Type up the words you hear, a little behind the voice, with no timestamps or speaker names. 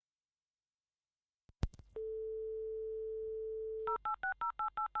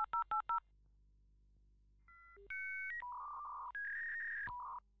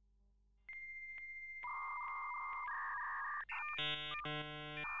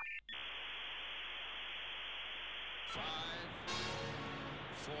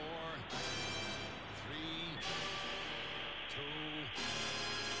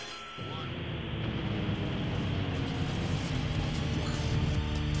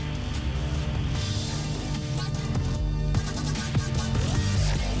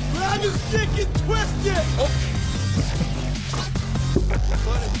I'm just sticking twisted!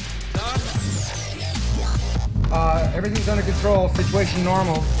 Everything's under control. Situation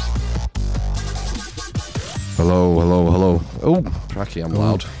normal. Hello. Oh, cracky, I'm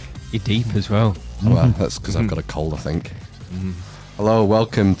loud. You're deep as well. Well, that's because I've got a cold, I think. Hello,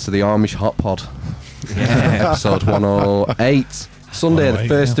 welcome to the Amish Hotpod. Yeah. Episode 108. Sunday, the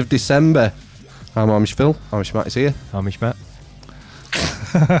 1st of December. I'm Amish Phil. Amish Matt is here. Amish Matt.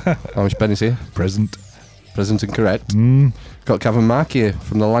 Amish Ben is here. Present and correct. Got Gavin Mark here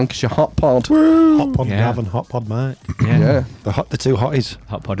from the Lancashire Hotpod. Hotpod Yeah. Gavin, Hotpod Mike. Yeah. The two hotties.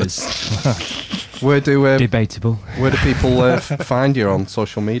 Hot podders. Where do Debatable. people find you on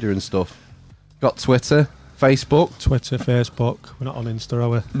social media and stuff? Got Twitter, Facebook. Twitter, Facebook. We're not on Insta, are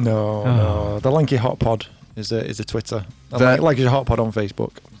we? No. The Lanky Hotpod is a Twitter. Lancashire Hotpod on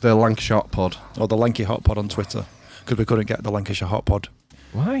Facebook. The Lancashire Hotpod. Or the Lanky Hotpod on Twitter. Because we couldn't get the Lancashire Hotpod.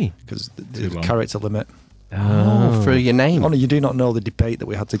 Why? Because the character limit. Oh, for your name. Oh, no, you do not know the debate that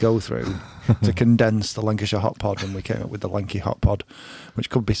we had to go through to condense the Lancashire Hotpod, and we came up with the Lanky Hotpod, which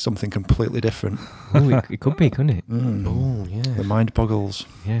could be something completely different. Oh, it could be, couldn't it? Oh, yeah. The mind boggles.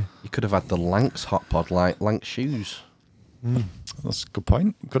 Yeah. You could have had the Lancs Hotpod, like Lancs shoes. That's a good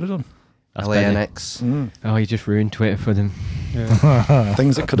point. Could have done. That's LANX. Oh, you just ruined Twitter for them. Yeah.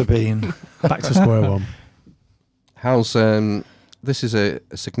 Things that could have been. Back to square one. How's this is a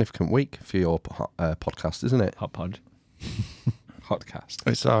significant week for your podcast, isn't it? Hot pod. Hotcast.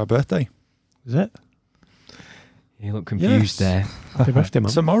 It's our birthday. Is it? You look confused there. Happy birthday,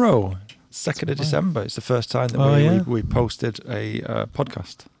 man. Tomorrow, 2nd of December. It's the first time that we posted a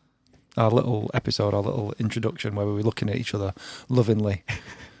podcast. Our little episode, our little introduction where we were looking at each other lovingly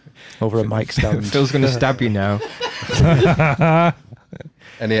over a mic stand. Phil's going to stab you now.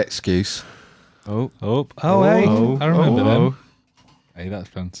 Any excuse? Oh, hey. I remember them. Hey, that's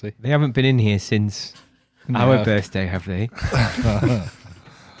fancy. They haven't been in here since our birthday, have they? It's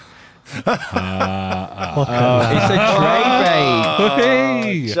a tray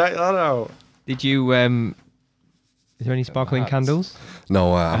bake. Check that out. Did you? Is there any sparkling candles?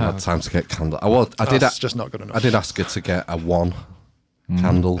 No, I haven't had time to get candle. I did. That's just not good enough. I did ask her to get a one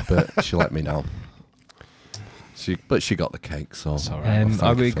candle, but she let me know. But she got the cake, so.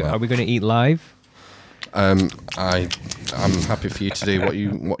 Are we going to eat live? I'm happy for you to do what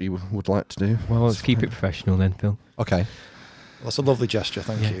you would like to do. Well, let's keep it professional then, Phil. Okay. That's a lovely gesture.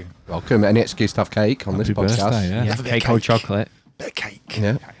 Thank you. Welcome. Any excuse to have cake on this podcast? Birthday, yeah. Yeah, cake or chocolate. Bit of cake.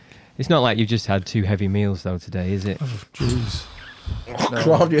 Yeah. It's not like you've just had two heavy meals though today, is it? Jeez.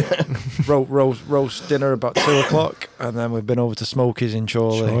 God, yeah. Roast dinner about 2:00, and then we've been over to Smokies in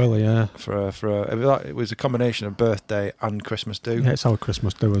Chorley. Surely, yeah. It was a combination of birthday and Christmas do. Yeah, it's our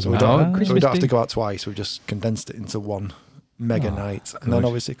Christmas do as So we well. don't, Christmas so we don't have do. to go out twice. We've just condensed it into one mega night, and then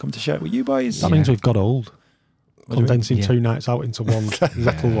obviously come to share it with you boys. That means we've got old. What do you mean? Condensing Yeah. 2 nights out into one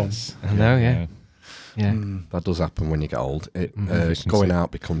little one. I know, yeah. Yeah. That does happen when you get old. Efficiency. Going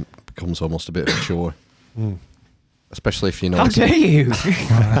out becomes almost a bit of a chore. Especially if you know. How dare you?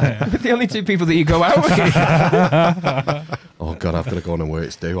 We're the only two people that you go out with. Oh God, I've got to go on and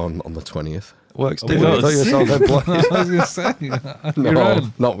work's due on the 20th. Works. Oh, Do it I does. thought you were self-employed. I was going to say. No,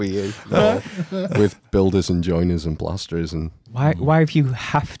 not with you. No. With builders and joiners and plasterers and. Why do you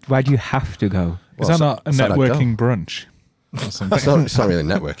have to go? Is that not a said I'd networking brunch? Or something? It's not really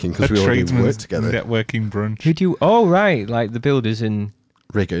networking because A we already work tradesman's together. networking brunch. Who do you? Oh, right, like the builders and.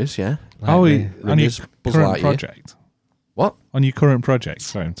 Riggers, yeah. Like Oh, the- on your Riggers, Buzz current Lightyear. project? What? On your current project?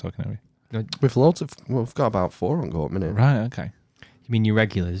 Sorry, I'm talking at you. With loads of. Well, we've got about 4 on go at the minute. Right, okay. You mean your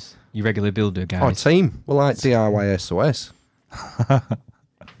regulars? Your regular builder guys? Our team. We're like DIY SOS.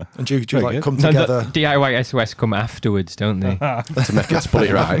 And do you Very like good. come No, together? the DIY SOS come afterwards, don't they? To make it, to put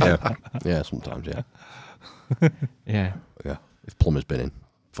it right, yeah. Yeah, sometimes, yeah. Yeah. Yeah. If plumber's been in.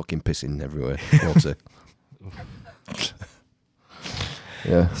 Fucking pissing everywhere. Water.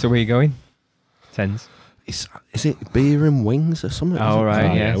 Yeah. So where are you going? Tens. Is it beer and wings or something? Oh, right,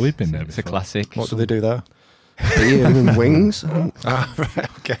 Oh, yeah. yeah, we've been there It's a before. classic. What do they do there? Beer and wings? I Right.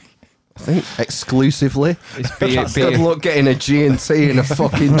 Okay. I think exclusively. It's beer, Good luck getting a G&T and a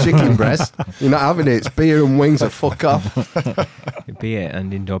fucking chicken breast. You're not having it. It's beer and wings. Fuck off. beer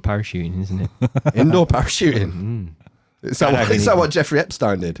and indoor parachuting, isn't it? Indoor parachuting. Is that what Jeffrey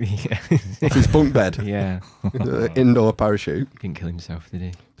Epstein did? Yeah. Off his bunk bed. Yeah. Indoor parachute. Didn't kill himself, did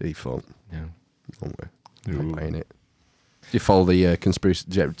he? Did he fuck? No. Don't we? Not buying it. Do you follow the conspiracy,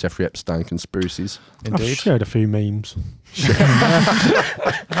 Jeffrey Epstein conspiracies? I've Indeed. shared a few memes.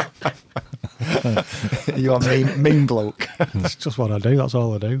 You are mean bloke. It's just what I do. That's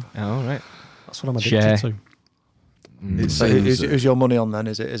all I do. Oh, all right. That's what I'm addicted Share. to. So who's your money on then?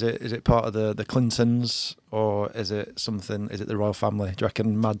 Is it part of the Clintons, or is it something? Is it the royal family? Do you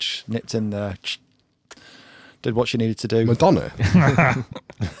reckon Madge nipped in there, did what she needed to do? Madonna. I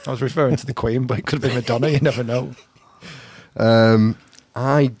was referring to the Queen, but it could have been Madonna. You never know.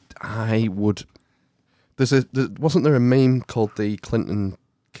 I would. Wasn't there a meme called the Clinton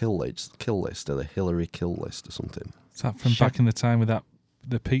kill list or the Hillary kill list or something? Is that from back in the time with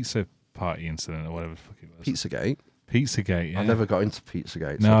the pizza party incident or whatever the fuck it was? Pizzagate, yeah. I never got into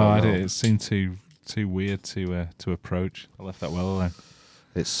Pizzagate. No, I don't know. didn't. It seemed too weird to approach. I left that well alone.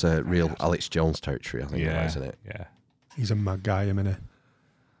 It's real Alex Jones territory, I think, Yeah, isn't it? yeah. He's a mad guy, I mean.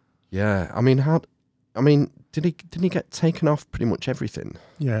 Yeah, didn't he get taken off pretty much everything?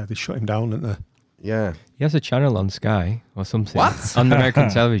 Yeah, they shut him down, didn't they? Yeah. He has a channel on Sky or something. What? On American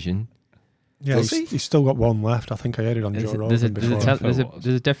television. Yeah, Does he's still got one left. I think I heard it on Joe Rogan before.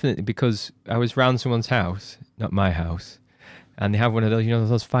 There's a definitely, because I was round someone's house, not my house, and they have one of those,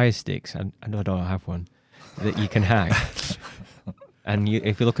 those fire sticks. I don't have one that you can hack. And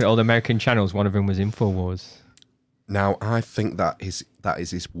if you look at all the American channels, one of them was InfoWars. Now I think that is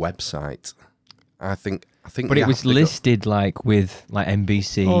his website. I think. But it was listed with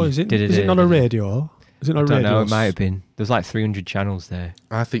NBC. Oh, is it not a radio? Is it not a radio? I don't know, it might have been. There's 300 channels there.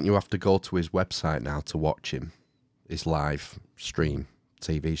 I think you have to go to his website now to watch his live stream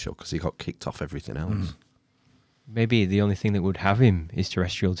TV show, because he got kicked off everything else. Maybe the only thing that would have him is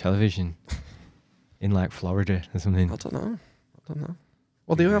terrestrial television in Florida or something. I don't know.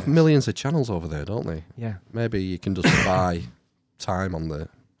 Well, they have millions of channels over there, don't they? Yeah. Maybe you can just buy time on the...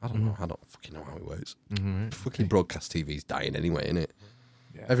 I don't know. I don't fucking know how it works. Fucking broadcast TV's dying anyway, innit?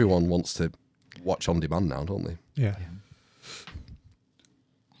 Yeah. Everyone wants to watch on demand now, don't they? Yeah.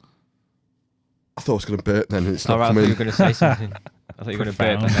 I thought I was going to burp then, and it's All not right, I thought coming. you were going to say something. I thought you were going to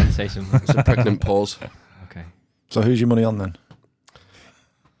burp and then say something. It's a pregnant pause. Okay. So who's your money on then?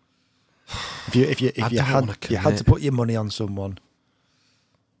 If you had to put your money on someone.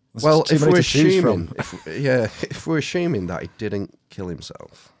 Well, too if many we're to choose assuming, from. if we're assuming that he didn't kill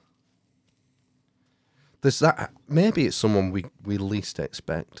himself, there's that. Maybe it's someone we least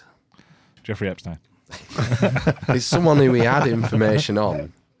expect. Jeffrey Epstein. It's someone who we had information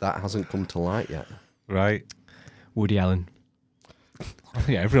on that hasn't come to light yet. Right. Woody Allen.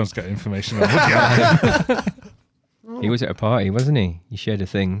 Yeah, everyone's got information on Woody Allen. He was at a party, wasn't he? He shared a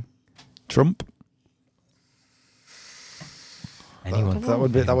thing. Trump. Anyone? That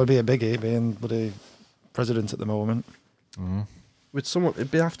would be a biggie, being bloody president at the moment. With someone,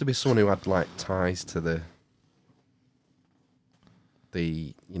 it'd have to be someone who had ties to the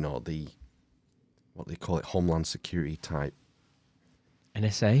what they call it, Homeland Security type.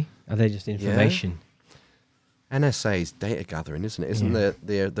 NSA? Are they just information? NSA is data gathering, isn't it? Isn't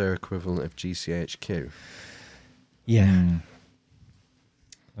their equivalent of GCHQ? Yeah.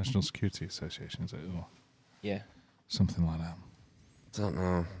 National Security Association, is it? Or Yeah. something like that. Don't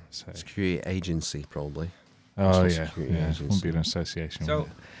know. Security agency, probably. Oh, National yeah. Security Yeah. Agency. Wouldn't be an association. So,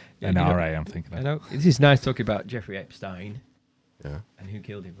 would it? NRA, I'm thinking I of. know. This is nice talking about Jeffrey Epstein Yeah. and who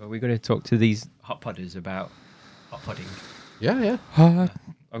killed him. But we're going to talk to these hotpodders about hotpodding. Yeah.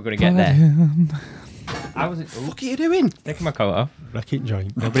 I'm going to get there. I wasn't. What are you doing? Taking my coat off. Wrecking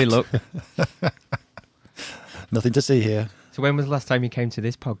joint. Nobody look. Nothing to see here. So when was the last time you came to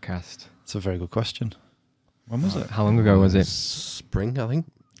this podcast? It's a very good question. When was it? How long ago was it? Spring, I think.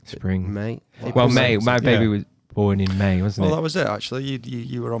 Spring. May. Well, May. My baby Yeah. was born in May, wasn't Well, it? that was it. Actually,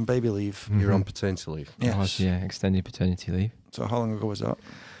 you were on baby leave. You're on paternity leave. It was, yeah, extended paternity leave. So how long ago was that?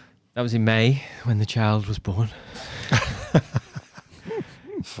 That was in May when the child was born.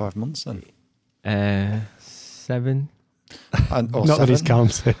 5 months then. 7. Or Not that he's 7.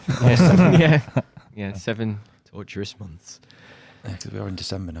 counting. Yeah, 7. Yeah, 7 torturous months. Yeah, because we are in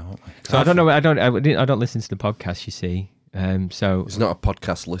December now, aren't we? So I don't know. I don't listen to the podcast. You see, so He's not a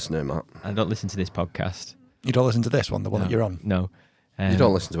podcast listener, Matt. I don't listen to this podcast. You don't listen to this one, the one that you're on. No, You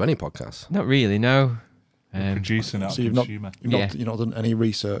don't listen to any podcasts. Not really. No. Producer, not So you've not, consumer. you've not done any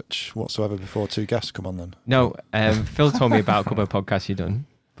research whatsoever before 2 guests come on then? No. Phil told me about a couple of podcasts you've done.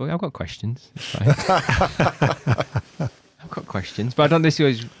 But I've got questions. It's fine. I've got questions, but I don't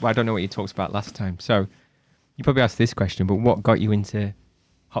know what you talked about last time. So you probably asked this question, but what got you into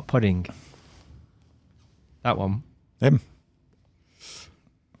hot podding? That one. Him.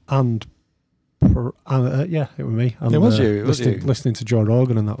 And yeah, it was me. And, it was you. It was you. Listening to Joe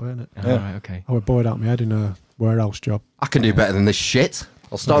Rogan and that, weren't it? Oh, right, okay. I was bored out of my head in a warehouse job. I can do better than this shit.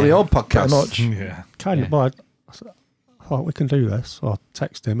 I'll start my own podcast. Much. Yeah. Kind of, but I thought we can do this. So I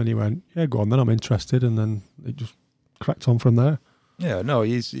texted him and he went, yeah, go on then, I'm interested. And then it just cracked on from there. Yeah, no,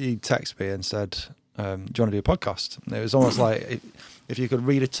 he texted me and said, do you want to do a podcast? And it was almost like if you could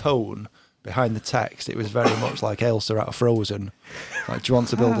read a tone behind the text, it was very much like Elsa out of Frozen. Like, do you want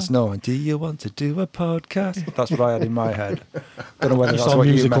to build a snow? And do you want to do a podcast? That's what I had in my head. Don't know whether that's what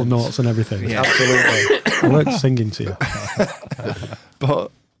you musical meant. notes and everything. Yeah. Absolutely. I learned singing to you.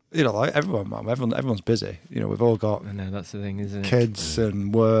 But, you know, like everyone's busy. You know, we've all got that's the thing, isn't it? kids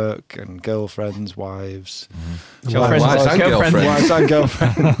and work and girlfriends, wives. Wives and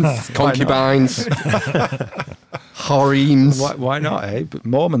girlfriends. Concubines. Harems. Why not, eh? But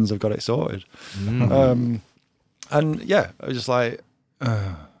Mormons have got it sorted. And yeah, I was just like,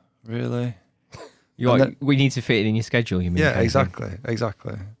 really? We need to fit it in your schedule, you mean? Yeah, exactly.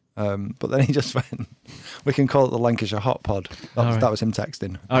 But then he just went, we can call it the Lancashire Hotpod. That was him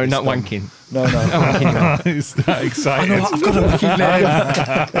texting. Oh, not wanking. No. It's that exciting. I've got a wicked name.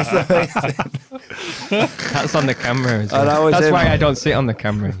 That's on the camera as well. That's why I don't sit on the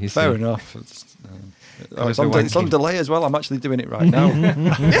camera. Fair enough. It's on delay as well. I'm actually doing it right now. And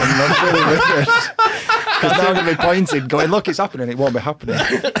that's really weird. Because now I'm going to be pointing, going, look, it's happening. It won't be happening.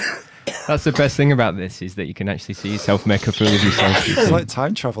 That's the best thing about this, is that you can actually see yourself make a fool of yourself. It's like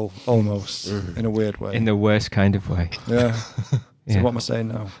time travel, almost, in a weird way. In the worst kind of way. Yeah. So what am I saying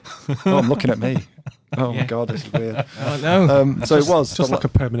now? Oh, I'm looking at me. Oh my God, this is weird. Oh no. So it was just like a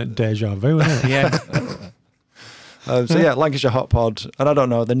permanent deja vu, isn't it? Yeah. So yeah, Lancashire Hotpod, and I don't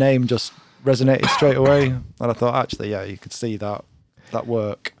know, the name just resonated straight away, and I thought actually, yeah, you could see that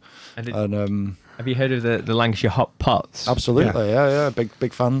work. And have you heard of the Lancashire Hot Pots? Absolutely, yeah,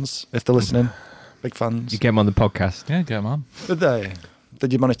 big fans. If they're listening, big fans. You get them on the podcast. Yeah, get them on. Did they?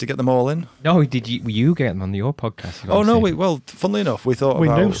 Did you manage to get them all in? No, did you get them on your podcast? Oh no, well, funnily enough, we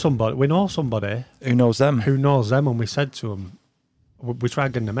know somebody who knows them, and we said to them, we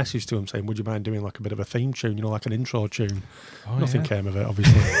tried getting a message to them saying, would you mind doing like a bit of a theme tune, like an intro tune? Nothing came of it,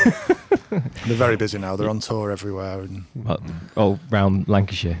 obviously. They're very busy now. They're on tour everywhere, and all round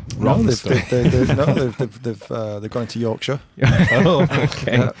Lancashire. No, they've gone into Yorkshire. Oh,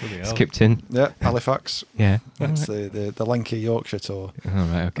 okay. Yeah. Skipped in. Yeah, Halifax. Yeah, that's the Lanky Yorkshire tour. Oh,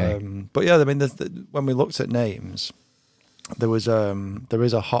 right, okay. But yeah, I mean, when we looked at names, there is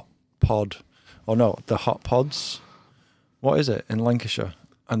a hot pod, or no, the hot pods. What is it in Lancashire?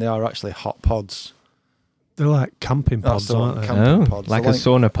 And they are actually hot pods. They're like camping pods, aren't they? Camping pods. Like a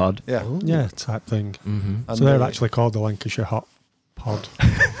sauna pod. Yeah. Ooh. Yeah, type thing. Mm-hmm. So they're actually called the Lancashire Hot Pod.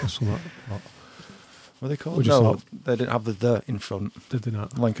 Or something like that. What are they called? No, they didn't have the in front. Did they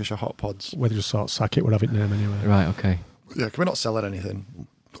not? Lancashire Hot Pods. Whether you sort of sack it would have it name anyway. Right, okay. Yeah, can we not sell it anything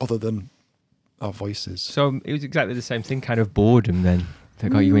other than our voices? So it was exactly the same thing, kind of boredom then, that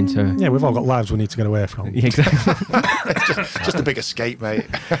got you into... Yeah, we've all got lives we need to get away from. Yeah, exactly. just a big escape, mate.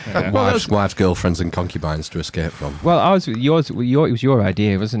 Yeah. Wives, girlfriends and concubines to escape from. Well, it was your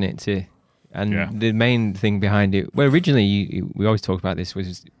idea, wasn't it? The main thing behind it, well, originally, we always talked about this,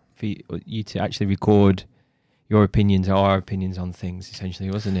 was for you to actually record your opinions or our opinions on things, essentially,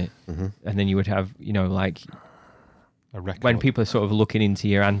 wasn't it? Mm-hmm. And then you would have, like... A record. When people are sort of looking into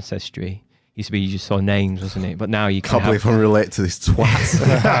your ancestry... Used to be you just saw names, wasn't it? But now you can. Can't believe I relate to this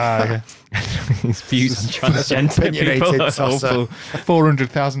twat. His views on transgender people are awful.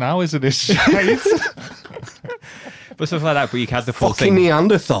 400,000 hours of this shit. But stuff like that. But you had the full fucking thing.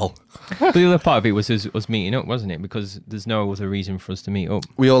 Neanderthal. But the other part of it was us meeting up, wasn't it? Because there's no other reason for us to meet up.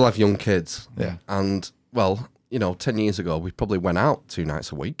 We all have young kids. Yeah. And, 10 years ago, we probably went out 2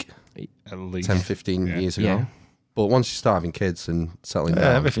 nights a week. At least. 10, 15 years ago. Yeah. But once you start having kids and settling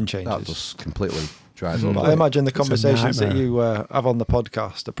down, everything changes. That just completely dries up. But I imagine the conversations that you have on the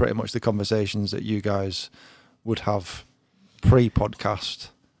podcast are pretty much the conversations that you guys would have pre-podcast.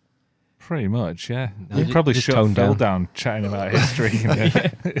 Pretty much, yeah. No, You probably just shut tone Phil down. down chatting about history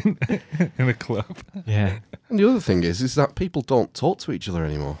in a club. Yeah. And the other thing is that people don't talk to each other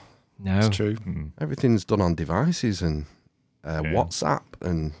anymore. No. It's true. Everything's done on devices and WhatsApp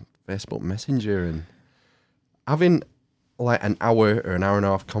and Facebook Messenger, and having like an hour or an hour and a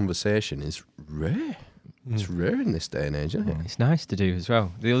half conversation is rare. It's rare in this day and age, isn't it? It's nice to do as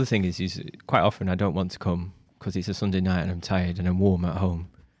well. The other thing is quite often I don't want to come because it's a Sunday night and I'm tired and I'm warm at home.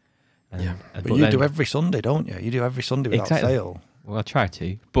 But you do every Sunday, don't you? You do every Sunday without fail. Well, I try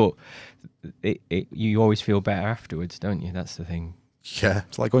to, but you always feel better afterwards, don't you? That's the thing. Yeah,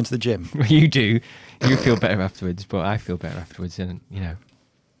 it's like going to the gym. You do. You feel better afterwards, but I feel better afterwards, and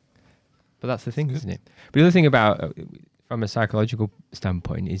But that's the thing, isn't it? But the other thing about, from a psychological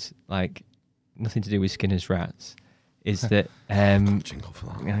standpoint, is like nothing to do with Skinner's rats. Is that jingle for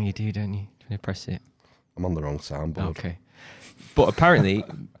that. No, you do, don't you? Trying to press it. I'm on the wrong soundboard. Okay, but apparently,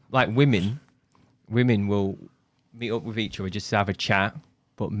 like women will meet up with each other just to have a chat,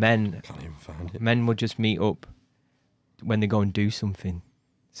 but men Can't even find it. Men will just meet up when they go and do something.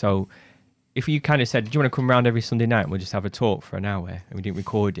 So if you kind of said, do you want to come round every Sunday night and we'll just have a talk for an hour and we didn't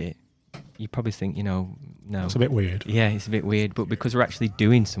record it, you probably think, no. It's a bit weird. Yeah, it's a bit weird, but because we're actually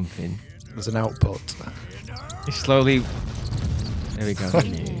doing something, there's an output. It's slowly. There we go.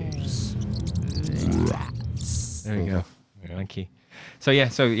 There we go. Thank you. So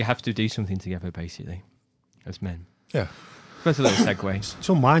you have to do something together, basically, as men. Yeah. That's a little segue. It's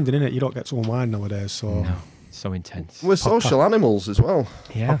unwinding, isn't it? You don't get to unwind nowadays, so... No, it's so intense. We're social animals as well.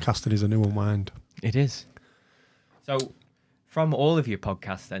 Yeah. Podcasting is a new unwind. It is. So, from all of your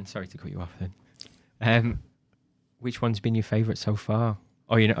podcasts then, sorry to cut you off then, which one's been your favourite so far?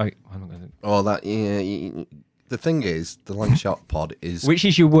 Oh, I'm not going to... Oh, that... Yeah, the thing is, the Lancashire Pod is... Which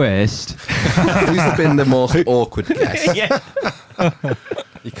is your worst? Who's been the most awkward guest? Yeah.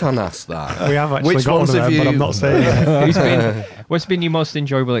 You can't ask that. We have actually Which got ones one of them, have but I'm you- not saying it. What's been your most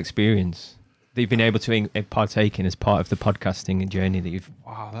enjoyable experience that you've been able to partake in as part of the podcasting journey that you've...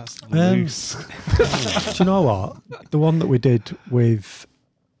 Wow, that's loose. Do you know what? The one that we did with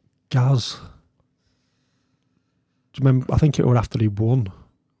Gaz. Do you remember? I think it was after he won.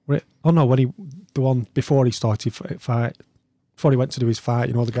 The one before he started fight. Before he went to do his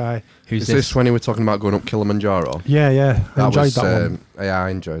fight, the guy. Is this when you were talking about going up Kilimanjaro? Yeah. I enjoyed that one. Yeah, I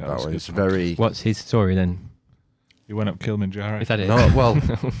enjoyed that one. It's very... What's his story then? He went up Kilimanjaro. Is that it? No, well,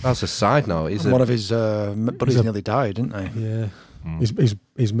 that's a side note. One of his buddies nearly died, didn't they? Yeah.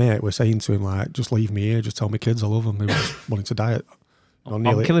 His mate was saying to him, like, just leave me here, just tell my kids I love them. They were just wanting to die. On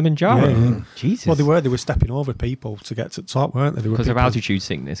Kilimanjaro? Yeah. Jesus. Well, they were stepping over people to get to the top, weren't they? Because of altitude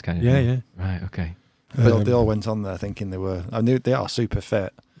sickness, kind of Yeah, thing. yeah. Right, okay. They all went on there thinking they were... I knew they are super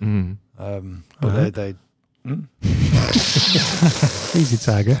fit. But they easy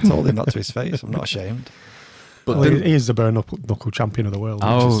tiger. told him that to his face. I'm not ashamed. But Well, he is the bare knuckle champion of the world.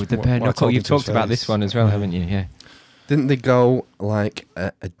 Oh, which is the what- bare what I knuckle. told him You've to his talked about face. this one as well, haven't you? Yeah. didn't they go like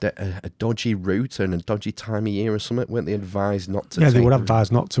a dodgy route and a dodgy time of year or something? Weren't they advised not to? Yeah, take they would the-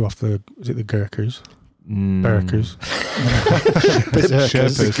 advise not to off the... Is it the Gurkhas? Mm. Berkers.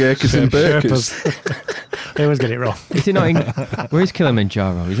 The Gurkhas and Burkers. They always get it wrong. Is it not in... Where is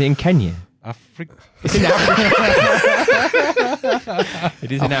Kilimanjaro? Is it in Kenya? Africa. It's in Africa.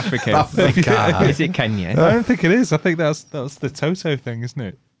 It is in Africa. Africa. Is it Kenya? I don't think it is. I think that's the Toto thing, isn't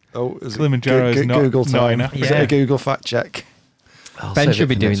it? Oh, is it Kilimanjaro is not Google not time. in Is Africa. it a Google fact check? I'll Ben save should it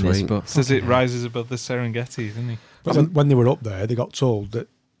be for doing next this, week. but... Says it rises above the Serengeti, doesn't he? But when they were up there, they got told that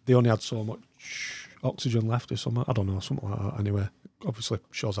they only had so much oxygen left or something. I don't know, something like that. Anyway, obviously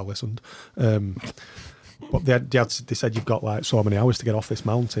shows I listened. But they said you've got like so many hours to get off this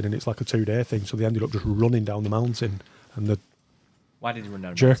mountain, and it's like a 2-day thing. So they ended up just running down the mountain, and the Why did you run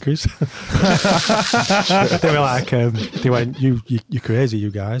down? jerkers, they were like, they went, "You crazy,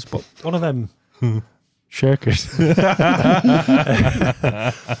 you guys!" But one of them shirkers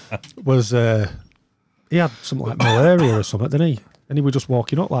was he had something like malaria or something, didn't he? And he was just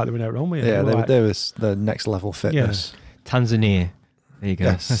walking up like they were out wrong with it. Yeah, like, they was the next level fitness. Tanzania. There you go.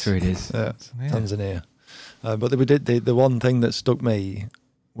 Yes. That's where it is. Yeah, Yeah. Tanzania. But we did the one thing that stuck me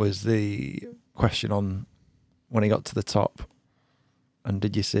was the question on when he got to the top, and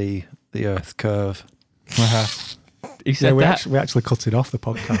did you see the Earth curve? He said we that. actually cut it off the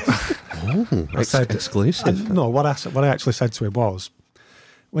podcast. Oh, said- exclusive. No, what I actually said to him was,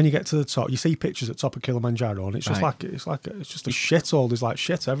 when you get to the top, you see pictures at the top of Kilimanjaro, and it's just Right. it's just a shithole. There's like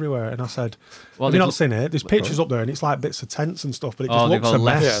shit everywhere. And I said, Well, have you they've- not seen it? There's pictures up there, and it's like bits of tents and stuff, but it Oh, just they've looks all a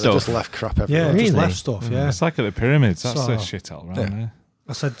left mess. Yeah, they stuff. just left crap Yeah, everywhere. just Really? left stuff. Yeah. It's like at the pyramids. That's So- the shit all around Yeah. there.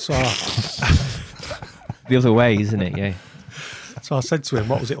 I said The other way, isn't it? Yeah. so I said to him,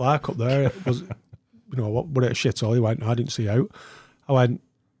 what was it like up there? It was, what was it a shithole? He went, I didn't see out. I went,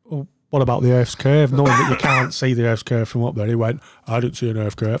 well, what about the Earth's curve? Knowing that you can't see the Earth's curve from up there. He went, I didn't see an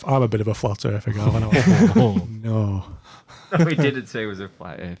Earth curve. I'm a bit of a flat earther guy. I went, oh, no. No, he didn't say it was a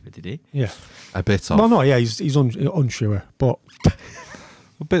flat earther, did he? Yeah. A bit of. Well, no, yeah, he's unsure, but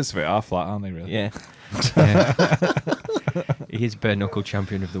Well, bits of it are flat, aren't they? Really? Yeah. Yeah. He is bare knuckle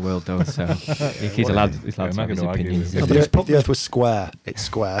champion of the world, though, so he's allowed to have his opinions. If the Earth was square, it's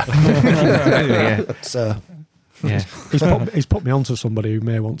square. Yeah. So Yeah. He's put me onto somebody who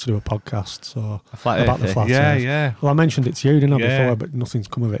may want to do a podcast. So A flat about the earther. flat Yeah, Earth. yeah. Well, I mentioned it to you, didn't I, Yeah. before, but nothing's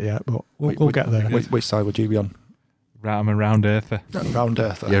come of it yet. But we'll get there. Which side would you be on? I'm a round earther. Round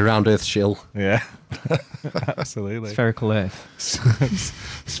Earth. You're round Earth shill. Yeah. Absolutely. Spherical Earth.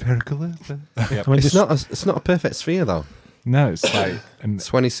 Spherical earther. Yep. I mean, It's not a perfect sphere though. No, it's like, and It's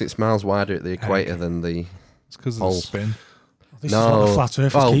 26 miles wider at the equator than the. it's because of the Hole. spin. This is what the No. flat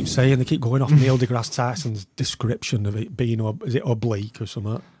earthers Oh. keep saying. They keep going off Neil deGrasse Tyson's description of it being, is it oblique or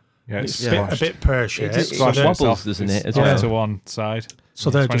something? Yeah, it's It's a bit pear-shaped. It So squash they're- wobbles, doesn't it, as off well? to one side. So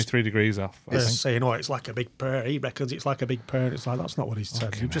they're 23 degrees off. I They're think. saying, it's like a big pear. He reckons it's like a big pear. And it's like, that's not what he said.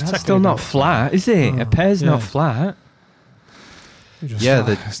 Okay, You're just That's taking still it not out. flat, is it? Oh, A pear's not yeah. flat. You're just Yeah,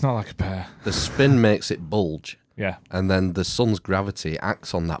 like- It's not like a pear. the spin makes it bulge, Yeah. and then the sun's gravity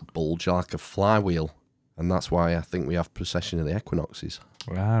acts on that bulge like a flywheel, and that's why I think we have precession of the equinoxes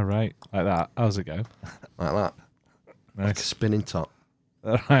Ah, right. Like that. How's it go? like that, like a Nice. spinning top.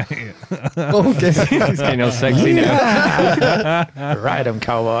 All right. Okay. It's getting all sexy now. Ride 'em,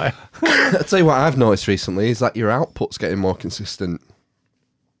 cowboy. I'll tell you what I've noticed recently is that your output's getting more consistent.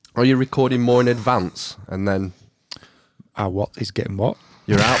 Are you recording more in advance, and then What is getting what?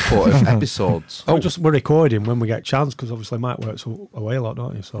 your output of episodes? we're recording when we get a chance because obviously Mike works away a lot,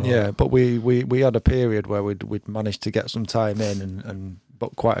 don't you? So Yeah, but we had a period where we'd managed to get some time in and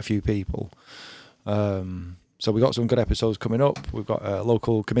book quite a few people. So we got some good episodes coming up. We've got a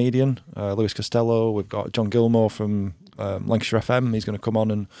local comedian, Lewis Costello. We've got John Gilmore from Lancashire FM. He's going to come on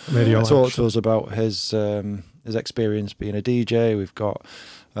and Radio talk Lancashire. to us about his experience being a DJ. We've got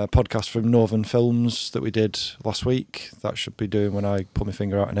a podcast from Northern Films that we did last week. That should be doing when I pull my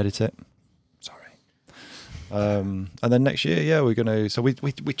finger out and edit it. Sorry. And then next year, yeah, we're going to... So we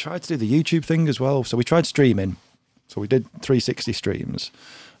tried to do the YouTube thing as well. So we tried streaming. So we did 360 streams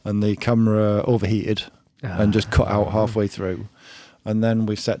and the camera overheated and just cut out halfway through. And then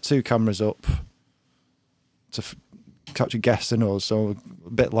we set 2 cameras up to catch a guest in us, so a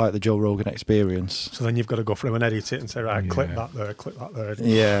bit like the Joe Rogan experience. So then you've got to go through and edit it and say, right, clip Yeah. that there, clip that there.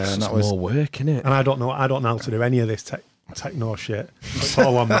 Yeah, It's and just that was more work, innit? And I don't know how to do any of this techno shit. It's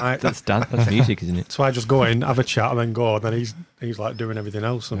all on Mike. That's music, isn't it? So I just go in, have a chat, and then go. And then he's like doing everything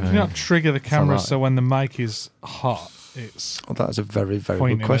else. And Can you not trigger the camera lot. so when the mic is hot, it's well, that is a very, very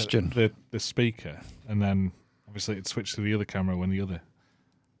pointing good question. at the speaker, and then obviously it switches to the other camera when the other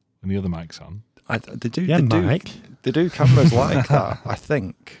mic's on. They do, Yeah, they Mike. do, they do cameras like that. I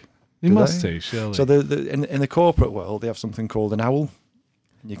think. You Do must they? do, surely. So in the corporate world, they have something called an owl.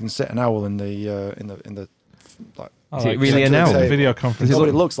 You can set an owl in the like. Is it really an owl? Video conference. Well,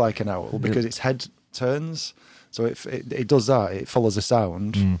 it looks like an owl because its head turns. So it does that. It follows a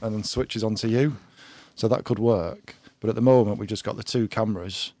sound and then switches onto you. So that could work. But at the moment, we've just got the 2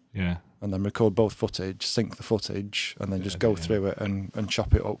 cameras Yeah. and then record both footage, sync the footage, and then just go through it and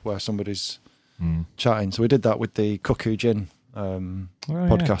chop it up where somebody's chatting. So we did that with the Cuckoo Gin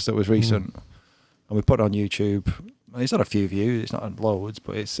podcast that was recent. And we put it on YouTube. It's not a few views, it's not loads,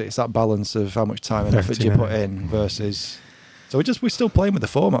 but it's that balance of how much time and effort you put in versus... So we're still playing with the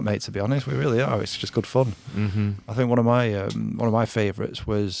format, mate, to be honest. We really are. It's just good fun. Mm-hmm. I think one of my favourites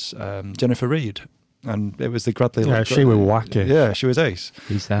was Jennifer Reed. And it was the Gradley... Yeah, she was wacky. Yeah, she was ace.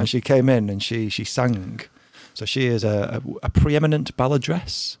 Who's And that? she came in and she sang. So she is a preeminent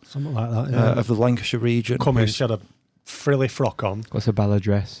balladress Something like that. Yeah. of the Lancashire region. Come in, who's, she had a frilly frock on. What's a ballad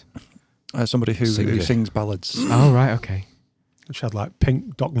dress? somebody who Singer. sings ballads, Oh, right, okay. She had like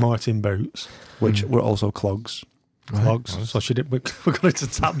pink Doc Martin boots, which were also clogs. clogs. Right. So she did. We're going to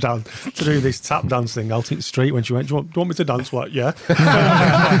tap down to do this tap dance thing out in the street. When she went, do you want me to dance? What? Yeah.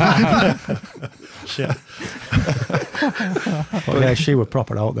 Shit. But yeah, she was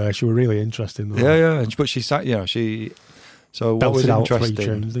proper out there. She was really interesting. Though. Yeah, yeah. But she sat, she. So what was Belted out 3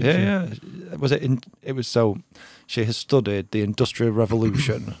 interesting? tunes, didn't she? Yeah. Was it? It was so. She has studied the Industrial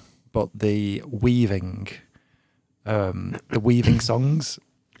Revolution, but the weaving songs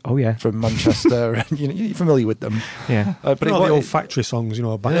Oh, yeah. from Manchester, and you're familiar with them. Yeah. But all the old factory songs,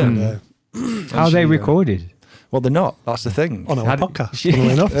 back in the How are they recorded? well, they're not. That's the thing. on our How did- podcast. She,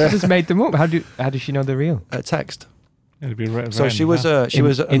 funnily enough. she just made them up. How does she know they're real? Text. It'd be So she was an They were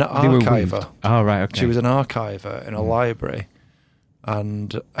archiver. weaved. Oh, right, okay. She was an archiver in a library,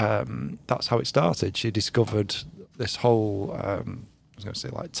 and that's how it started. She discovered this whole, I was going to say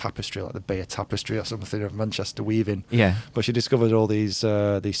like tapestry, like the Bay of Tapestry or something of Manchester weaving. Yeah. But she discovered all these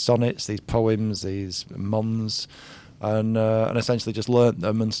sonnets, these poems, these mons, and essentially just learnt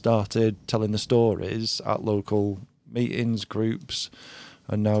them and started telling the stories at local meetings, groups,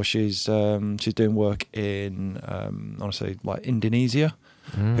 and now she's doing work in honestly like Indonesia,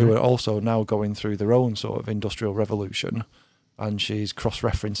 who are also now going through their own sort of industrial revolution, and she's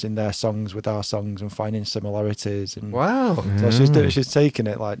cross-referencing their songs with our songs and finding similarities. And wow! So she's taking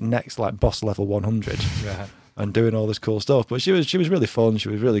it like next, like boss level 100. Yeah. And doing all this cool stuff, but she was really fun. She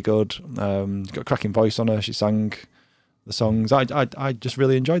was really good. Got a cracking voice on her. She sang the songs. I just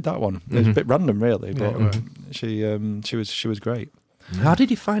really enjoyed that one. It was a bit random, really, but she was great. How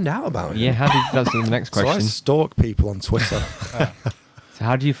did you find out about it? Yeah, that's the next question. So I stalk people on Twitter. So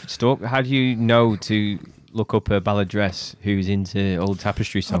how do you stalk? How do you know to look up a ballad dress who's into old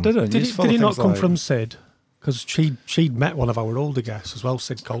tapestry songs? I didn't. Did he not come from Sid? Because she'd met one of our older guests as well,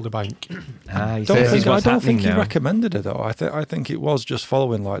 Sid Calderbank. I don't think he recommended it though. I think it was just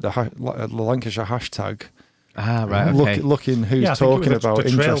following like the Lancashire hashtag. Ah, right. Okay. Looking who's talking about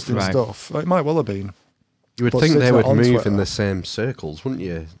interesting stuff. It might well have been. You would think they would move in the same circles, wouldn't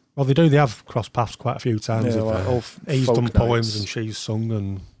you? Well, they do. They have crossed paths quite a few times. Yeah, like he's done poems and she's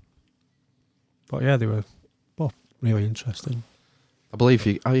sung, but yeah, they were both really interesting. I believe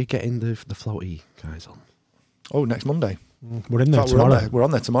you. Are you getting the floaty guys on? Oh, next Monday. We're in there tomorrow. We're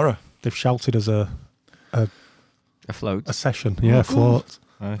on there tomorrow. They've shouted as a float. A session. Yeah, float.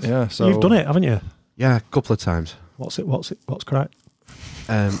 Nice. Yeah, so you've done it, haven't you? Yeah, a couple of times. What's correct?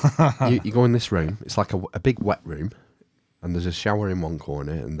 You go in this room. It's like a big wet room, and there's a shower in one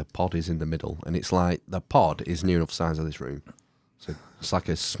corner, and the pod is in the middle. And it's like the pod is near enough size of this room, so it's like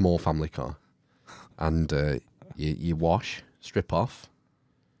a small family car. And you wash, strip off.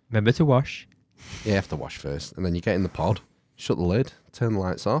 Remember to wash. You have to wash first, and then you get in the pod, shut the lid, turn the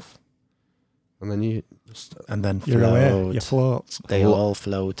lights off, and then you just... And then you're away. You float. They all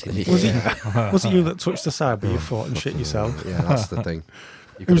float. Was it you that touched the side with your foot and shit yourself? Yeah, that's the thing.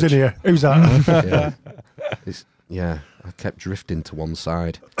 Who's in here? Who's that? Yeah, I kept drifting to one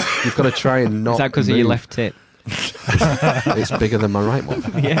side. You've got to try and not... Is that because of your left tit? It's bigger than my right one.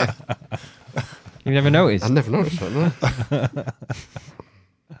 Yeah. You never noticed? I never noticed that, no.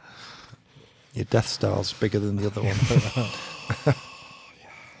 Your Death Star's bigger than the other one.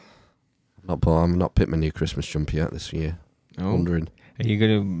 I'm not picked my new Christmas jumper yet this year. Oh. Wondering. Are you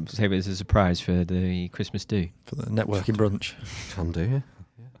going to save it as a surprise for the Christmas do? For the networking brunch. Can do, yeah.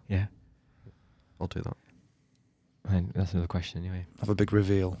 Yeah. I'll do that. Right, that's another question anyway. Have a big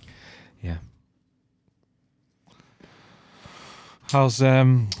reveal. Yeah. How's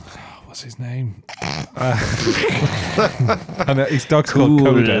what's his name? And his dog's called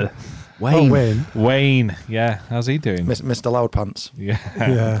Coda. Wayne. Yeah. How's he doing? Mr. Loudpants. Yeah.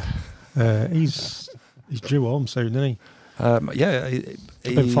 Yeah. He's due home soon, isn't he? Yeah. I've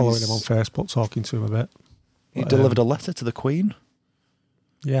been following him on Facebook, talking to him a bit. He delivered a letter to the Queen.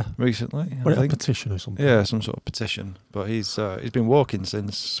 Yeah. Recently. Was it a petition or something? Yeah, some sort of petition. But he's been walking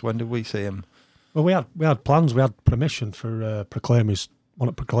since, when did we see him? Well, we had plans. We had permission for Proclaimers, one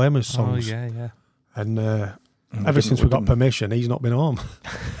of Proclaimers songs. Oh, yeah. And ever since we got permission, he's not been home.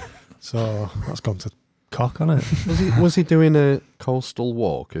 So that's gone to cock, hasn't it? Was he doing a coastal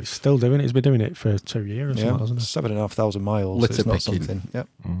walk? He's still doing it. He's been doing it for 2 years or something, hasn't he? 7,500 miles. Litter it's not picking. something. Yep.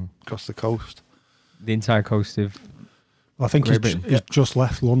 Across the coast. The entire coast of... Well, I think he's just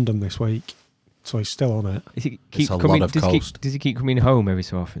left London this week, so he's still on it. Is he It's a lot of coast. Does he keep coming home every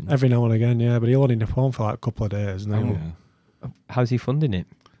so often? Every now and again, yeah, but he'll only nip home for like a couple of days. And How's he funding it?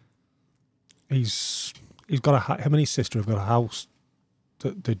 He's got him and his sister have got a house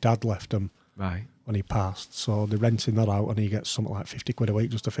that their dad left them Right. when he passed, so they're renting that out, and he gets something like 50 quid a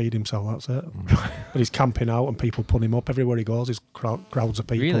week just to feed himself. That's it. But he's camping out, and people put him up everywhere he goes. There's crowds of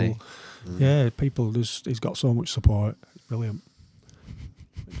people. Really? Yeah, people. He's got so much support. It's brilliant.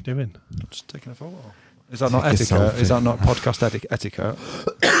 What are you doing? Just taking a photo. Is that not etiquette? Is that not podcast etiquette?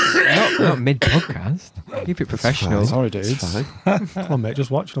 not mid-podcast. Keep it professional. Sorry, dudes. Come on, mate, just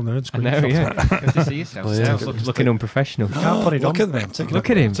watch it on the I screen. know, yeah. You have to see yourself. yeah. Looking unprofessional. You can't put it Look on. at them. Look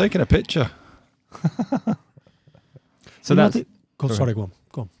at him. Taking a picture. So that's... Sorry, go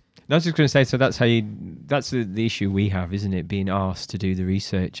on. I was just going to say, so that's how you... That's the issue we have, isn't it? Being asked to do the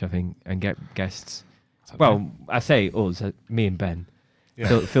research, I think, and get guests. Well, I say us, me and Ben.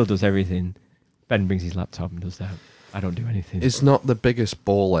 Yeah. Phil does everything. Ben brings his laptop and does that. I don't do anything. It's not the biggest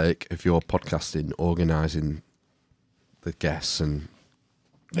ball ache if you're podcasting, organising the guests and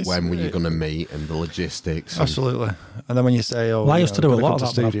when were you going to meet and the logistics. Absolutely. And then when you say, I used to do a lot of that.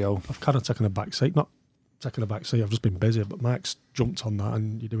 Studio. I've kind of taken a back seat. Not taken a back seat, I've just been busy, but Mike's jumped on that,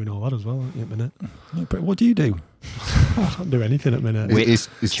 and you're doing all that as well, aren't you, at the minute? Yeah, but what do you do? I don't do anything at the minute.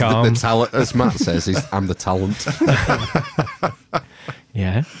 It's charm. the talent, as Matt says, I'm the talent.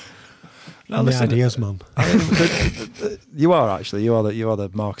 Yeah. No, listen, ideas, man. You are actually. You are the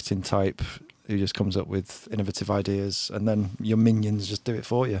marketing type who just comes up with innovative ideas, and then your minions just do it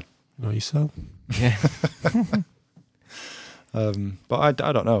for you. Know yourself. Yeah. But I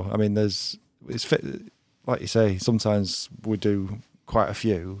don't know. I mean, it's fit, like you say. Sometimes we do quite a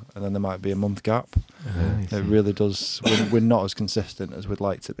few, and then there might be a month gap. It really does. We're not as consistent as we'd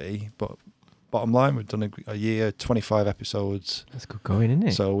like to be, but bottom line, we've done a year, 25 episodes. That's good going, isn't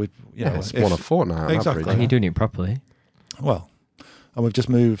it? So it's one a fortnight. Exactly. And you're doing it properly. Well, and we've just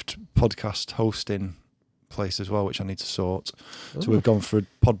moved podcast hosting place as well, which I need to sort. Ooh. So we've gone for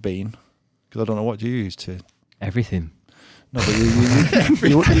Podbean, because I don't know what you use to. Everything. No, but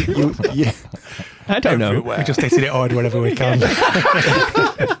you I don't know. We're just hitting it hard wherever we can.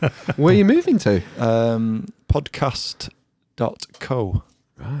 Where are you moving to? Podcast.co.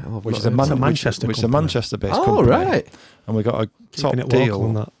 Right, which is a Manchester which is a Manchester-based company. Oh, right. And we got a top Keeping it deal. local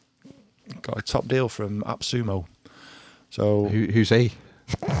and that. Got a top deal from AppSumo. So Who's he?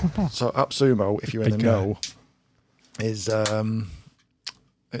 So AppSumo, if you're in the Big guy. know, is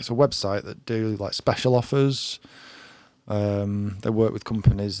it's a website that do like special offers. They work with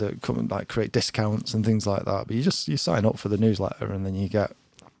companies that come and like create discounts and things like that. But you sign up for the newsletter and then you get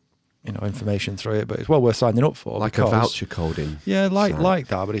information through it. But it's well worth signing up for, Like a voucher coding. Yeah, like site.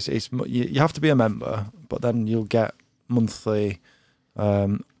 that. But it's you have to be a member, but then you'll get monthly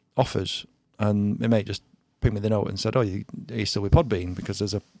offers, and it may just ping me the note and said, "Oh, are you still with Podbean?" Because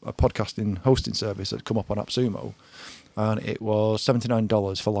there's a podcasting hosting service that's come up on AppSumo, and it was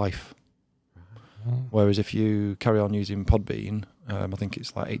 $79 for life. Whereas if you carry on using Podbean, I think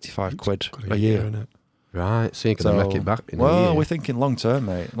it's like 85 quid a year. Isn't it? Right, so you're going to make it back in a year. Well, we're thinking long term,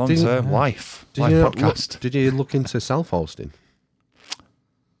 mate. Long term life. Did life you podcast. did you look into self-hosting?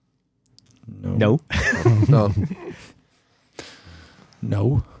 No. No.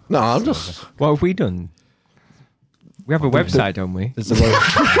 No. No, I'm just... What have we done? We have a website, don't we? Is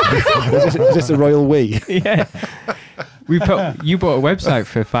this a royal we? Yeah. You bought a website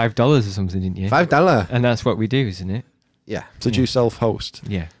for $5 or something, didn't you? $5. And that's what we do, isn't it? Yeah. Did you self-host?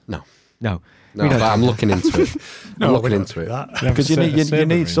 Yeah. No. No. No, but I'm looking into it. I'm looking into it. Because you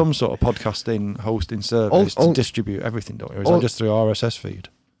need some sort of podcasting hosting service to distribute everything, don't you? Or is that just through RSS feed?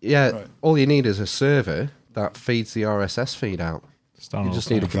 Yeah, Right. all you need is a server that feeds the RSS feed out. You just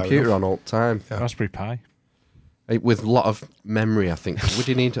need a computer on all the time. Yeah. Raspberry Pi. With a lot of memory, I think. Would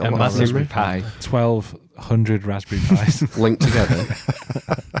you need a lot of massive memory? Pi. 1,200 Raspberry Pis. Linked together?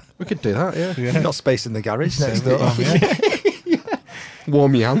 We could do that, yeah. You've got space in the garage next door.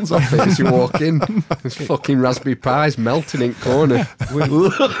 Warm your hands off it as you walk in. There's fucking Raspberry Pis melting in corner.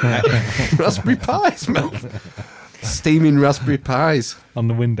 Raspberry Pis melting. Steaming Raspberry Pis. On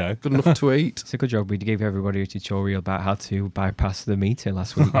the window. Good enough to eat. It's a good job we gave everybody a tutorial about how to bypass the meter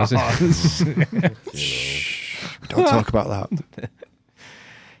last week, wasn't it? Don't talk about that.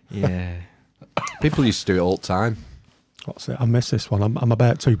 Yeah. People used to do it all the time. What's it? I missed this one. I'm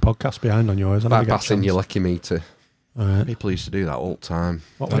about 2 podcasts behind on yours. I never get a Bypassing your chance. letter meter. All right. People used to do that all the time.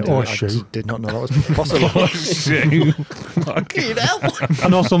 What was it? Horseshoe? Did not know that was possible. Fucking hell. I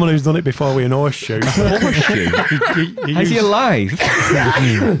know someone who's done it before with an horseshoe. Is he alive?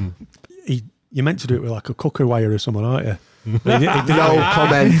 You meant to do it with like a cooker wire or something, aren't you? He did No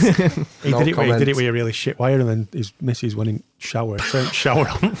comment. He did it with a really shit wire, and then his missus went in shower, turned shower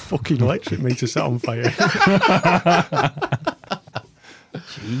on, fucking electric meter set on fire.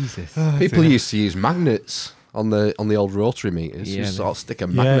 Jesus. People used to use magnets on the old rotary meters. Yeah, You sort of stick a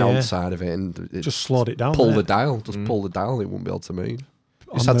magnet yeah. on the side of it and it Just slowed it down. pull there. the dial. Just pull the dial. It wouldn't be able to move. You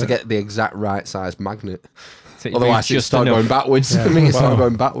just On had to the- get the exact right size magnet. So it Otherwise, moves it started enough. going backwards. Yeah. For me, it started Well,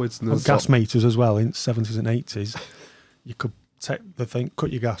 going backwards. And On there's gas sort meters as well in 70s and 80s, you could take the thing,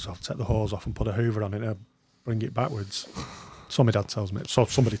 cut your gas off, take the hose off, and put a hoover on it and bring it backwards. So my dad tells me. So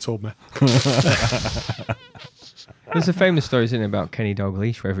somebody told me. There's a famous story, isn't it, about Kenny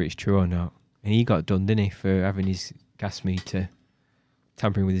Dalglish, whether it's true or not. And he got done, didn't he, for having his gas meter,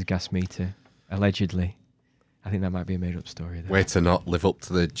 tampering with his gas meter, allegedly. I think that might be a made-up story. Though. way to not live up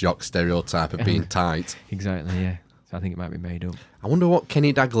to the jock stereotype of being tight. Exactly, yeah. So I think it might be made up. I wonder what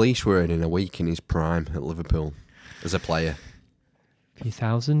Kenny Dalglish were in a week in his prime at Liverpool as a player. A few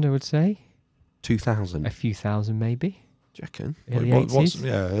thousand, I would say. 2000. A few thousand, maybe. Do you reckon? Early 80s.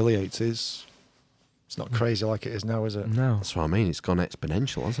 Early 80s. It's not crazy like it is now, is it? No. That's what I mean. It's gone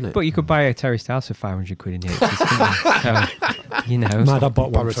exponential, hasn't it? But you could buy a terraced house for 500 quid in the 80s, couldn't you? So, you know. My dad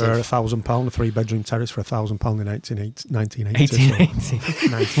bought one for comparative. £1,000, a 3-bedroom terrace for £1,000 in 1980. 1880.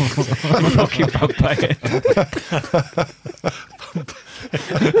 Fucking vampire.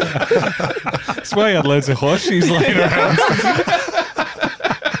 That's why he had loads of horseshoes laying around.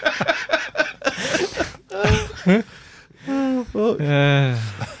 Oh, fuck.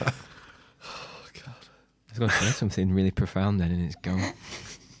 Oh, God. I was going to say something really profound then, and it's gone.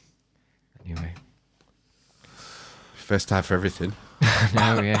 Anyway. First time for everything.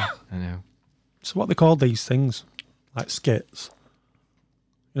 I know. So what they call these things? Like skits?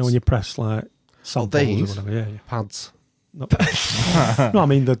 You know, when you press like samples these? or whatever. Yeah. Pads. No, no, I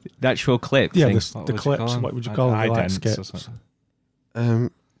mean the actual clip. yeah, thing. the clips. What would you call them? Like skits.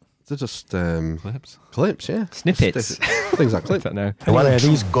 They're just Clips. clips, yeah. Snippets. Things like clips. I don't know. Anyway,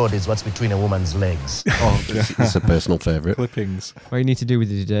 these God is what's between a woman's legs. Oh, it's a personal favourite. Clippings. What you need to do with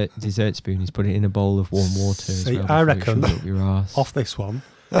the dessert spoon is put it in a bowl of warm water. See, as well I before you reckon shove it up your arse. off this one,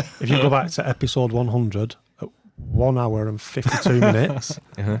 if you go back to episode 100 at 1 hour and 52 minutes,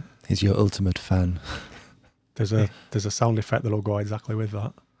 Uh-huh. He's your ultimate fan. there's a sound effect that'll go exactly with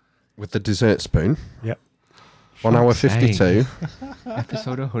that. With the dessert spoon. Yep. 1 hour Fuck's 52.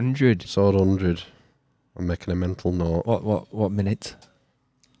 Episode 100. Sword 100. I'm making a mental note. What minute?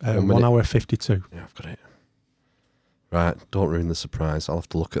 1 1 minute. hour 52. Yeah, I've got it. Right, don't ruin the surprise. I'll have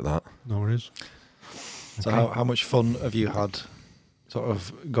to look at that. No worries. So how much fun have you had sort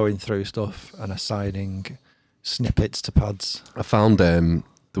of going through stuff and assigning snippets to pads? I found there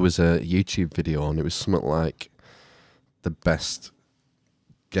was a YouTube video and it was something like the best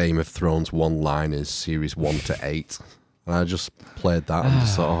Game of Thrones one-liners series 1 to 8. And I just played that and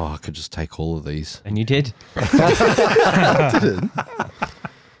just thought, I could just take all of these. And you did. I didn't.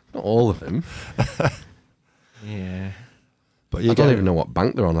 Not all of them. Yeah. But I don't even know what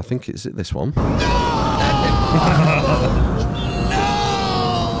bank they're on. I think it's this one.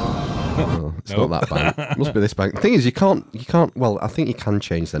 Oh, it's not that bank. It must be this bank. The thing is, you can't. Well, I think you can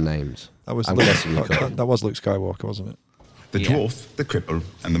change their names. That was I'm Luke, guessing you could. that was Luke Skywalker, wasn't it? The dwarf, the cripple,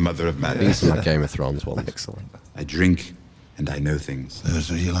 and the mother of madness. These are my Game of Thrones ones. Excellent. I drink and I know things. Those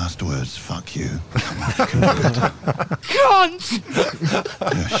are your last words. Fuck you.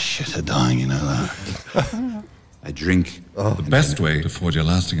 You're shit at dying, you know that. I drink. The best way to forge a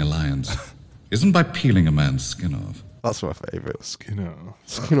lasting alliance isn't by peeling a man's skin off. That's my favourite. Skinner.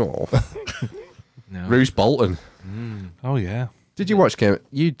 Skin off. No. Bruce Bolton. Oh, yeah. Did you watch Game?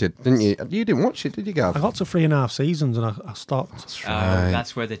 You did, didn't you? You didn't watch it, did you, Gav? I got to 3.5 seasons and I stopped.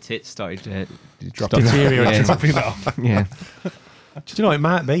 That's where the tits started Dropping. Deteriorating. Yeah. Do you know, it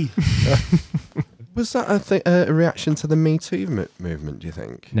might be. Was that a reaction to the Me Too movement, do you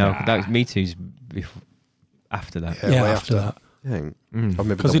think? No, that was Me Too's after that. Yeah, way after that. You think? Mm. Or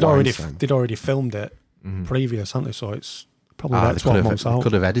maybe Because the they'd already filmed it previous, hadn't they? So it's probably like 12 months out.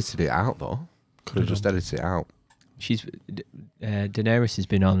 Could have edited it out, though. Could have just done. edited it out. She's Daenerys has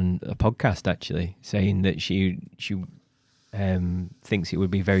been on a podcast actually, saying that she thinks it would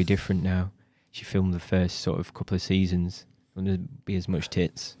be very different now. She filmed the first sort of couple of seasons. Wouldn't be as much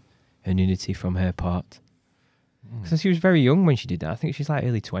tits and nudity from her part. Because she was very young when she did that. I think she's like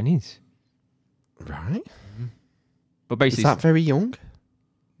early 20s. Right? But Is basically, that very young?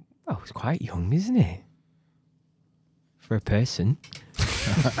 oh, it's quite young, isn't it? For a person.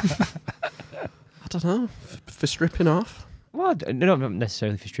 I don't know. For stripping off? Well, not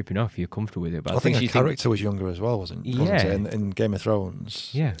necessarily for stripping off. You're comfortable with it, but I think her she's character was younger as well, wasn't it? Yeah. In Game of Thrones.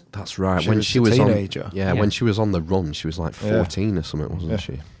 Yeah. That's right. She when was she a was teenager. Yeah, Yeah. when she was on the run, she was like 14 or something, wasn't Yeah.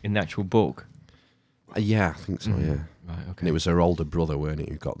 she? In the actual book. Yeah, I think so, yeah. Right, okay. And it was her older brother, weren't it,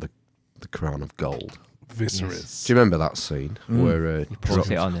 who got the crown of gold. Viscerous. Do you remember that scene where He puts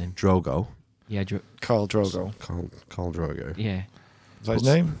it on him. Drogo, Yeah, Khal Drogo. Carl Drogo, yeah. Is that his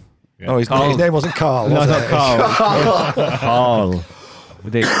name? Yeah. Oh, his name wasn't Carl. No, was not it? Carl. Carl.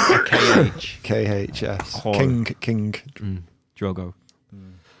 With a KH. KH, yes. Khal. King. Drogo.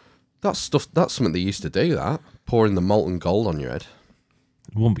 That's something they used to do, that. Pouring the molten gold on your head.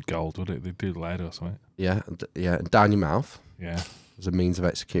 It wouldn't be gold, would it? They'd do lead or something. Yeah, and down your mouth Yeah. as a means of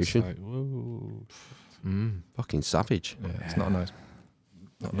It's execution. like, whoa. Fucking savage. Yeah, it's not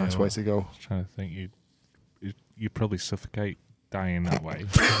a nice way to go. Trying to think, you'd probably suffocate dying that way.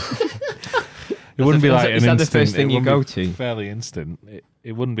 It wouldn't be like an is that instant. the first thing it you wouldn't go be to? Fairly instant.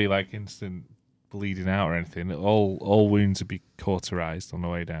 It wouldn't be like instant bleeding out or anything. All wounds would be cauterized on the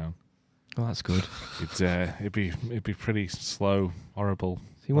way down. Oh, that's good. It'd be pretty slow, horrible,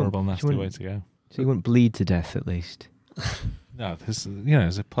 you wouldn't- horrible, you nasty way wouldn't- to go. So you wouldn't bleed to death, at least. No,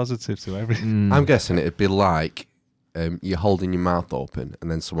 there's a positive to everything. I'm guessing it'd be like you're holding your mouth open and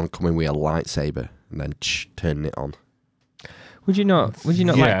then someone coming with a lightsaber and then turning it on. Would you not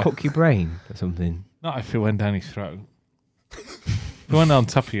Yeah. like cook your brain or something? Not if it went down your throat. If it went on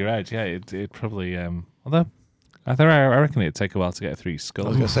top of your head, yeah, it'd probably. Although, I reckon it'd take a while to get through your I skull.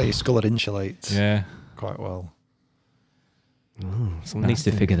 was going to say your skull would insulate Yeah, quite well. Someone needs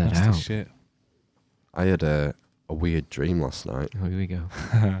to figure that nasty out. Shit. I had a weird dream last night. Oh, here we go.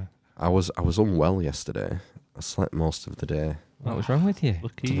 I was unwell yesterday. I slept most of the day. What was wrong with you? I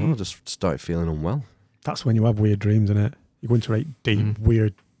don't know, I just started feeling unwell. That's when you have weird dreams, isn't it? You go into deep,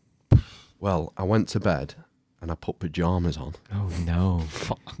 weird. Well, I went to bed and I put pyjamas on. Oh, no.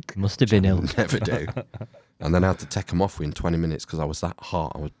 Fuck. Must have been ill. Never do. And then I had to take them off within 20 minutes because I was that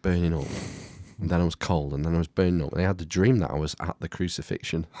hot. I was burning up. And then I was cold, and then I was burning up. And I had the dream that I was at the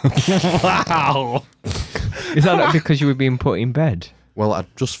Crucifixion. Wow! Is that not because you were being put in bed? Well, I'd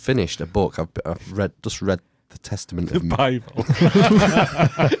just finished a book. I've read the Testament of Bible.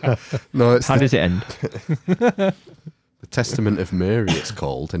 No, it's how does it end? The Testament of Mary, it's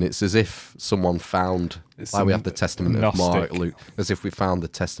called, and it's as if someone found, it's like we have the Testament of Mark, Gnostic. Luke, as if we found the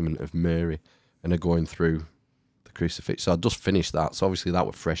Testament of Mary, and are going through the crucifix. So I just finished that. So obviously that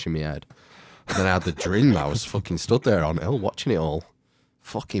was fresh in my head. And then I had the dream that I was fucking stood there on hill watching it all.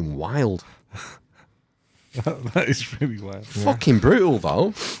 Fucking wild. That is really wild. Fucking brutal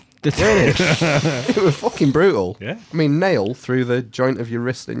though. It was fucking brutal. Yeah. I mean, nail through the joint of your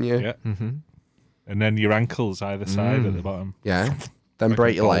wrist and your... Yeah. And then your ankles either side at the bottom. Yeah. Then Like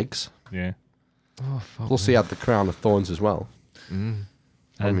break a your bolt. legs. Yeah. Oh, fuck. Plus he had the crown of thorns as well.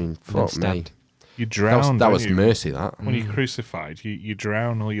 I mean, fuck me. You You drown. That was don't you? mercy, that. When you're crucified, you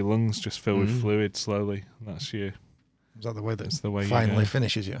drown, all your lungs just fill with fluid slowly. That's you. Is that the way that That's the way finally you go.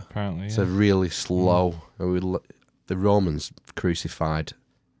 finishes you? Apparently, It's yeah. a really slow. The Romans crucified,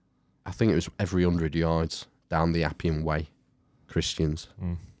 I think it was every 100 yards down the Appian Way. Christians,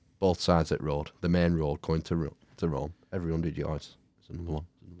 both sides of the road, the main road going to Rome, every 100 yards. There's another one.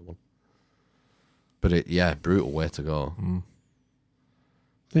 But brutal way to go.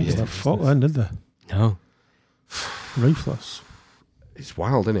 They didn't have fought then, did they? No. Ruthless. It's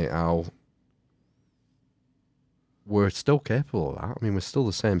wild, isn't it? How we're still capable of that. I mean, we're still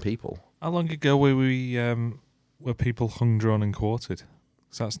the same people. How long ago were people hung, drawn, and quartered?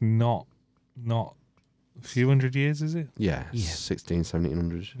 Because that's not a few hundred years, is it? Yeah, 16,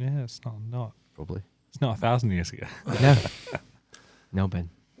 1700s. Yeah, it's not probably. It's not 1,000 years ago. No. No, Ben.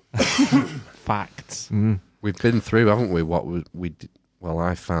 Facts. We've been through, haven't we? What we did. Well,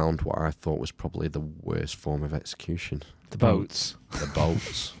 I found what I thought was probably the worst form of execution. The boats. The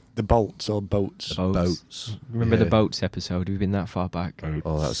boats. The bolts or boats? The boats. Remember the boats episode? We've been that far back. Boats.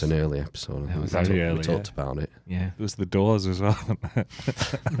 Oh, that's an early episode. That was very early. We talked about it. Yeah. It was the doors as well.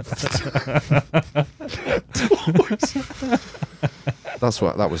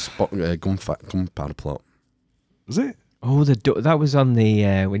 That was gunpowder plot. Was it? Oh, that was on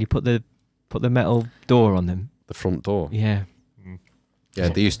the when you put the metal door on them. The front door. Yeah. Yeah,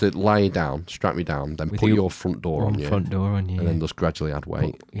 they used to lie you down, strap me down, then With put your your front door on you. Front door on you. And then just gradually add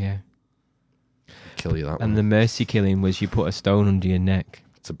weight. Yeah. Kill you that way. And the mercy killing was you put a stone under your neck.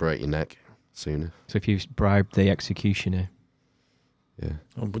 To break your neck sooner. So if you bribed the executioner. Yeah.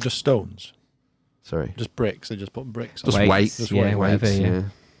 Oh, but just stones? Sorry. Just bricks? They just put bricks on Just it? weight. Just yeah, weight. whatever, weights, yeah.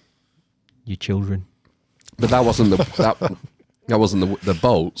 Your children. But that wasn't that wasn't the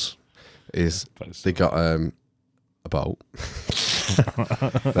boats. Is they got a boat.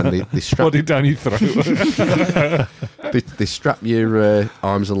 Then they strap Put it down your throat. they strap your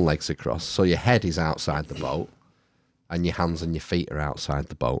arms and legs across, so your head is outside the boat, and your hands and your feet are outside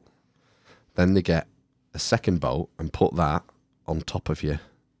the boat. Then they get a second boat and put that on top of you.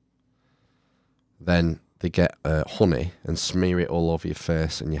 Then they get honey and smear it all over your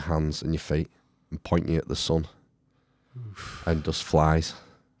face and your hands and your feet and point you at the sun. And dust flies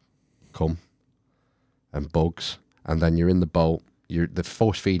come and bugs, and then you're in the boat. They're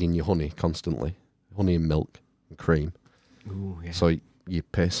force feeding you honey constantly, honey and milk and cream. Ooh, yeah. So you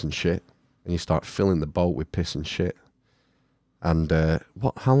piss and shit, and you start filling the boat with piss and shit. And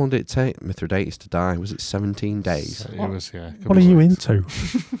how long did it take Mithridates to die? Was it 17 days? It was, yeah. What are you into?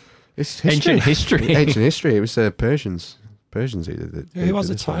 It's history. Ancient history. Ancient history. It was Persians. Who has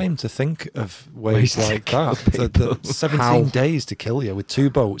the time to think of ways like that? The 17 days to kill you with 2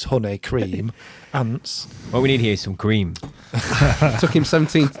 boats, honey, cream, ants. What we need here is some cream. It took him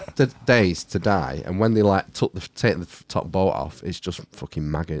 17 days to die, and when they take the top boat off, it's just fucking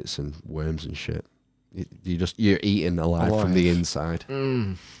maggots and worms and shit. You're eating alive from the inside.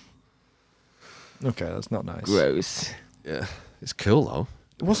 Okay, that's not nice. Gross. Yeah, it's cool though.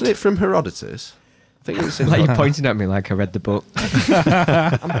 Wasn't it from Herodotus? I think it was in Like you're pointing at me like I read the book.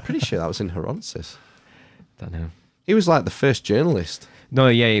 I'm pretty sure that was in Herodotus. Don't know. He was like the first journalist. No,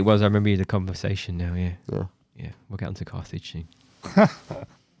 yeah, it was. I remember the conversation now. Yeah. Yeah. We'll get onto Carthage soon.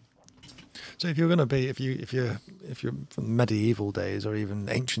 So if you're going to be, if you're from medieval days or even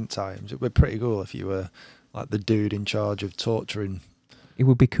ancient times, it would be pretty cool if you were like the dude in charge of torturing It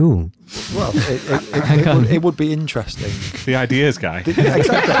would be cool. Well, it would be interesting. The ideas guy. Yeah,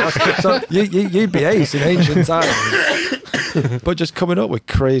 exactly. So you'd be ace in ancient times, but just coming up with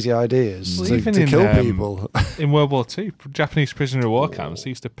crazy ideas to kill people. In World War II, Japanese prisoner of war camps,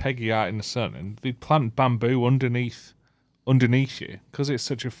 they used to peg you out in the sun and they'd plant bamboo underneath you because it's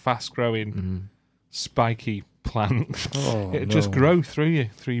such a fast-growing, spiky plant. It'd just grow through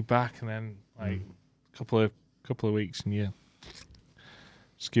your back, and then like a couple of weeks and you're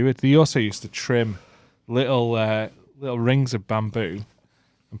skewered. They also used to trim little rings of bamboo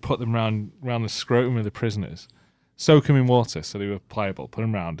and put them round the scrotum of the prisoners, soak them in water so they were pliable, put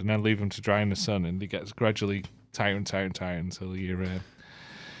them round, and then leave them to dry in the sun, and they get gradually tighter and tighter and tighter until you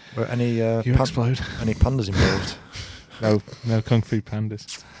explode. Any pandas involved? No kung fu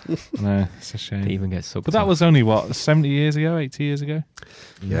pandas. No, it's a shame. They even get sucked. But that was only 70 years ago, 80 years ago.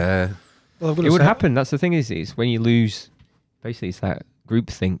 Yeah. Well, it would happen. That's the thing. Is when you lose. Basically, it's that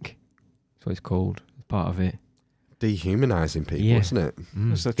groupthink. That's what it's called. Part of it. Dehumanising people, isn't it?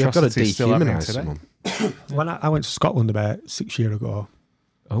 You've got to dehumanise someone. When I went to Scotland about 6 years ago.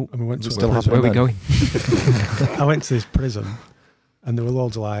 Oh, and we went to where are we going? I went to this prison, and there were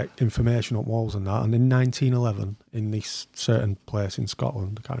loads of like information on walls and that. And in 1911, in this certain place in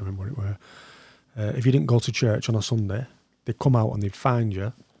Scotland, I can't remember what it were. If you didn't go to church on a Sunday, they'd come out and they'd find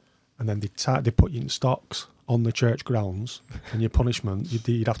you, and then they'd put you in stocks on the church grounds, and your punishment,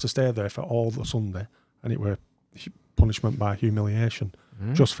 you'd have to stay there for all the Sunday, and it were punishment by humiliation,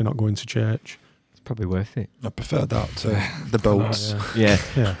 just for not going to church. It's probably worth it. I prefer that to the boats. Yeah.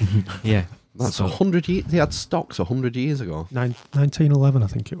 That's 100 years. They had stocks 100 years ago. 1911, I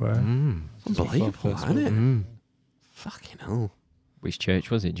think it were. Unbelievable, isn't it? Fucking hell. Which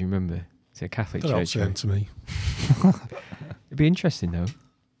church was it? Do you remember? It's a Catholic church. Right? To me. It'd be interesting though.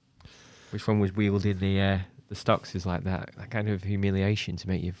 Which one was wielding the stocks is like that kind of humiliation to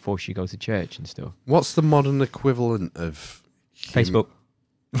make you force you to go to church and stuff. What's the modern equivalent of Facebook?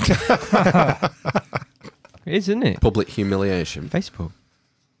 It is, isn't it? Public humiliation. Facebook.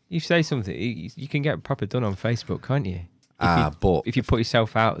 You say something, you can get proper done on Facebook, can't you? But if you put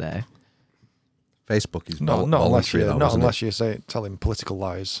yourself out there, Facebook is not unless you're telling political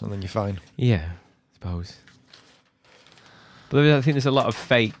lies, and then you're fine. Yeah, I suppose. But I think there's a lot of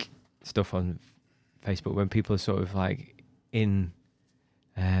fake stuff on Facebook when people are sort of like in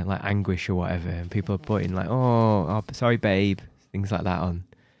like anguish or whatever, and people are putting like, oh, sorry, babe, things like that on.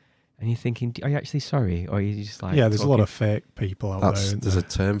 And you're thinking, are you actually sorry? Or are you just like... Yeah, there's a lot of fake people out there. There's a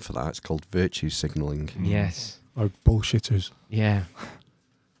term for that. It's called virtue signalling. Yes. Or bullshitters. Yeah.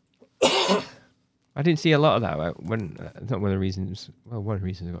 I didn't see a lot of that. One of the reasons I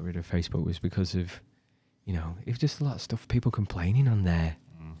got rid of Facebook was because of, it was just a lot of stuff, people complaining on there.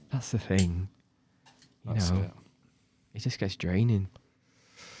 That's the thing. It just gets draining.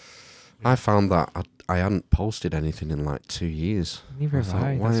 I found that I hadn't posted anything in like 2 years. Neither have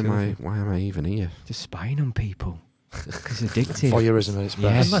I. Why am I even here? Just spying on people. It's addictive. Voyeurism at its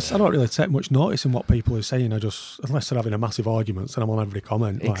best. Unless I don't really take much notice in what people are saying. Unless they're having a massive argument, and I'm on every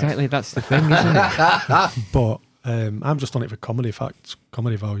comment. Exactly, that's the thing, isn't it? But I'm just on it for comedy facts,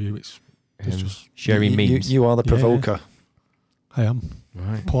 comedy value. It's just sharing memes. You are the provoker. I am.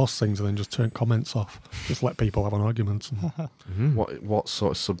 Right. Post things and then just turn comments off. Just let people have an argument. What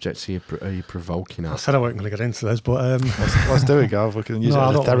sort of subjects are you provoking at? I said I wasn't going to get into this, but let's do it, Gav. We can use it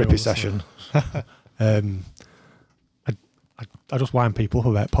as a therapy session. I just wind people up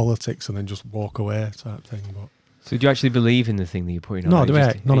about politics and then just walk away type thing. But so do you actually believe in the thing that you're putting on?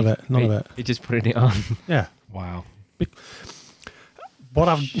 No, none of it. You're just putting it on. Yeah. Wow.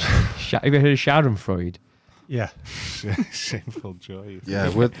 Have you ever heard of Schadenfreude? Yeah. Shameful joy. Yeah,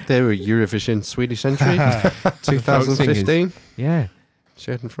 they were Eurovision Swedish entry 2015. Yeah.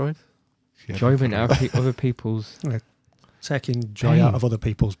 Schadenfreude. Enjoyment out of other people's... Taking joy out of other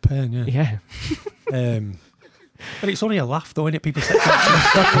people's pain, yeah. But it's only a laugh, though, isn't it? People take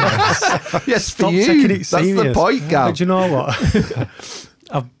it yes, for you. That's the point, Gav. But do you know what?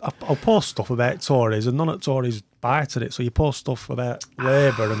 I'll post stuff about Tories, and none of Tories bite at it. So you post stuff about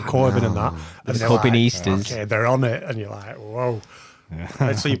Labour and Corbyn and that, and they're like, Easters. Okay, they're on it, and you're like, whoa.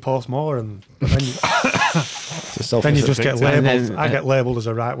 And so you post more, and then you just get labelled. I get labelled as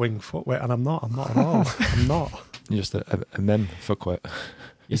a right-wing fuckwit, and I'm not at all. I'm not. You're just a meme fuckwit.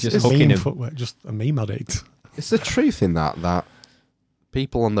 You're just hooking him. Fuckwit, just a meme addict. Is the truth in that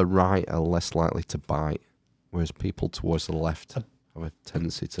people on the right are less likely to bite, whereas people towards the left have a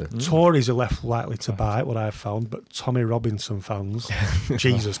tendency to... Tories are less likely to bite, what I've found, but Tommy Robinson fans,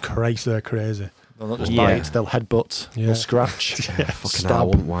 Jesus Christ, they're crazy. They'll not just bite, they'll headbutt, they'll scratch. Fucking hell, I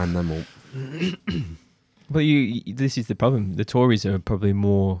wouldn't wind them up. But this is the problem. The Tories are probably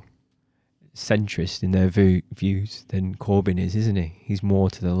more centrist in their views than Corbyn is, isn't he? He's more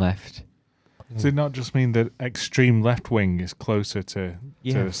to the left. Does it not just mean that extreme left wing is closer to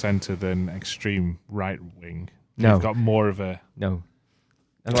the centre than extreme right wing? No. You've got more of a... No.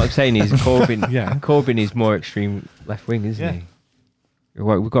 And what I'm saying is Corbyn Corbyn is more extreme left wing, isn't he?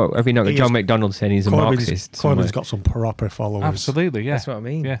 We've got John McDonnell saying he's a Marxist. Corbyn's got some proper followers. Absolutely, yeah. That's what I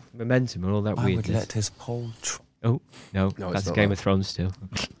mean. Yeah. Momentum and all that weirdness. I would let his poll... No, that's Game of Thrones still.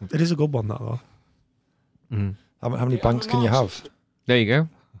 It is a good one, that, though. Mm. How many banks can you have? There you go.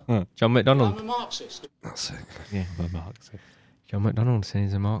 John McDonnell. I'm a Marxist. That's it. Yeah, I'm a Marxist. John McDonnell saying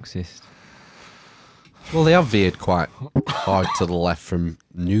he's a Marxist. Well, they have veered quite hard to the left from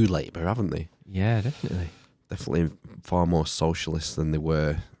New Labour, haven't they? Yeah, definitely. Definitely far more socialist than they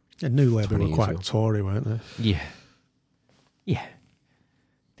were. Yeah, New Labour were quite ago. Tory, weren't they? Yeah. Yeah.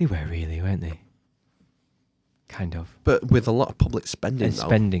 They were really, weren't they? Kind of. But with a lot of public spending, And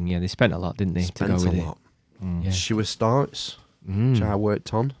spending, yeah. They spent a lot, didn't they, Spent to go with a lot. it? Yeah. Sewer starts, which I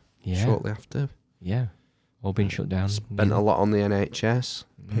worked on shortly after. Yeah. All been shut down. Spent a lot on the NHS.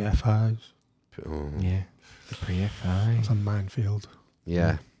 PFIs. Yeah. The pre-FI. It's a minefield.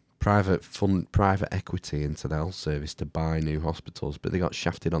 Yeah. Private equity into the health service to buy new hospitals, but they got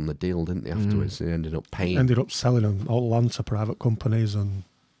shafted on the deal, didn't they, afterwards? They ended up paying. Ended up selling them all the land to private companies and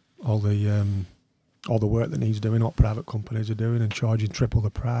all the work that needs doing, what private companies are doing, and charging triple the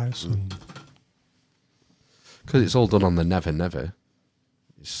price. Because it's all done on the never.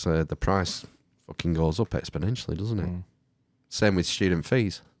 It's the price fucking goes up exponentially, doesn't it? Same with student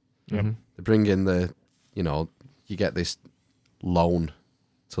fees. Yep. They bring in you get this loan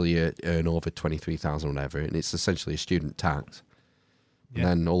till you earn over 23,000 or whatever, and it's essentially a student tax. And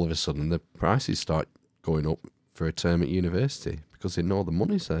then all of a sudden the prices start going up for a term at university because they know the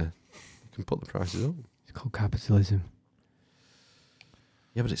money's there. You can put the prices up. It's called capitalism.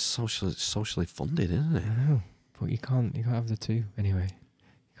 Yeah, but it's socially funded, isn't it? I know, but you can't have the two anyway.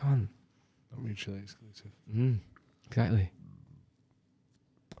 You can't. Not mutually exclusive. Exactly.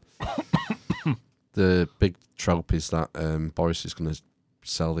 The big trope is that Boris is going to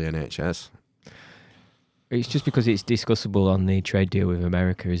sell the NHS. It's just because it's discussable on the trade deal with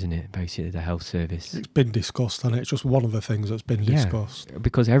America, isn't it? Basically, the health service. It's been discussed, and it's just one of the things that's been discussed.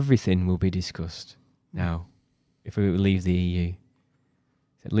 Because everything will be discussed now if we leave the EU.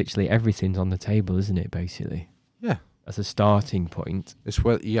 Literally everything's on the table, isn't it, basically? Yeah. As a starting point. It's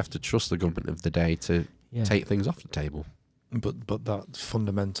where you have to trust the government of the day to take things off the table. But that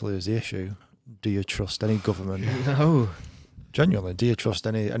fundamentally is the issue. Do you trust any government? No. Genuinely, do you trust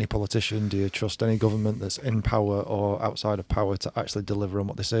any politician? Do you trust any government that's in power or outside of power to actually deliver on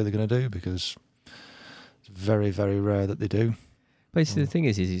what they say they're going to do? Because it's very, very rare that they do. Basically, the thing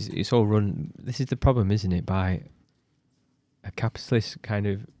is it's all run... This is the problem, isn't it? By a capitalist kind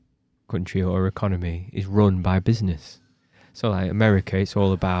of country or economy is run by business. So like America, it's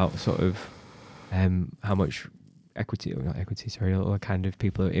all about sort of how much... or kind of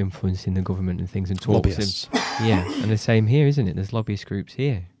people are influencing the government and things and talks. Lobbyists. And the same here, isn't it? There's lobbyist groups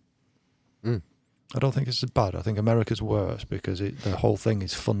here. I don't think it's as bad. I think America's worse because the whole thing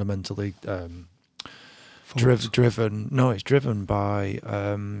is fundamentally driven. No, it's driven by,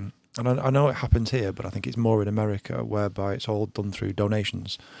 and I know it happens here, but I think it's more in America, whereby it's all done through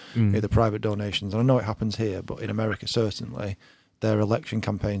donations, either private donations. And I know it happens here, but in America certainly. Their election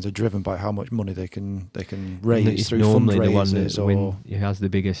campaigns are driven by how much money they can raise through normally fundraisers, the one that has the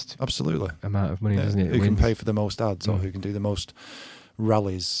biggest amount of money, doesn't it? Who can pay for the most ads or who can do the most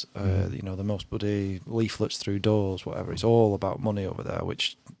rallies, the most bloody leaflets through doors, whatever. It's all about money over there,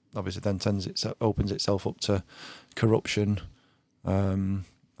 which obviously then opens itself up to corruption and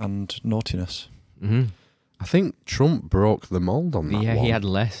naughtiness. I think Trump broke the mould on that one. Yeah, he had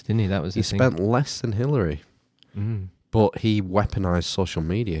less, didn't he? That was the thing. He spent less than Hillary. But he weaponised social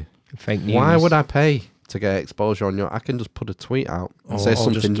media. Fake news. Why would I pay to get exposure on I can just put a tweet out and say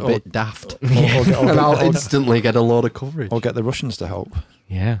something a bit daft. And I'll instantly get a load of coverage. Or get the Russians to help.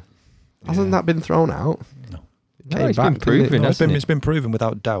 Yeah. Hasn't that been thrown out? No. It's been proven, hasn't it? It's been proven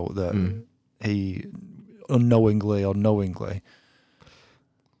without doubt that he unknowingly or knowingly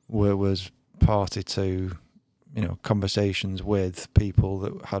was party to conversations with people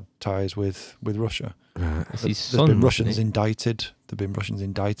that had ties with Russia. There's been Russians indicted. There've been Russians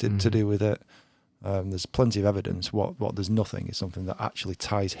indicted to do with it. There's plenty of evidence. What there's nothing is something that actually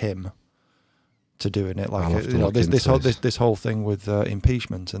ties him to doing it. Like this whole thing with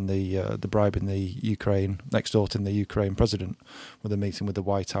impeachment and the bribing the Ukraine, extorting the Ukraine president with a meeting with the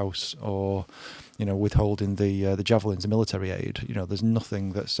White House, or withholding the javelins, the military aid. There's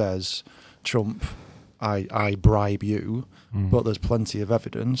nothing that says Trump I bribe you, but there's plenty of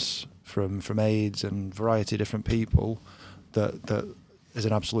evidence from AIDS and variety of different people that is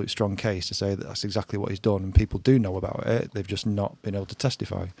an absolute strong case to say that that's exactly what he's done, and people do know about it. They've just not been able to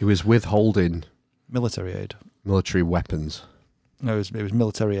testify. He was withholding military aid, military weapons. No, it was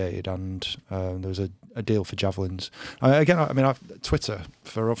military aid, and there was a deal for javelins. Twitter,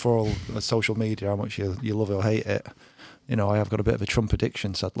 for all social media, how much you love it or hate it, I have got a bit of a Trump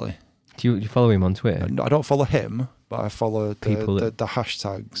addiction, sadly. Do you follow him on Twitter? I don't follow him, but I follow people the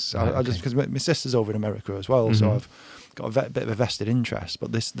hashtags. Right, I just because my sister's over in America as well, so I've got a bit of a vested interest.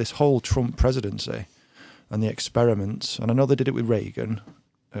 But this whole Trump presidency and the experiments, and I know they did it with Reagan,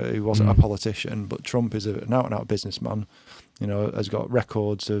 who wasn't a politician, but Trump is an out-and-out businessman. Has got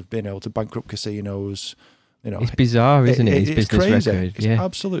records of being able to bankrupt casinos. It's bizarre, isn't it? His business crazy. record. It's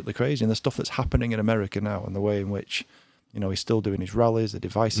absolutely crazy. And the stuff that's happening in America now, and the way in which, he's still doing his rallies, the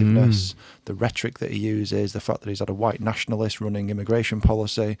divisiveness, the rhetoric that he uses, the fact that he's had a white nationalist running immigration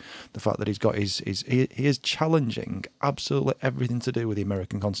policy, the fact that he's got he is challenging absolutely everything to do with the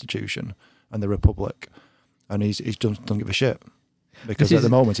American Constitution and the Republic, and he's doesn't give a shit. Because at the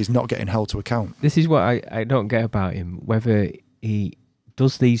moment, he's not getting held to account. This is what I don't get about him, whether he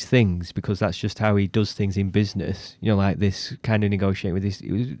does these things because that's just how he does things in business. Like this kind of negotiating with this.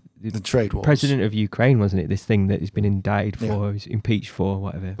 It was the trade wars. President of Ukraine, wasn't it? This thing that he's been indicted for, he's impeached for,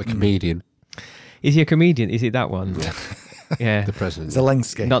 whatever. A comedian. Is he a comedian? Is it that one? Yeah. Yeah. The president.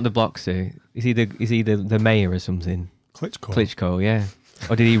 Zelensky. Not the boxer. Is he the mayor or something? Klitschko, yeah.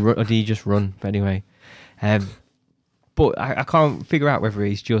 Or did he just run? But anyway. But I can't figure out whether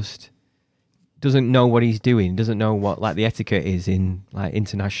he's just doesn't know what he's doing, doesn't know what the etiquette is in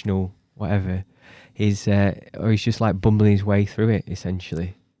international whatever. Or he's just bumbling his way through it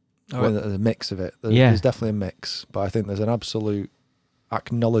essentially. The mix of it. There's definitely a mix, but I think there's an absolute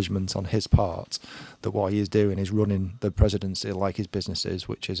acknowledgement on his part that what he is doing is running the presidency like his business is,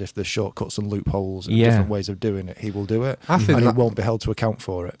 which is if there's shortcuts and loopholes and different ways of doing it, he will do it. I think he won't be held to account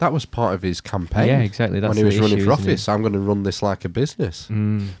for it. That was part of his campaign. Yeah, exactly. That's when he was running for office. It? I'm going to run this like a business.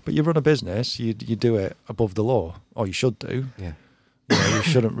 But you run a business, you do it above the law, or you should do. Yeah. You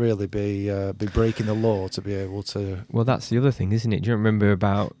shouldn't really be breaking the law to be able to. Well, that's the other thing, isn't it? Do you remember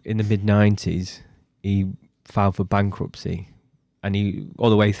about in the mid-90s, he filed for bankruptcy, and he all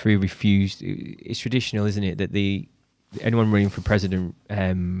the way through refused. It's traditional, isn't it, that anyone running for president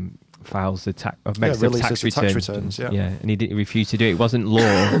files the tax returns. Yeah, and he refused to do it. It wasn't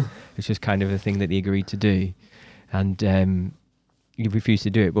law; it's just kind of a thing that he agreed to do, and he refused to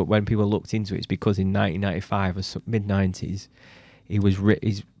do it. But when people looked into it, it's because in 1995 or mid-90s.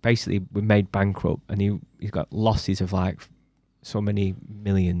 He's basically made bankrupt, and he's got losses of so many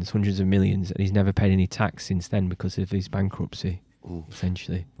millions, hundreds of millions, and he's never paid any tax since then because of his bankruptcy,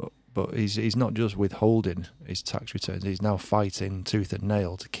 essentially. But he's not just withholding his tax returns; he's now fighting tooth and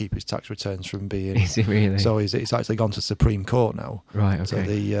nail to keep his tax returns from being. Is it really? So it's actually gone to Supreme Court now. Right.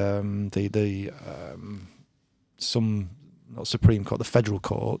 Okay. So not Supreme Court, the federal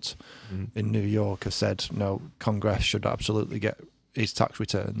court in New York has said no, Congress should absolutely get his tax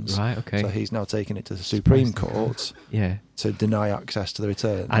returns. Right, okay. So he's now taking it to the Supreme Court to deny access to the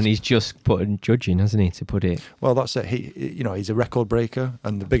returns. And he's just put a judge in, hasn't he, to put it? Well, that's it. He's a record breaker,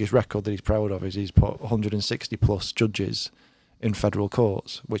 and the biggest record that he's proud of is he's put 160 plus judges in federal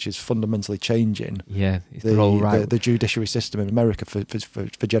courts, which is fundamentally changing the judiciary system in America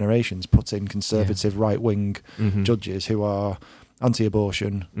for generations, putting conservative right-wing judges who are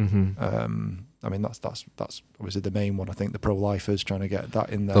anti-abortion. That's obviously the main one. I think the pro-lifers trying to get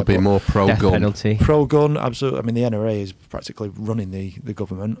that in there. There'll be more pro-gun. Penalty. Pro-gun, absolutely. The NRA is practically running the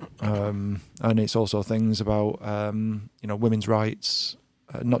government, and it's also things about women's rights,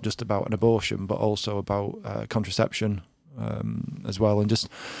 not just about an abortion, but also about contraception as well, and just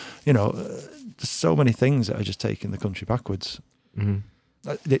there's so many things that are just taking the country backwards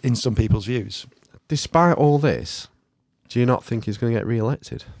in some people's views. Despite all this, do you not think he's going to get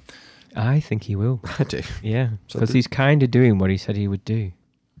re-elected? I think he will. I do. Yeah, because he's kind of doing what he said he would do. You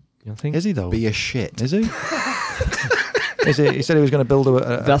don't think? Is he though? Be a shit. Is he? Is he? He said he was going to build a wall.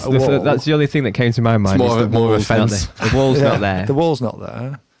 That's the only thing that came to my mind. It's more of a fence. The wall's not there. The wall's not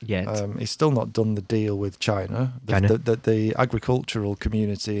there. Yet. He's still not done the deal with China. The agricultural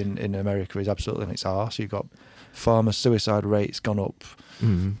community in America is absolutely in its arse. You've got farmer suicide rates gone up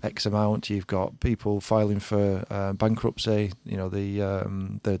X amount. You've got people filing for bankruptcy.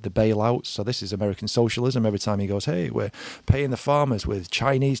 The bailouts. So this is American socialism. Every time he goes, hey, we're paying the farmers with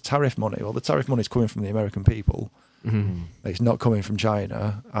Chinese tariff money. Well, the tariff money is coming from the American people. It's not coming from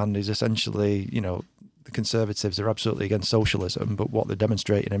China, and is essentially the Conservatives are absolutely against socialism, but what they're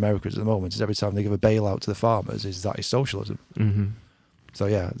demonstrating in America at the moment is every time they give a bailout to the farmers, that is socialism. Mm-hmm. So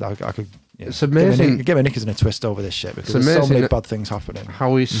yeah, I could. Yeah, it's amazing. Give me knickers in a twist over this shit because there's so many bad things happening.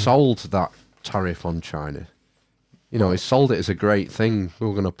 How he sold that tariff on China. You know, he sold it as a great thing. We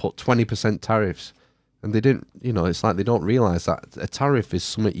were going to put 20% tariffs. And they didn't, you know, it's like they don't realise that a tariff is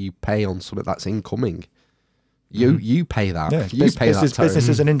something you pay on something that's incoming. You pay that. Yeah, you pay that tariff.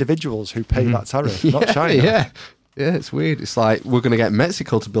 Businesses and individuals who pay that tariff, not China. Yeah, it's weird. It's like we're going to get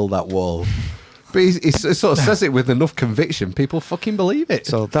Mexico to build that wall. But he sort of says it with enough conviction, people fucking believe it.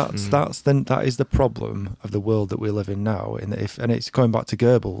 So that is the problem of the world that we live in now. And it's going back to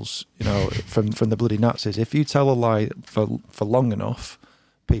Goebbels, you know, from the bloody Nazis. If you tell a lie for long enough,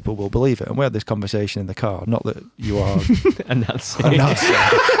 people will believe it. And we had this conversation in the car. Not that you are a Nazi.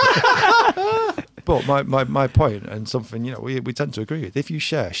 But my point, and something, you know, we tend to agree with. If you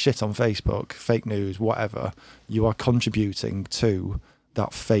share shit on Facebook, fake news, whatever, you are contributing to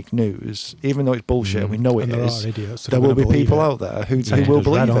that fake news, even though it's bullshit and we know it is. There will be people out there who will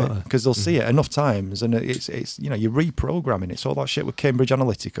believe it because they'll see it enough times, and it's you know, you're reprogramming. It's all that shit with Cambridge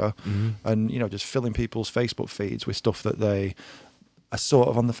Analytica, and you know, just filling people's Facebook feeds with stuff that they are sort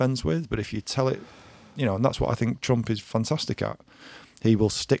of on the fence with. But if you tell it, you know, and that's what I think Trump is fantastic at. He will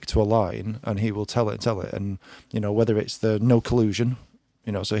stick to a line and he will tell it, and you know, whether it's the no collusion.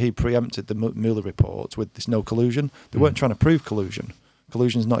 You know, so he preempted the Mueller report with this no collusion. They weren't trying to prove collusion.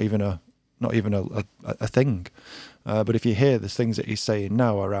 Collusion's not even a thing. But if you hear the things that he's saying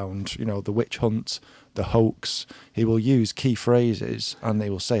now around, you know, the witch hunt, the hoax, he will use key phrases and they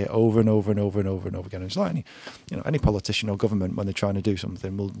will say it over and over and over and over and over again. And it's like any politician or government, when they're trying to do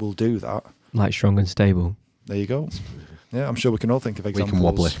something, will do that. Like Strong and Stable. There you go. Yeah, I'm sure we can all think of examples. We can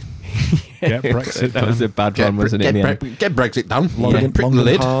wobbly. Get Brexit That was a bad one, wasn't it? Get Brexit down. Long and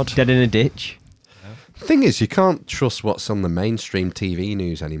hard. Dead in a ditch. Thing is, you can't trust what's on the mainstream TV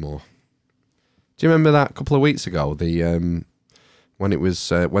news anymore. Do you remember that a couple of weeks ago? The when it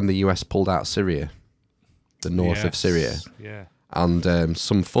was when the US pulled out Syria, the north of Syria, and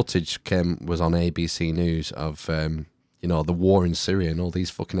some footage was on ABC News of you know, the war in Syria and all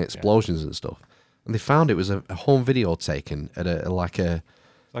these fucking explosions and stuff. And they found it was a home video taken at a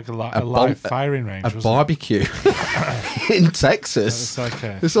live firing range, a barbecue in Texas.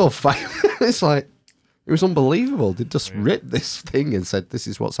 It's all fire. It's like. It was unbelievable. They just ripped this thing and said, this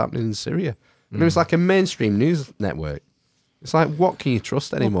is what's happening in Syria. And it was like a mainstream news network. It's like, what can you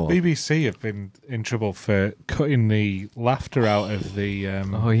trust anymore? Well, BBC have been in trouble for cutting the laughter out of the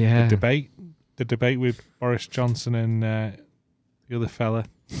debate. The debate with Boris Johnson and the other fella.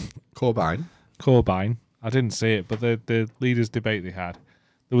 Corbyn. I didn't see it, but the leaders' debate they had,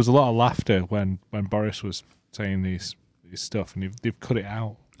 there was a lot of laughter when Boris was saying these stuff, and they've cut it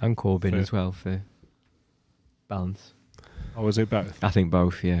out. And Corbyn as well for balance. Or was it both? I think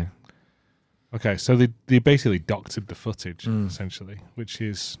both, yeah. Okay, so they basically doctored the footage essentially, which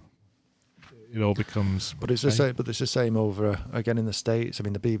is it all becomes. But it's the same. But it's the same over again in the States. I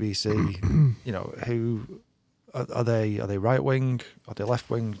mean, the BBC. You know, who are they? Are they right wing? Are they left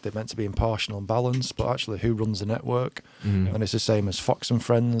wing? They're meant to be impartial and balanced, but actually, who runs the network? And it's the same as Fox and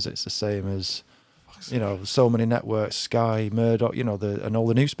Friends. It's the same as, you know, so many networks, Sky, Murdoch. You know, and all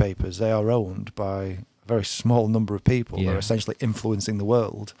the newspapers. They are owned by a very small number of people that are essentially influencing the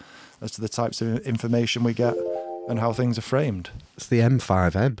world as to the types of information we get and how things are framed. It's the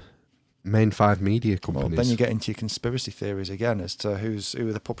M5M, main five media companies. Well, then you get into your conspiracy theories again as to who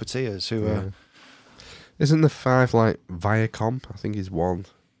are the puppeteers, who are... Isn't the five like Viacom? I think is one.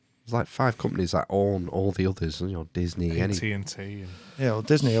 There's like five companies that own all the others, you know, Disney, AT&T. Yeah, well,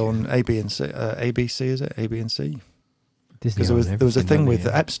 Disney own ABC, is it? A, B and C. Disney. Because there was a thing with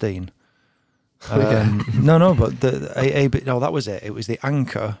Epstein. No, but that was it. It was the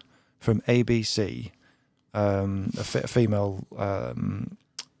anchor from ABC, a female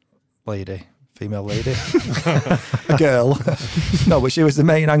lady, a girl. No, but she was the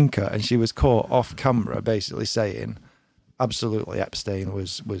main anchor, and she was caught off camera, basically saying, absolutely, Epstein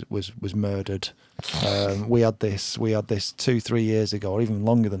was murdered. We had this 2-3 years ago, or even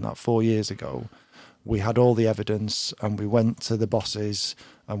longer than that, 4 years ago. We had all the evidence, and we went to the bosses,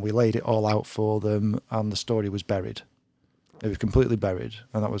 and we laid it all out for them, and the story was buried. It was completely buried,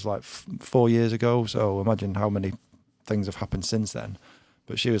 and that was like 4 years ago, so imagine how many things have happened since then.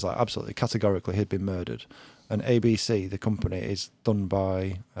 But she was like, absolutely, categorically, he'd been murdered. And ABC, the company, is owned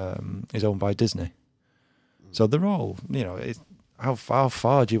by Disney. So they're all, you know, how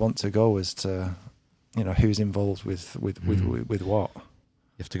far do you want to go as to, you know, who's involved with what?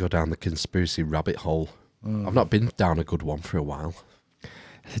 You have to go down the conspiracy rabbit hole. I've not been down a good one for a while.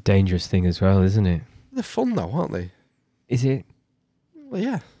 It's a dangerous thing as well, isn't it? They're fun though, aren't they? Is it? Well,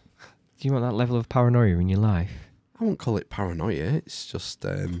 yeah. Do you want that level of paranoia in your life? I won't call it paranoia. It's just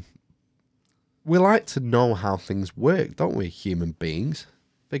we like to know how things work, don't we, human beings?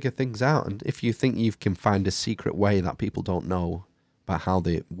 Figure things out. And if you think you can find a secret way that people don't know about how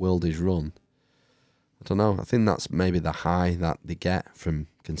the world is run, I don't know. I think that's maybe the high that they get from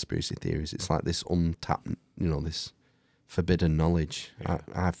conspiracy theories. It's like this untapped, this forbidden knowledge. Yeah.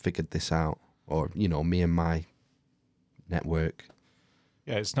 I've figured this out. Or, me and my network.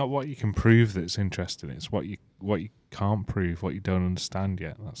 Yeah, it's not what you can prove that's interesting. It's what you can't prove, what you don't understand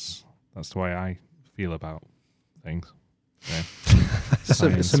yet. That's the way I feel about things. Yeah.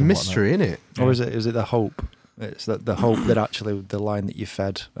 It's a mystery, isn't it? Yeah. Or is it the hope? It's the hope that actually the line that you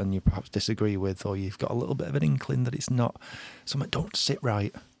fed and you perhaps disagree with, or you've got a little bit of an inkling that it's not something don't sit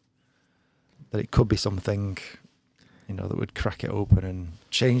right. That it could be something, that would crack it open and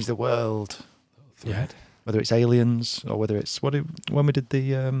change the world. Yeah. Whether it's aliens or whether it's when we did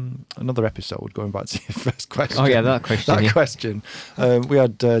the another episode, going back to your first question. Oh yeah, that question. Question. We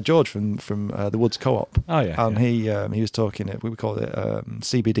had George from the Woods Co-op. Oh yeah, and he was talking. We called it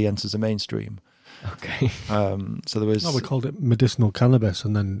CBD enters the mainstream. Okay. So there was. No, we called it medicinal cannabis,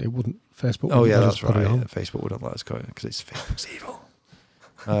 and then it wouldn't. Facebook. Oh yeah, let that's us put right. it on. Yeah, Facebook wouldn't let us call it because it's Facebook's evil.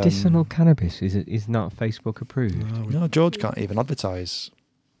 Medicinal cannabis is not Facebook approved. No, George can't even advertise.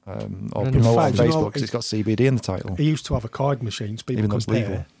 Or In promote on fact, Facebook because it's got CBD in the title. He used to have a card machine, so people Even though could it's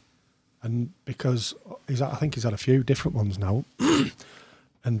legal. pay, and because I think he's had a few different ones now,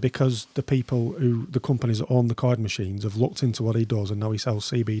 and because the companies that own the card machines have looked into what he does, and now he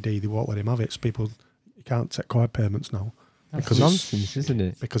sells CBD, they won't let him have it. So you can't take card payments now. That's nonsense, isn't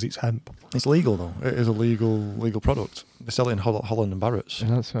it? Because it's hemp. It's legal though. It is a legal product. They sell it in Holland and Barrett's.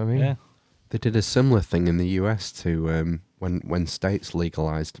 And that's what I mean. Yeah. They did a similar thing in the US to when states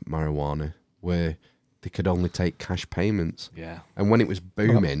legalized marijuana, where they could only take cash payments. Yeah. And when it was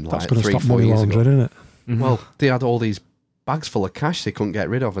booming, That's like going to 3-4 stop money years ago, laundering, isn't it? Mm-hmm. well, they had all these bags full of cash they couldn't get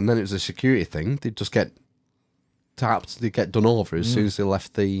rid of, and then it was a security thing. They'd just get tapped, they'd get done over as soon as they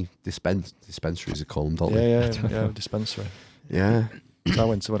left the dispensaries, they call them, don't they? Yeah, dispensary. Yeah. So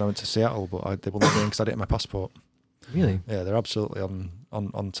when I went to Seattle, but they wouldn't let me in because I didn't have my passport. Really? Yeah, they're absolutely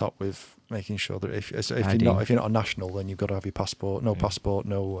on top with making sure that if you're ID. not a national, then you've got to have your passport. No passport,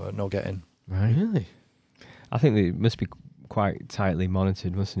 no getting. Right. Really? I think it must be quite tightly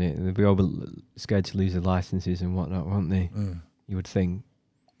monitored, mustn't it? They'd be all scared to lose their licenses and whatnot, won't they? Mm. You would think.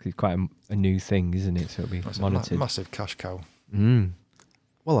 'Cause it's quite a new thing, isn't it? So it'll be That's monitored. a massive cash cow. Mm.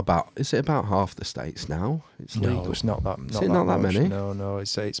 Well, is it about half the states now? It's No, legal. it's not that. Is it not that much. many? No.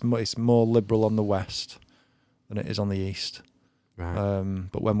 It's more liberal on the west than it is on the east. Right.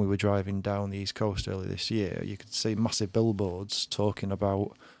 But when we were driving down the east coast earlier this year, you could see massive billboards talking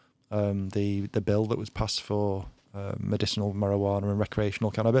about the bill that was passed for medicinal marijuana and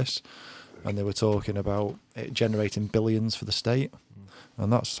recreational cannabis, and they were talking about it generating billions for the state,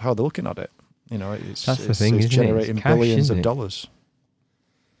 and that's how they're looking at it. It's generating cash, billions isn't of it? dollars.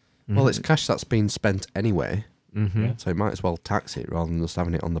 Well, it's cash that's been spent anyway, Mm-hmm. so you might as well tax it rather than just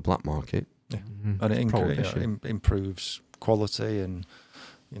having it on the black market. Yeah. Mm-hmm. And it Prohibition. improves quality, and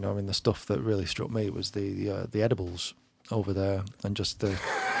the stuff that really struck me was the edibles over there, and just the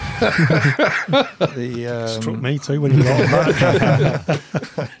Struck me too when you brought them back.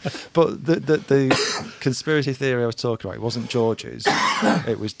 But the conspiracy theory I was talking about, it wasn't George's,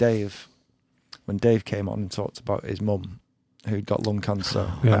 it was Dave. When Dave came on and talked about his mum who'd got lung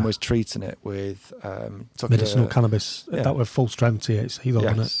cancer and was treating it with medicinal cannabis. That were full strength THC, though,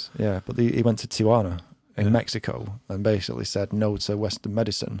 wasn't it? Yeah, but he went to Tijuana in Mexico and basically said no to Western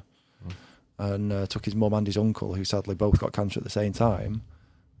medicine, and took his mum and his uncle, who sadly both got cancer at the same time.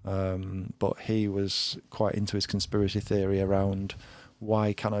 But he was quite into his conspiracy theory around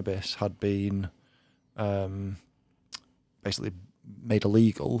why cannabis had been basically made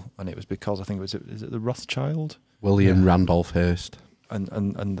illegal, and it was because I think is it the Rothschild? William Randolph Hearst. And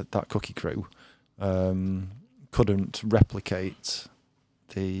that cookie crew couldn't replicate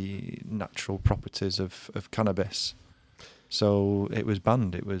the natural properties of cannabis. So it was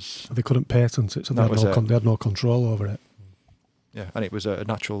banned. It was They couldn't patent it, so they had no control over it. Yeah, and it was a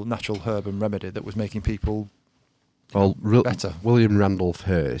natural herb and remedy that was making people better. William Randolph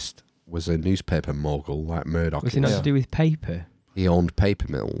Hearst was a newspaper mogul like Murdoch. Was it not to do with paper? He owned paper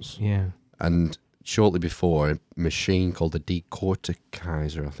mills. Yeah. And shortly before, a machine called the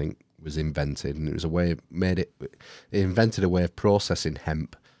decorticator, I think, was invented, and it was it invented a way of processing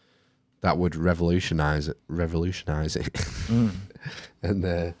hemp that would revolutionize it.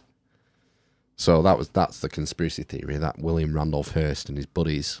 And so that's the conspiracy theory that William Randolph Hearst and his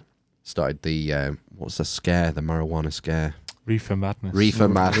buddies started the what's the scare? The marijuana scare. Reefer madness. Reefer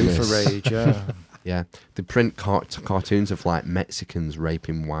madness. Reefer rage, yeah. Yeah, they print cartoons of like Mexicans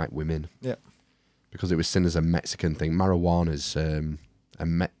raping white women. Yeah, because it was seen as a Mexican thing. Marijuana's a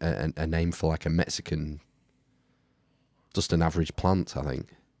name for like a Mexican, just an average plant, I think.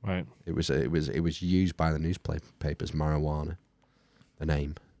 Right. It was used by the newspapers. Marijuana, the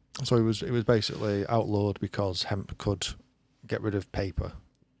name. So it was basically outlawed because hemp could get rid of paper.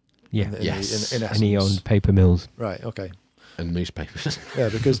 Yeah. In essence. And he owned paper mills. Right. Okay. And newspapers. Yeah,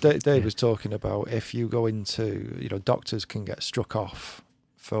 because Dave was talking about if you go into, doctors can get struck off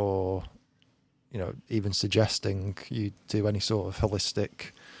for, even suggesting you do any sort of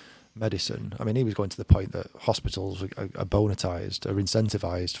holistic medicine. I mean, he was going to the point that hospitals are bonatized, are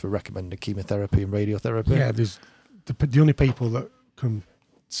incentivized for recommending chemotherapy and radiotherapy. Yeah, there's the only people that can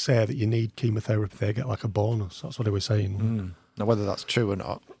say that you need chemotherapy, they get like a bonus. That's what he was saying. Now, whether that's true or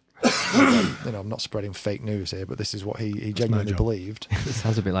not, I'm not spreading fake news here, but this is what he genuinely believed. It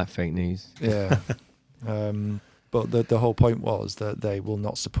sounds a bit like fake news. Yeah. But the whole point was that they will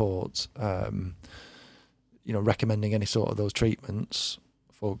not support, recommending any sort of those treatments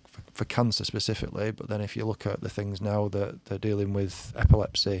for cancer specifically. But then if you look at the things now that they're dealing with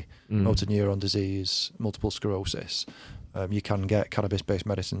epilepsy, motor neuron disease, multiple sclerosis, you can get cannabis-based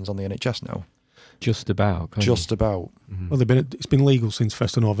medicines on the NHS now. Just about. Just about. Mm-hmm. Well, it's been legal since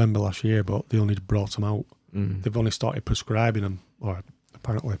 1st of November last year, but they only brought them out. They've only started prescribing them, or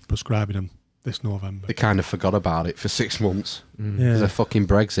apparently prescribing them this November. They kind of forgot about it for 6 months. Yeah. There's a fucking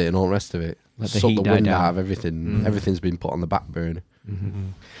Brexit and all the rest of it. Like the Suck heat the died wind down. out of everything. Everything's been put on the back burner.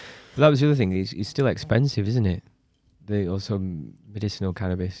 But that was the other thing. It's still expensive, isn't it? The also medicinal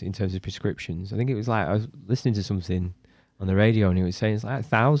cannabis in terms of prescriptions. I think it was like I was listening to something on the radio and it was saying it's like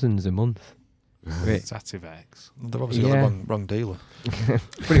thousands a month. Sativex. They've obviously got the wrong dealer.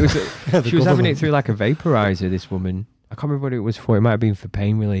 But it was she was having it through like a vaporizer, this woman. I can't remember what it was for. It might have been for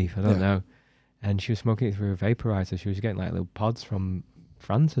pain relief. I don't know. And she was smoking it through a vaporizer. She was getting like little pods from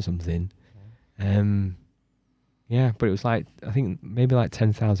France or something. Yeah, but it was like, I think maybe like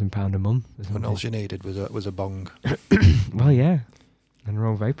 £10,000 a month. And all she needed was a bong. Well, yeah. And her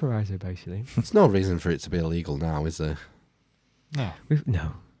own vaporizer, basically. There's no reason for it to be illegal now, is there? No.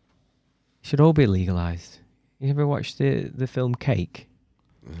 No. It should all be legalised. You ever watched the film Cake?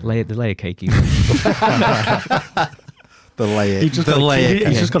 The layer cake even. The layer.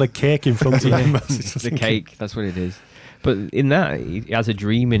 He's just got a cake in front of him. The cake, that's what it is. But in that, he has a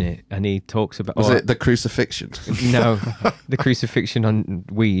dream in it, and he talks about... Was it the Crucifixion? No, the Crucifixion on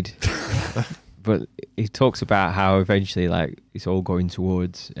weed. But he talks about how eventually, like, it's all going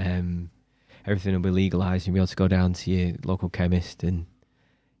towards everything will be legalised. You'll be able to go down to your local chemist and,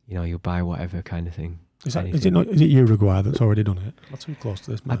 you'll buy whatever kind of thing. Is it Uruguay that's already done it? Not too close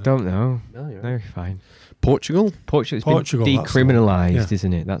to this, mate. I don't know. No, you're No, you're fine. Portugal? Portugal's Portugal, been that's decriminalised, yeah.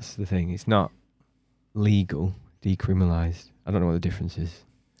 isn't it? That's the thing. It's not legal, decriminalised. I don't know what the difference is.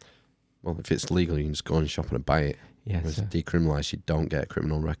 Well, if it's legal, you can just go and shop and buy it. Yeah, Whereas so- decriminalised, you don't get a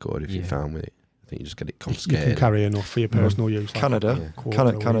criminal record if you're Yeah. found with it. I think you just get it You confiscated. can carry enough for your personal use. Like Canada, a quarter of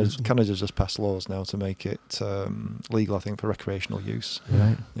weed or something. Canada's just passed laws now to make it legal, I think, for recreational use.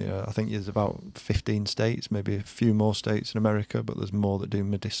 Right. Yeah, I think there's about 15 states, maybe a few more states in America, but there's more that do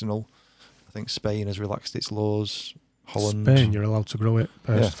medicinal. I think Spain has relaxed its laws. Holland. Spain, you're allowed to grow it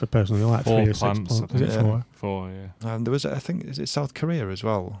for personal, like 4 3 or 6 plants. plants. Is it Yeah. 4? 4, yeah. And there was, I think, is it South Korea as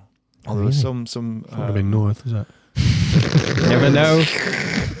well? Oh, There was really? some. Would have been north, is it? Never know.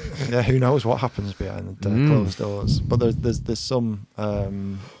 Yeah, who knows what happens behind closed doors? But there's some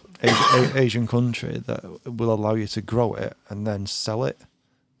Asian country that will allow you to grow it and then sell it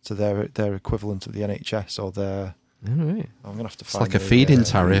to their equivalent of the NHS or their. All right. I'm gonna have to It's find like a feed-in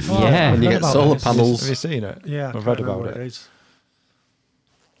tariff. Yeah. When you I've get heard solar about this. panels. Have you seen it? Yeah, I've read about it.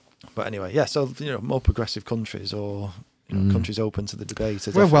 But anyway, yeah. So more progressive countries or countries open to the debate.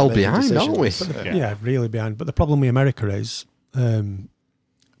 are We're well definitely making behind, aren't we? decisions. Yeah, really behind. But the problem with America is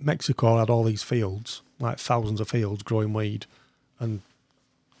Mexico had all these fields, like thousands of fields growing weed and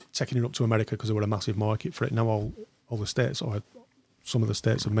taking it up to America because there were a massive market for it. Now all the states, or some of the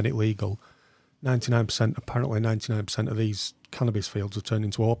states, have made it legal. 99% of these cannabis fields have turned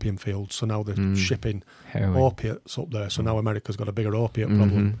into opium fields. So now they're shipping Heroin. opiates up there. So now America's got a bigger opiate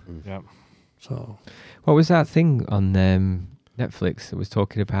problem. Yeah. So What was that thing on Netflix that was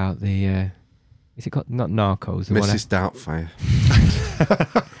talking about the... is it called... Not Narcos? The Mrs. Doubtfire.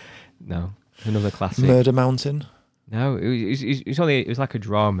 No. Another classic. Murder Mountain. No, it was like a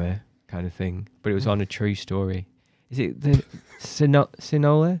drama kind of thing, but it was on a true story. Is it the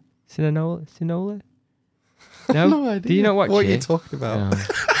Sinola? No? No idea. Do you not watch it? What are you talking about? No.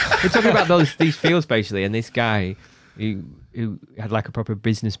 we're talking about these fields basically, and this guy who had like a proper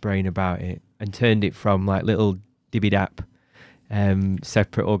business brain about it and turned it from like little dibby-dap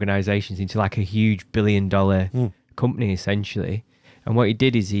separate organisations into like a huge billion-dollar company essentially. And what he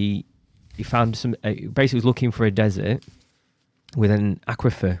did is he found some basically was looking for a desert with an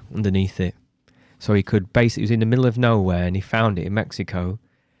aquifer underneath it, so he could basically, it was in the middle of nowhere, and he found it in Mexico,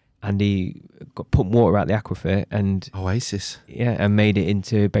 and he put water out the aquifer and Oasis. Yeah, and made it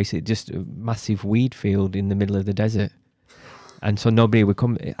into basically just a massive weed field in the middle of the desert. And so nobody would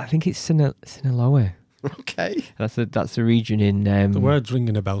come. I think it's Sinaloa. Okay. That's the region in... the word's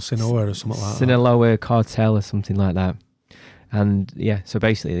ringing a bell, Sinaloa or something like that. Sinaloa cartel or something like that. And yeah, so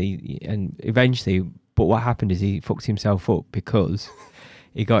basically, and eventually, but what happened is he fucked himself up because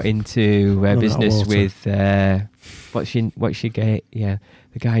he got into business with... what's your gay? Yeah,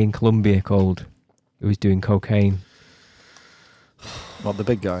 the guy in Colombia who was doing cocaine. What, the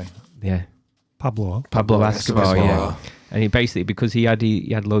big guy? Yeah. Pablo Escobar, yeah. And he basically, because he had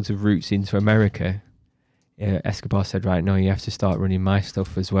loads of routes into America, Escobar said, right, no, you have to start running my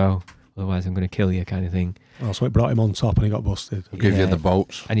stuff as well, otherwise I'm going to kill you, kind of thing. Oh, so it brought him on top and he got busted. I'll give you the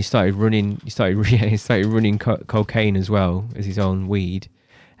boats. And he started running cocaine as well as his own weed,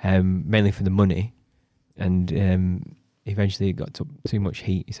 mainly for the money. And eventually it got too much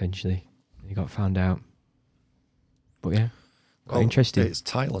heat, essentially. He got found out. But yeah, quite interesting. It's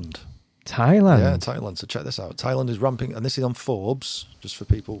Thailand. Yeah, Thailand. So check this out. Thailand is ramping, and this is on Forbes, just for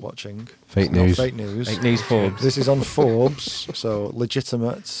people watching. Fake news. Fake news. Fake news Forbes. This is on Forbes, so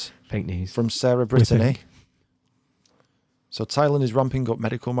legitimate. Fake news. From Sarah Brittany. So Thailand is ramping up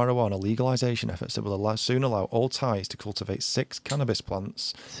medical marijuana legalisation efforts that will soon allow all Thais to cultivate 6 cannabis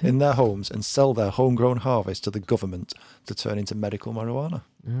plants in their homes and sell their homegrown harvest to the government to turn into medical marijuana.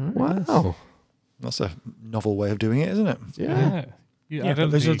 Wow. That's a novel way of doing it, isn't it? Yeah. Yeah,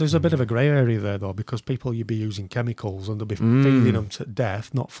 but there's a bit of a grey area there, though, because people, you'd be using chemicals and they'll be feeding them to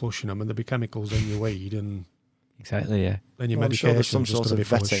death, not flushing them, and there'll be chemicals in your weed and... Exactly, yeah. Then your I'm sure medication there's some sort of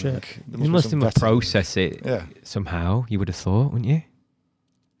vetting. You must have process it somehow, you would have thought, wouldn't you?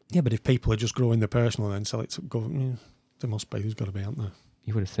 Yeah, but if people are just growing the personal and then sell it to government, there must be, there's got to be, aren't there?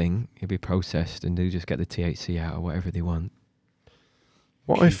 You would have think it'd be processed and they just get the THC out or whatever they want.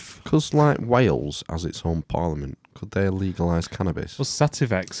 What if, because like Wales has its own parliament, could they legalise cannabis? Well,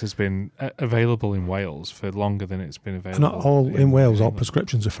 Sativex has been available in Wales for longer than it's been available. Not all in Wales, all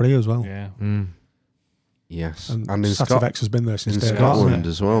prescriptions are free as well. Yeah. Yes. And in Sativex has been there since in day Scotland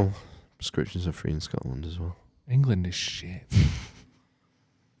as well. Prescriptions are free in Scotland as well. England is shit.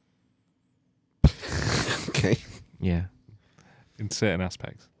 Okay. Yeah. In certain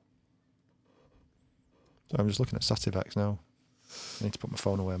aspects. So I'm just looking at Sativex now. I need to put my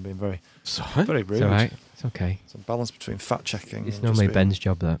phone away. I'm being very rude. It's all right. It's okay. It's a balance between fact checking. It's normally Ben's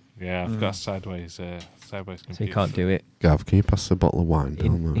job, that. Yeah, I've got a sideways computer. So you can't do it. Gav, can you pass a bottle of wine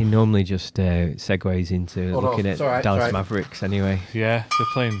down He normally just segues into looking at Dallas Mavericks anyway. Yeah, they're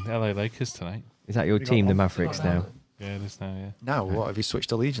playing LA Lakers tonight. Is that your team, the Mavericks, now? Yeah, it is now, yeah. Now, what? Have you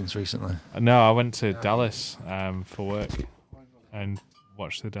switched allegiance recently? No, I went to Dallas for work and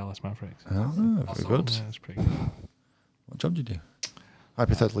watched the Dallas Mavericks. Oh, very good. Yeah, that's pretty good. What job did you do?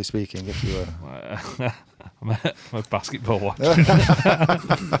 Hypothetically speaking, if you were... I'm a basketball watcher.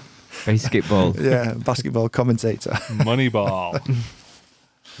 Basketball. Yeah, basketball commentator. Moneyball.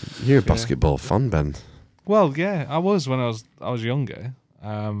 You're a basketball fan, Ben. Well, yeah, I was when I was younger.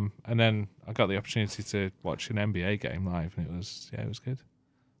 And then I got the opportunity to watch an NBA game live, and it was good.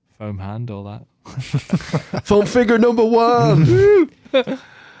 Foam hand, all that. Foam figure number 1. Yeah,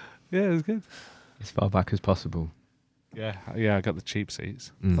 it was good. As far back as possible. Yeah, I got the cheap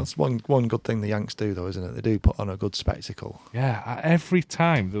seats. That's one good thing the Yanks do, though, isn't it? They do put on a good spectacle. Yeah, every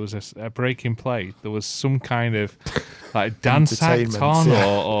time there was a break in play, there was some kind of like dance act on,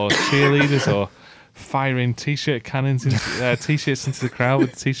 or cheerleaders, or firing t-shirt cannons, t-shirts into the crowd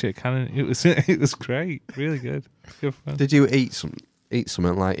with the t-shirt cannon. It was great, really good. Good fun. Did you eat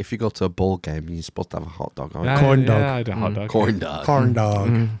something like, if you go to a ball game, you're supposed to have a hot dog? Corn dog. Yeah, I had a hot dog. Corn dog. Corn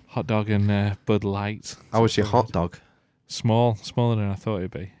dog. Hot dog and Bud Light. How was your hot dog? Smaller than I thought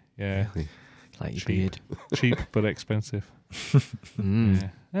it'd be. Yeah. Really? Like your beard. Cheap but expensive. Yeah,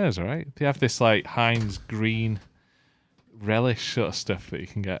 it was alright. They have this like Heinz green relish sort of stuff that you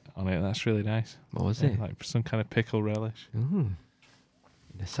can get on it. That's really nice. What was it? Like some kind of pickle relish. In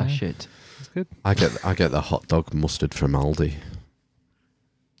a sachet. It's good. I get the hot dog mustard from Aldi.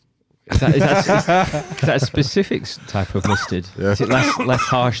 Is that a specific type of mustard? Yeah. Is it less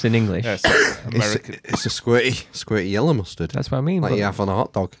harsh than English? Yeah, it's American. It's a squirty yellow mustard. That's what I mean. Like you have on a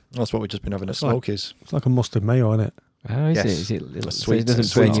hot dog. That's what we've just been having at Smokies. It's like a mustard mayo, isn't it? Oh, is Yes. it? Is it little, so Sweet, it doesn't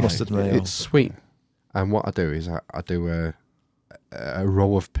sweet burn you? mustard mayo. It's sweet. And what I do is I do a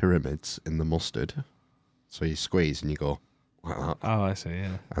row of pyramids in the mustard. So you squeeze and you go like that. Oh, I see.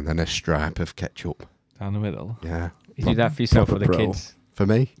 Yeah, And then a stripe of ketchup. down the middle. Yeah. You do that for yourself or the proper pro. kids? For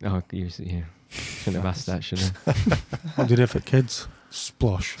me? Oh, yeah. Shouldn't have asked that, should I? What did it for kids?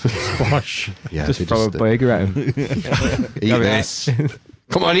 Splosh. Splosh. Yeah. Just they throw a burger at him. Eat this.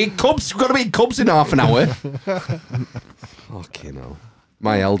 Come on, eat cubs. We've got to eat cubs in half an hour. Fucking hell.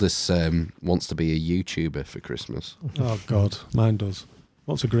 My eldest wants to be a YouTuber for Christmas. Oh, God. Mine does.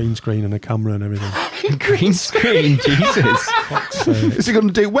 What's a green screen and a camera and everything? Green screen, Jesus. Is he going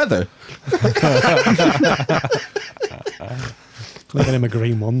to do weather? Can I get him a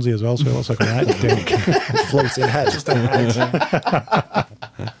green onesie as well so it looks like a right dick? Floating head. Just a head.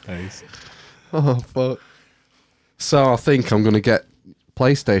 Nice. Oh, fuck. So I think I'm going to get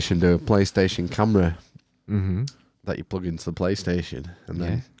PlayStation, do a PlayStation camera that you plug into the PlayStation. And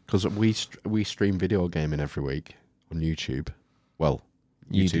then, because we stream video gaming every week on YouTube. Well,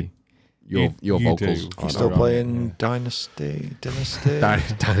 You YouTube. do. Your You vocals. do. You still playing Dynasty? Dynasty.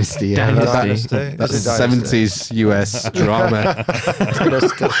 Dynasty. Yeah, Dynasty. that's Is it Dynasty? 70s US drama.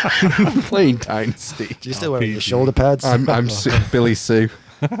 Playing Dynasty. Do you still wear your shoulder pads? I'm Billy Sue.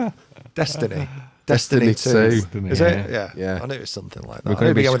 Destiny. Destiny 2. Is it? Yeah. Yeah. I knew it was something like We're that.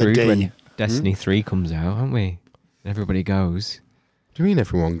 going to be Maybe with a screwed D. when Destiny 3 comes out, aren't we? Everybody goes. Do you mean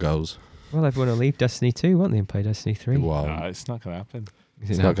everyone goes? Well, everyone will leave Destiny 2, won't they, and play Destiny 3? Well, No, it's not going to happen.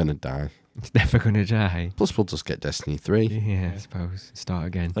 it's not going to die. It's never going to die. Plus, we'll just get Destiny 3. Yeah, I suppose. Start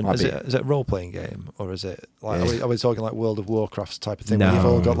again. And is it a role playing game or is it like Yeah. are we talking like World of Warcraft type of thing where you've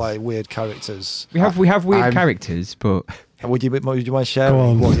all got like weird characters? We have weird characters, but Would you mind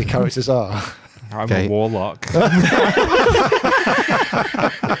sharing what your characters are? I'm Okay. a warlock.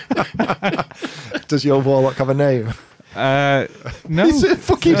 Does your warlock have a name? No. It's a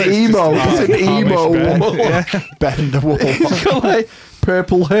fucking No, it's emo. just It's an emo Ben. warlock. Ben the warlock. He's got like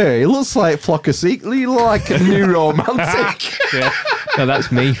purple hair. He looks like Flock of Seek. He looks like a new romantic. Yeah. no,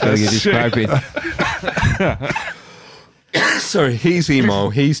 that's me, Phil. You're describing. Sorry, he's emo.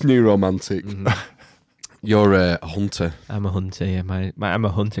 He's new romantic. You're a hunter. I'm a hunter. Yeah, I'm a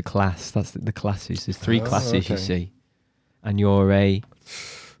hunter class. That's the classes. There's 3 classes you see, and you're a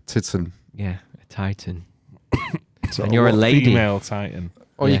Titan. a titan, So and you're a lady. Female titan.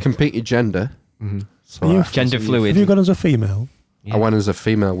 Or Yeah. you can pick your gender. So Are you Gender fluid. Have you gone as a female? Yeah. I went as a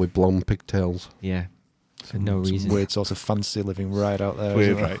female with blonde pigtails. Yeah, for no some reason. weird sort of fancy living right out there.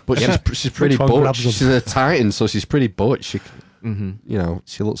 Weird, isn't it? right? But she's pretty one butch. grabs them? She's a titan, so she's pretty butch. She, Mm-hmm. you know,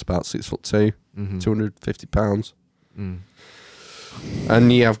 she looks about 6'2", 250 pounds.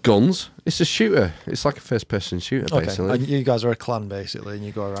 And you have guns. It's a shooter. It's like a first-person shooter, Okay, basically. and you guys are a clan basically, and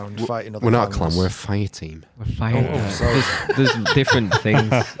you go around fighting other We're not a clans. clan. We're a fire team. We're fighting. sorry. There's different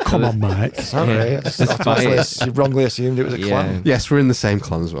things. Come on, mate. Sorry, Yeah. I just There's automatically wrongly assumed it was a clan. Yes, we're in the same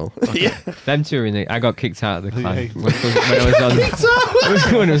clan as well. Them two are in the. I got kicked out of the clan Yeah.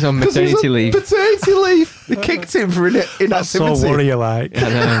 when I was on maternity leave. Paternity leave. They kicked him for inactivity. So what are you like? I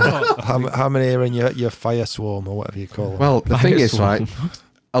know. How many are in your fire swarm or whatever you call them? Well, the thing is, Fire right,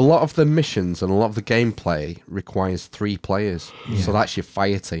 a lot of the missions and a lot of the gameplay requires 3 players. So that's your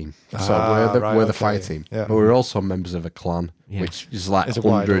fire team. So we're the fire team. Yeah. But we're also members of a clan, Yeah. which is like It's a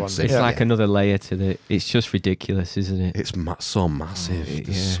wider hundreds. one. It's like another layer to the. It's just ridiculous, isn't it? It's so massive.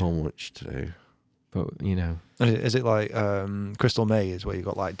 There's Yeah. so much to do. But you know, Is it like Crystal Maze where you've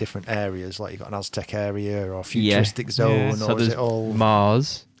got like different areas, like you've got an Aztec area or a futuristic zone, Yeah, or so is there's it all...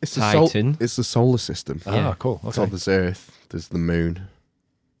 Mars, It's the Titan, it's the solar system. Ah, cool. So Okay. there's Earth, there's the Moon,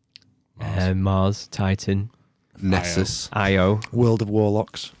 Mars, Titan, Nessus, Io. World of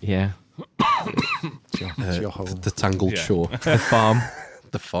Warlocks. Yeah, It's your home. the Tangled Yeah. Shore, the farm.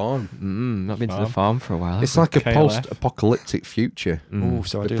 the farm. Not been to the farm for a while. It's like a KLF. post-apocalyptic future. Ooh,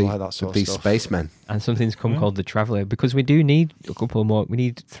 so I do like that sort with of these stuff. spacemen. And something's come called the Traveller, because we do need a couple more. We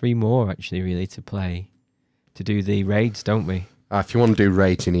need 3 more actually, really, to play, to do the raids, don't we? If you want to do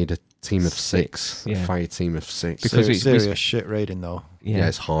raids, you need a team of 6, yeah. a fire team of 6. Because we- serious shit raiding though. yeah,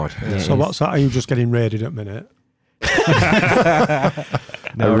 it's hard. Yeah, So it what's that? Are you just getting raided at the minute?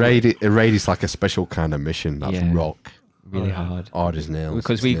 A raid is like a special kind of mission. That's Yeah. rock. really hard. Hard as nails.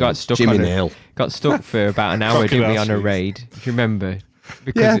 Because we got stuck Jimmy on Nail. got stuck for about an hour, didn't we, on a Crocodile raid? Do you remember?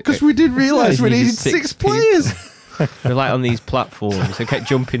 Yeah, because we did realise Yeah, we you needed needed 6 people. players. We're like on these platforms. I kept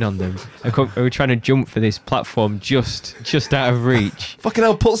jumping on them. We were trying to jump for this platform just out of reach. Fucking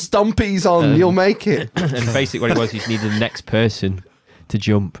hell, put stompies on, you'll make it. And basically what it was, you just needed the next person to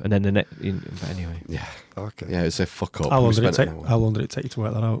jump, and then the next. But anyway, Yeah. Okay. Yeah, it's a fuck up. How long We did it spent take? an How long did it take you to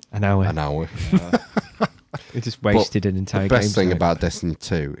work that out? an hour. An hour. It just wasted an entire game. The best thing about Destiny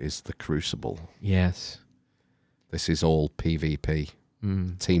 2 is the Crucible. Yes. This is all PvP.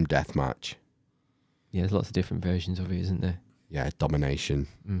 Team deathmatch. Yeah, there's lots of different versions of it, isn't there? Yeah, domination.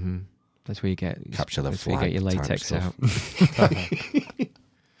 Mm-hmm. That's where you get capture the flag. Where you get your latex out.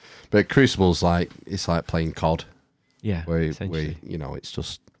 But Crucible's it's like playing COD. Yeah, where it's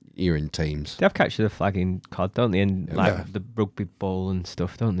just you're in teams. They have capture the flag in COD, don't they? And the rugby ball and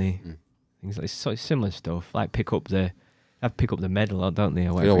stuff, don't they? Things like similar stuff. Like pick up the medal, don't they?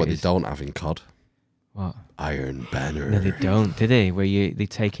 Or you know what they don't have in COD? What? Iron Banner. No, they don't, do they? Where you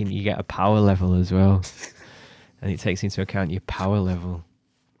get a power level as well, and it takes into account your power level.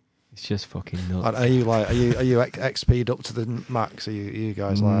 It's just fucking nuts. Are you XP'd up to the max? Are you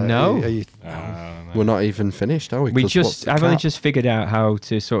guys like? No. No. We're not even finished, are we? I've only just figured out how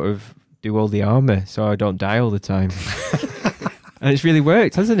to sort of do all the armor, so I don't die all the time. And it's really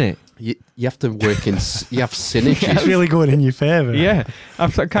worked, hasn't it? You have to work in. You have synergies. It's really going in your favour. Yeah,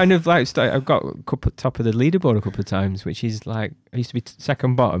 I've kind of I've got top of the leaderboard a couple of times, which is like I used to be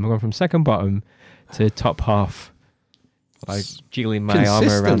second bottom. I've gone from second bottom to top half, like jiggling my armor around.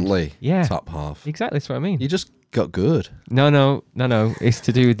 Consistently, yeah, top half. Exactly, that's what I mean. You just got good. No. It's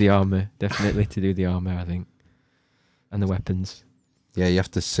to do with the armor. Definitely to do with the armor, I think, and the weapons. Yeah, you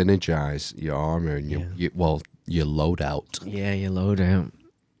have to synergize your armor and your loadout. Yeah, your loadout.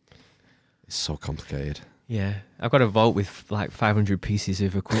 It's so complicated. Yeah, I've got a vault with like 500 pieces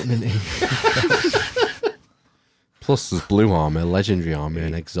of equipment in. Plus, there's blue armor, legendary armor,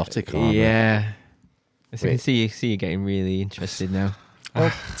 and exotic armor. Yeah, as you can see you getting really interested now.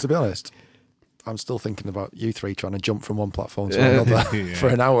 Well, to be honest, I'm still thinking about you three trying to jump from one platform to another for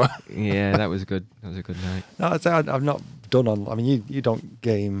an hour. Yeah, that was good. That was a good night. No, I've not done on. I mean, you don't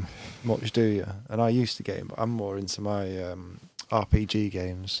game much, do you? And I used to game, but I'm more into my RPG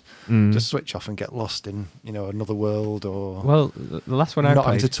games. Just switch off and get lost in another world or. Well, the last one I not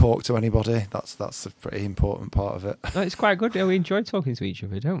played. having to talk to anybody. That's a pretty important part of it. No, it's quite good. We enjoy talking to each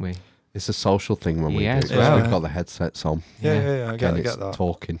other, don't we? It's a social thing when we do it. Well. We've got the headsets on. Yeah. I get that.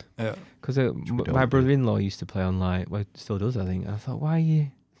 Talking. Yeah. Because my brother-in-law used to play online. Well, still does, I think. I thought, why are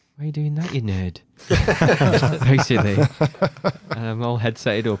you doing that, you nerd? Basically. And I'm all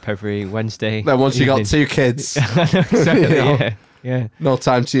headseted up every Wednesday. Then once you got two kids. Exactly, yeah. No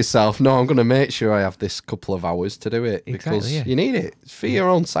time to yourself. No, I'm going to make sure I have this couple of hours to do it. Because you need it. It's for your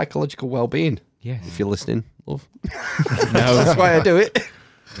own psychological well-being. Yes. If you're listening, love. No. That's why I do it.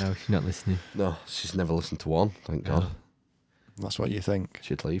 No, she's not listening. No, she's never listened to one, thank God. That's what you think.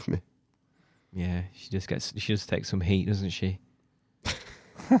 She'd leave me. Yeah, she just takes some heat, doesn't she?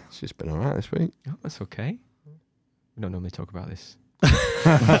 She's been alright this week. Oh, that's okay. We don't normally talk about this.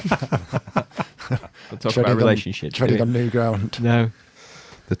 We'll talk about relationships. Treading on new ground. No.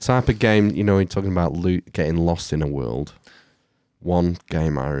 The type of game, you're talking about getting lost in a world. One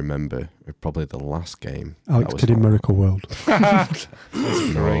game I remember, probably the last game. Alex Kidd in Miracle World. That's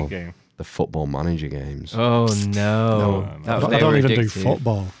a great game. The Football Manager games. Oh, no. I don't even do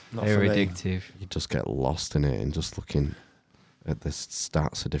football. They were addictive. You just get lost in it and just looking at the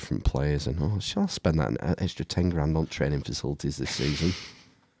stats of different players and, shall I spend that extra 10 grand on training facilities this season?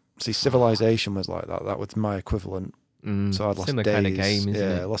 See, Civilization was like that. That was my equivalent. So I'd lost similar days. kind of game, isn't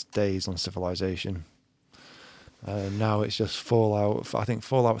it? I lost days on Civilization. Now it's just Fallout. I think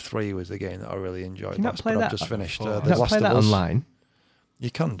Fallout 3 was the game that I really enjoyed. Can you not play that? I've just finished. Can The you not Last play of that Us. online? You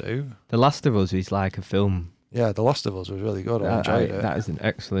can do. The Last of Us is like a film. Yeah, The Last of Us was really good. I enjoyed it. That is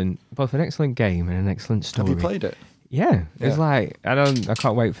both an excellent game and an excellent story. Have you played it? Yeah, it's like I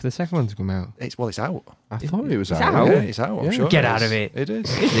can't wait for the second one to come out. It's out. I thought it was It's out. out? Yeah, it's out. I'm sure. Get it out is. of it. It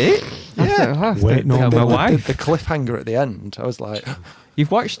is. Is it? Yeah. Wait, no, my wife. The cliffhanger at the end. I was like, You've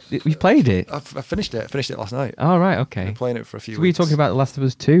played it? I finished it. I finished it last night. Oh, right, okay. I've been playing it for a few So were you weeks. talking about The Last of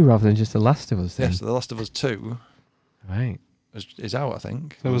Us 2 rather than just The Last of Us then? Yes, The Last of Us 2 Right. is out, I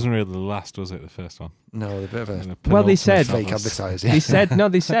think. That wasn't really the last, was it? The first one. No, a bit of a Well, they said fake advertising. They said,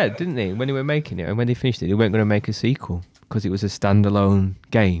 didn't they? When they were making it and when they finished it, they weren't going to make a sequel because it was a standalone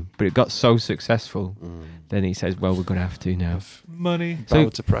game. But it got so successful, then he says, well, we're going to have to now. Money. Bow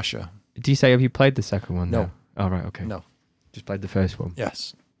to pressure. Do you say, have you played the second one No. now? Oh, right, okay. No. Just played the first one.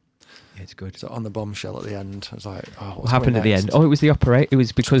 Yes. Yeah, it's good. So on the bombshell at the end, I was like, oh, What happened at the end? Oh, it was the operator. It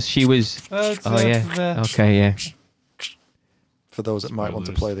was because she was... Oh, yeah. Okay, yeah. For those that might want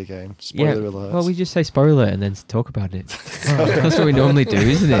to play the game. Yeah. Spoiler alert. Well, we just say spoiler and then talk about it. That's what we normally do,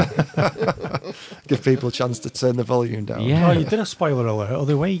 isn't it? Give people a chance to turn the volume down. Yeah. Oh, you did a spoiler alert the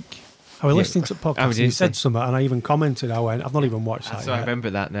other week. I was listening to the podcast and you said something and I even commented. I've not even watched that So I yet.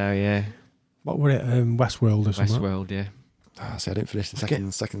 remember that now, yeah. What were it? Westworld or something? Westworld, yeah. See, I didn't finish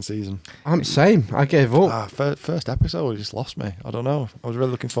the second season. I'm same. I gave up. First episode just lost me. I don't know. I was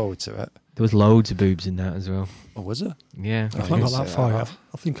really looking forward to it. There was loads of boobs in that as well. Oh, was it? Yeah. I've not got that far yet.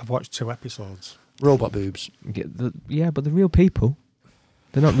 I think I've watched 2 episodes. Robot boobs. Yeah, but they're real people.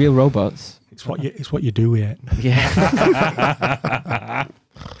 They're not real robots. It's what you do with it. Yeah.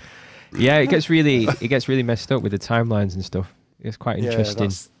 Yeah, it gets really messed up with the timelines and stuff. It's quite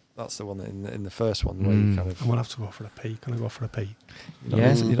interesting. That's the one in the first one where you kind of. I'm gonna have to go for a pee. Can I go for a pee? You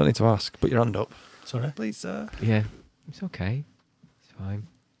don't need to ask. Put your hand up. Sorry, please, sir. Yeah, it's okay. It's fine.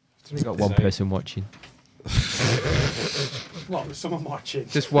 We've got one person watching. What? There's someone watching.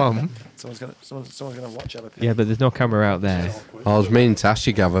 Just one. Someone's gonna watch other people. Yeah, but there's no camera out there. I was meaning to ask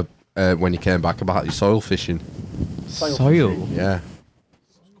you, Gavin, when you came back about your soil fishing. Soil? Yeah.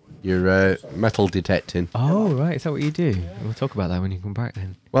 Your metal detecting. Oh, right. Is that what you do? We'll talk about that when you come back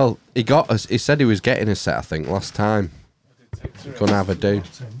then. Well, he got us. He said he was getting a set, I think, last time. Gonna have a do.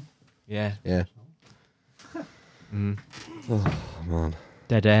 Yeah. Yeah. Oh, man.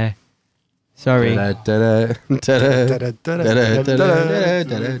 Dead air. Sorry. Not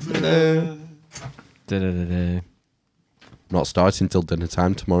starting till dinner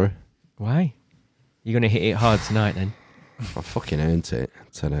time tomorrow. Why? You're going to hit it hard tonight then? I fucking earned it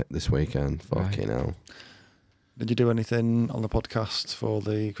tonight, this weekend. Fucking hell. Did you do anything on the podcast for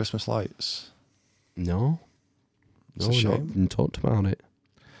the Christmas lights? No. It's No, a shame. not even talked about it.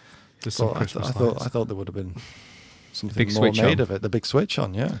 I thought there would have been something Big more switch made on. of it. The big switch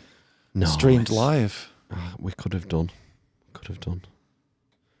on, yeah. No. Streamed it's- live. We could have done.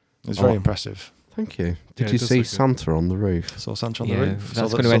 It's very impressive. Thank you. Yeah, Did it you does see look good. Santa on the roof? Saw Santa on the Yeah, roof.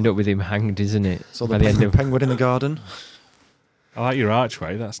 that's going to end up with him hanged, isn't it? So By the the end of penguin in the garden. I like your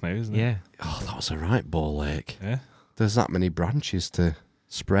archway. That's new, isn't it? Yeah. Oh, that was a right ball lake. Yeah. There's that many branches to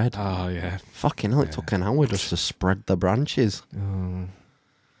spread. Oh, yeah. Fucking hell, it took an hour just to spread the branches. Oh.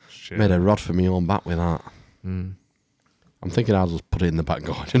 Shit. Made a rod for me own back with that. Mm. I'm thinking I'll just put it in the back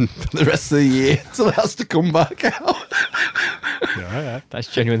garden for the rest of the year till it has to come back out. Yeah.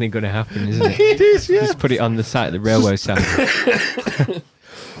 That's genuinely going to happen, isn't it? It is, yeah. Just put it on the side of the railway side.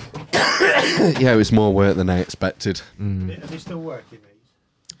 Yeah, it was more work than I expected. Are they still working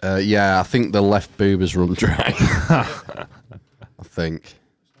these? Yeah, I think the left boob has run dry. I think.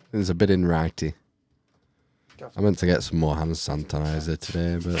 There's a bit in righty. I meant to get some more hand sanitizer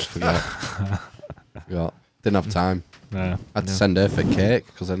today, but forgot. Didn't have time. No. I had to send her for cake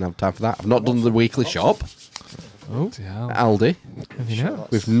because I didn't have time for that. I've not done the weekly shop Oh, at Aldi have you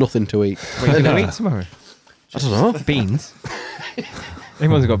not? with nothing to eat. What are you going to eat tomorrow? I don't know. Beans?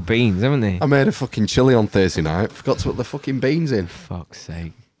 Everyone's got beans, haven't they? I made a fucking chilli on Thursday night. Forgot to put the fucking beans in. Fuck's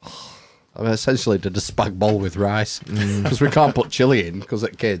sake. I essentially did a spag bol with rice because we can't put chilli in because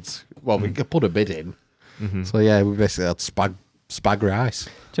at kids, well, we could put a bit in. So yeah, we basically had spag rice.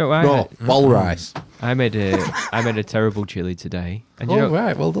 Do you know what Bol rice. I made a terrible chili today. And you Oh, know,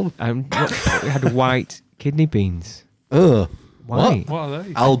 right, well done. we had white kidney beans. Ugh. Why? What are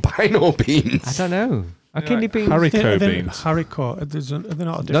they? Albino beans. I don't know. Are kidney like beans? haricot beans. Haricot. Are they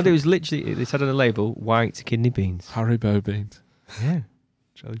not a different? No, there was literally, they said on the label, white kidney beans. Haribo beans. Yeah.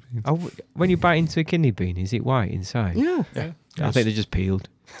 Jelly beans. Oh, when you bite into a kidney bean, is it white inside? Yeah. I think they're just peeled.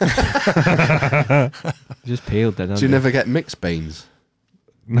 Just peeled then. Do you never get mixed beans?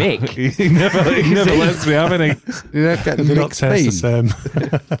 Mick? he never lets me have any. You never get They don't mixed taste the beans?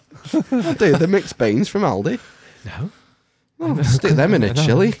 same. Dude, the mixed beans from Aldi. No. Oh, stick them in a I know,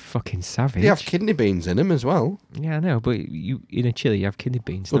 chili. Fucking savage. You have kidney beans in them as well. Yeah, I know, but you in a chili you have kidney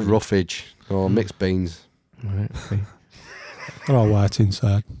beans. Good don't you? roughage. Or mixed beans. Right, okay. They're all white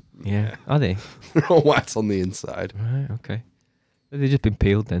inside. Yeah, are they? They're all white on the inside. Right, okay. They've just been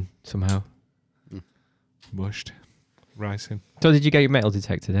peeled then somehow. Mushed. Ricing. So did you get your metal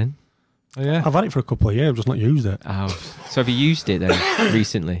detector then? Oh, yeah. I've had it for a couple of years. I've just not used it. Oh, so have you used it then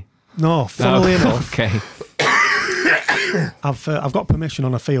recently? No, funnily enough, Okay. I've got permission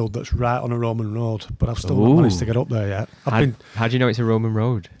on a field that's right on a Roman road, but I've still Ooh. not managed to get up there yet. How do you know it's a Roman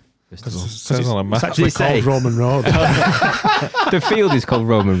road? First of all? It says on a map. It's actually Does it say? called Roman Road. The field is called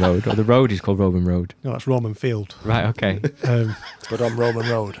Roman Road, or the road is called Roman Road. No, that's Roman Field. Right, okay. But on Roman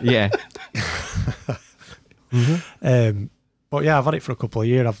Road. Yeah. But yeah, I've had it for a couple of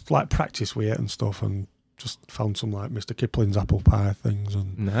years. I've like practiced with it and stuff, and just found some like Mr. Kipling's apple pie things.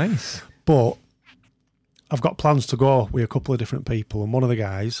 And Nice. but I've got plans to go with a couple of different people, and one of the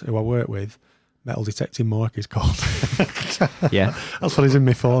guys who I work with, Metal Detecting Mark, is called. Yeah. That's what he's in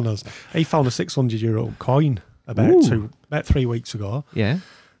my phone as. He found a €600 coin about 3 weeks ago. Yeah.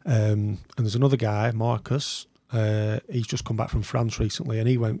 And there's another guy, Marcus. He's just come back from France recently, and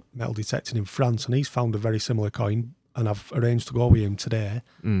he went metal detecting in France, and he's found a very similar coin and I've arranged to go with him today.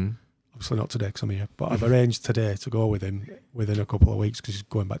 Obviously not today because I'm here, but I've arranged today to go with him within a couple of weeks because he's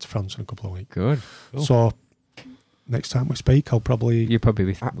going back to France in a couple of weeks. Good. Cool. So next time we speak, I'll probably... You'll probably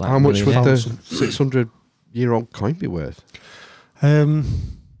be... Like, how much would the 600-year-old coin be worth? Like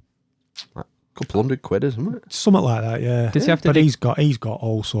a couple £100, isn't it? Something like that, yeah. Does he have to but he's got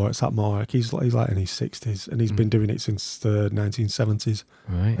all sorts. That Mark, he's like in his 60s, and he's been doing it since the 1970s.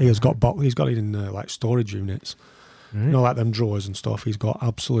 Right. He's got it in like storage units. Right. You know, like them drawers and stuff. He's got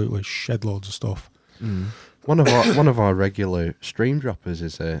absolutely shed loads of stuff. One of our regular stream droppers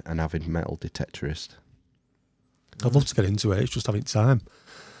is an avid metal detectorist. I'd love to get into it. It's just having time.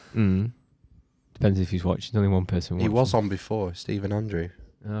 Depends if he's watching. Only one person watching. He was on before, Stephen Andrew.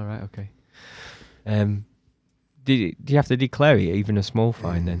 Oh, right, okay. Do you have to declare it, even a small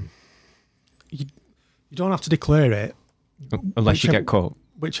fine, then? You don't have to declare it. Unless you get caught.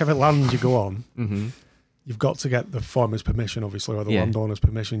 Whichever land you go on, you've got to get the farmer's permission, obviously, or the landowner's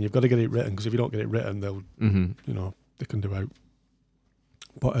permission. You've got to get it written, because if you don't get it written, they'll, they can do out.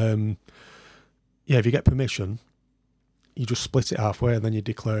 But, if you get permission, you just split it halfway, and then you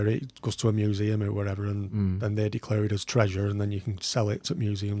declare it. It goes to a museum or whatever, and then they declare it as treasure, and then you can sell it to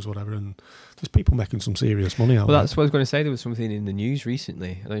museums, whatever. And there's people making some serious money out of it. Well, that's what I was going to say. There was something in the news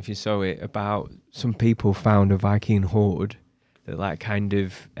recently. I don't know if you saw it, about some people found a Viking hoard that like kind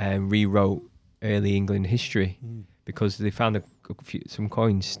of rewrote early England history because they found some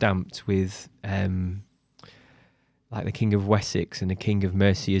coins stamped with like the King of Wessex and the King of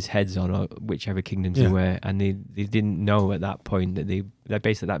Mercia's heads on, or whichever kingdoms they were, and they didn't know at that point that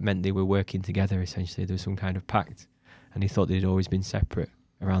basically that meant they were working together. Essentially, there was some kind of pact, and they thought they'd always been separate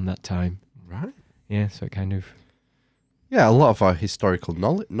around that time. Right. Yeah. So it kind of. Yeah, a lot of our historical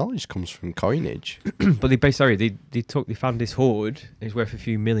knowledge comes from coinage. But they found this hoard. It's worth a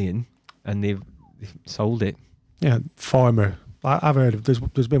few million, and they've sold it. Yeah, farmer. I've heard of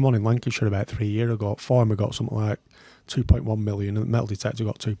there's been one in Lancashire about 3 years ago. Farmer got something like 2.1 million, and the metal detector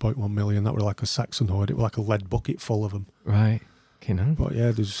got 2.1 million. That were like a Saxon hoard. It was like a lead bucket full of them. Right. You know. But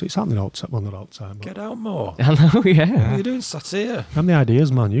yeah, it's happening all the time. Well, not all the time. Get out more. Hello, yeah. What are you doing sat here? I'm the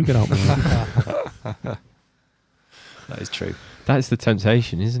ideas, man. You get out more. That is true. That's the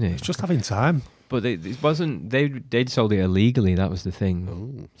temptation, isn't it? It's just having time. But it wasn't. They'd sold it illegally. That was the thing.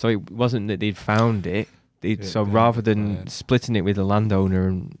 Oh. So it wasn't that they'd found it. So rather than splitting it with the landowner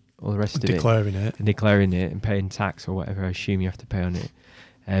and all the rest of declaring it, and declaring it and paying tax or whatever, I assume you have to pay on it.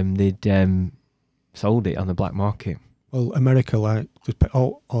 They'd sold it on the black market. Well, America, like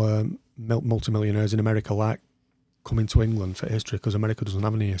multimillionaires in America, like coming to England for history because America doesn't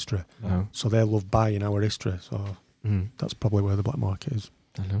have any history. Oh. So they love buying our history. So that's probably where the black market is.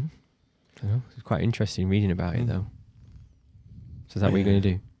 I know. It's quite interesting reading about it, though. So is that what you're going to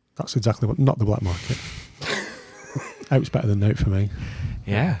do? That's exactly what. Not the black market. Out's better than out for me.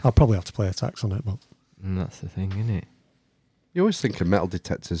 Yeah. I'll probably have to pay a tax on it, but that's the thing, isn't it? You always think of metal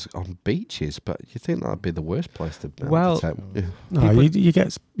detectors on beaches, but you think that'd be the worst place to detect. No, you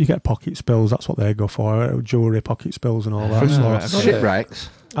get pocket spills. That's what they go for. Jewellery pocket spills and all that. Shipwrecks.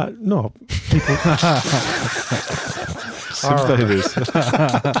 No, people.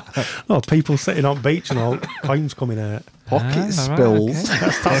 No, people sitting on beach and all coins coming out. Pocket spills. Okay.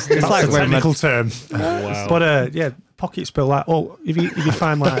 That's like a technical term. Wow. But pocket spill. Like, if you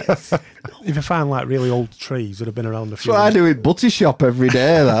find like really old trees that have been around a few. That's what I do in Butty Shop every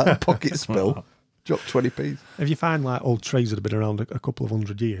day. That pocket spill. Drop 20p. If you find like old trees that have been around a couple of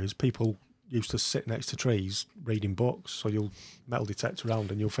 100 years, people used to sit next to trees reading books. So you'll metal detect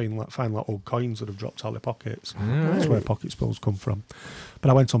around and you'll find like old coins that have dropped out of their pockets. That's where pocket spills come from. But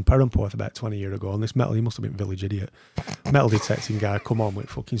I went on Perranporth about 20 years ago, and this he must have been village idiot. Metal detecting guy come on with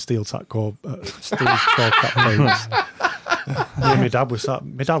fucking steel cap cones. Yeah, my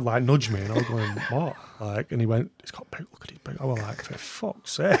dad like nudged me, and I was going, what? Like, and he went, he's got boot, look at his boot. I was like, for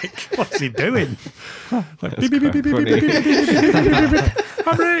fuck's sake, what's he doing? Like, beep, beep, beep, beep, beep, beep, beep, beep, beep, beep, beep,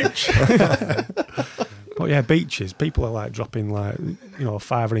 I'm rich. But yeah, beaches, people are like dropping like, a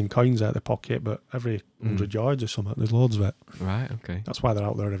fiver in coins out of their pocket, but every 100 yards or something, there's loads of it. Right, okay. That's why they're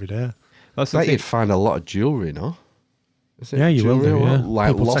out there every day. You'd find a lot of jewellery, no? Yeah, you will do, yeah.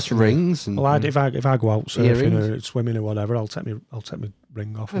 Like people lost rings and. Well, if I go out surfing earrings or swimming or whatever, I'll take my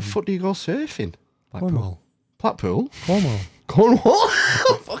ring off. Where the fuck do you go surfing? Cornwall. Blackpool? Cornwall.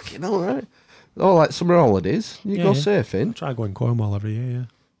 Fucking hell, right. Oh, like summer holidays. You go surfing. I try going Cornwall every year, yeah.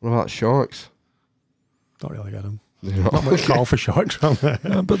 What about sharks? Don't really get them. Not much call for sharks around there.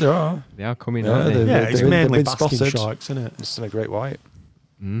 But there are. They are coming out. It's mainly basking sharks, isn't it? It's a great white.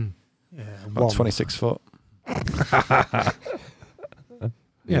 Yeah, about 26 foot.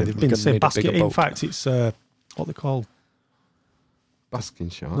 Yeah, they've been saying basket. In fact, it's What they called? Basking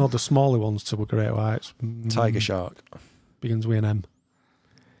shark. No, the smaller ones to great whites. Tiger shark. Begins with an M.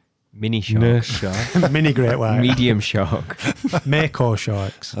 Mini shark. Nurse shark. Mini great white. Medium shark. Mako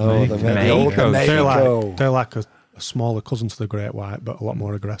sharks. Oh, the Mako. They're like a smaller cousin to the great white, but a lot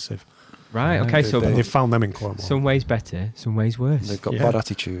more aggressive. Right, okay, so They found them in Cornwall. some ways better, some ways worse. They've got bad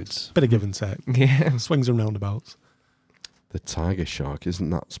attitudes. Bit of give and take. Yeah. Swings and roundabouts. The tiger shark, isn't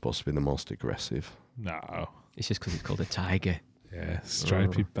that supposed to be the most aggressive? No. It's just because it's called a tiger. Yeah,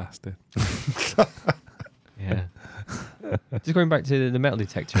 stripy bastard. Yeah. Just going back to the metal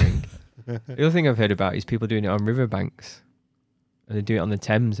detectoring. The other thing I've heard about is people doing it on riverbanks. And they do it on the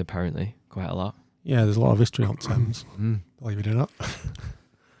Thames, apparently, quite a lot. Yeah, there's a lot of history on Thames. Believe it or not.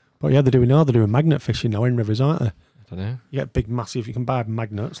 But yeah, they're doing magnet fishing now in rivers, aren't they? I don't know. You get big, massive, you can buy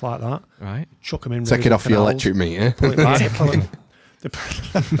magnets like that. Right. Chuck them in Take rivers it off and your canals, electric meter. pull it back,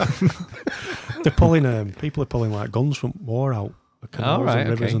 they're pulling, people are pulling like guns from war out. Canals and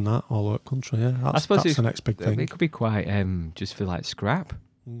rivers and that all over the country, yeah. I suppose that's the next big thing. It could be quite just for like scrap.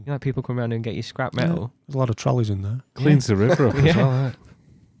 You know, like people come around and get you scrap metal. Yeah, there's a lot of trolleys in there. Cleans the river up as well. Right?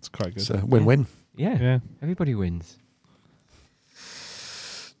 It's quite good. It's a win-win. Yeah. Everybody wins.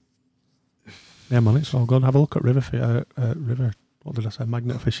 Yeah, man, it's all good. Have a look at river. What did I say?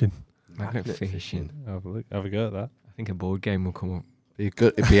 Magnet fishing. Magnet fishing. Have a go at that. I think a board game will come up.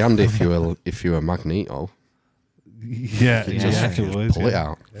 It'd be handy if you were Magneto. Yeah, Just pull it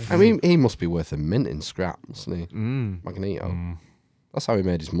out. Yeah. I mean, he must be worth a mint in scrap, mustn't he? Mm. Magneto. That's how he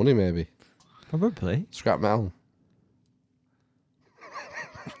made his money, maybe. Probably. Scrap metal.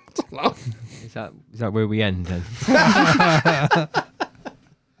 Is that where we end then?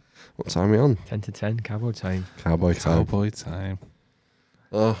 What time are we on? 10 to 10, cowboy time. Cowboy time.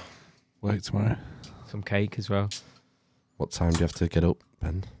 Oh, work tomorrow. Some cake as well. What time do you have to get up,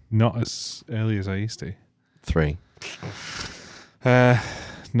 Ben? Not as early as I used to. 3.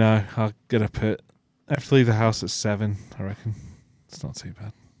 No, I'll get up at... I have to leave the house at 7, I reckon. It's not too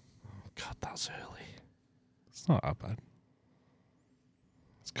bad. Oh, God, that's early. It's not that bad.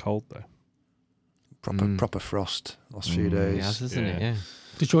 It's cold, though. Proper frost last few days. Yeah, isn't it? Yeah.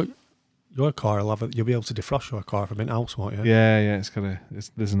 Did your car you'll be able to defrost your car from in-house, won't you? Yeah, it's got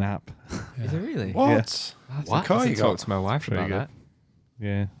there's an app. Is it really? What? Yeah. What? car I you talk got? to my wife Pretty about good. that.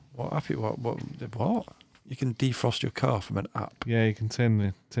 Yeah. What app? What? You can defrost your car from an app. Yeah, you can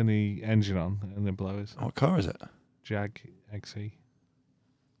turn the engine on and the blowers. What car is it? Jag XE.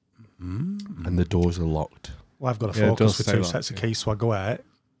 And the doors are locked. Well, I've got a Yeah, it Focus does with stay 2 locked, sets of yeah. keys, so I go out,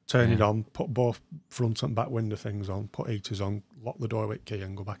 turn it on, put both front and back window things on, put heaters on, lock the door with key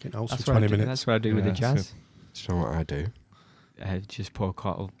and go back in house for 20 minutes. That's what I do with the Yeah, Jazz. Do you know what I do? Just pour a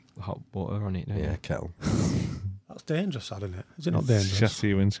kettle of hot water on it. Don't Yeah, you? kettle. That's dangerous, isn't it? Is it not dangerous? Shatter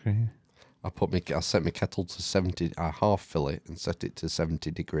your windscreen. I set my kettle to 70. I half fill it and set it to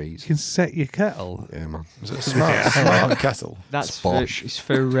 70 degrees. You can set your kettle. Yeah, man. Is it a smart kettle? That's Bosh. it's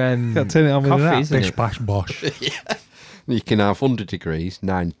for Can't turn it on with an coffee, app. isn't Bish, it? bash, bosh. You can have 100 degrees,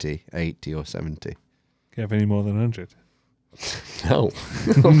 90, 80 or 70. Can you have any more than 100? No.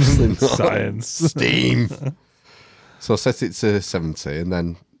 Obviously not. Science. Steam. So I set it to 70 and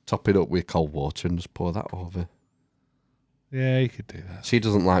then top it up with cold water and just pour that over. Yeah, you could do that. She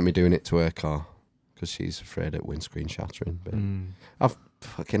doesn't like me doing it to her car because she's afraid of windscreen shattering. But I've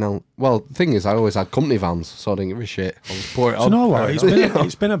fucking hell. Well, the thing is, I always had company vans, so I didn't give a shit. I'll just pour it Do on. you know what?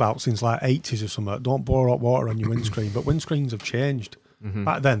 It's been about since like 80s or something. Don't pour hot water on your windscreen, but windscreens have changed.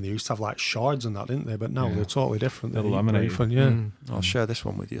 Back then, they used to have like shards and that, didn't they? But now they're totally different. They're They're laminated. heat-proof, yeah. I'll share this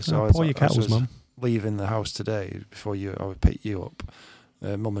one with you. So So pour your kettles, man. leaving the house today before I would pick you up.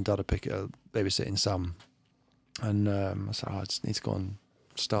 Mum and Dad would pick babysitting Sam, and I said, I just need to go and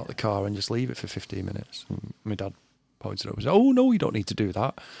start the car and just leave it for 15 minutes. And my dad pointed up and said, "Oh no, you don't need to do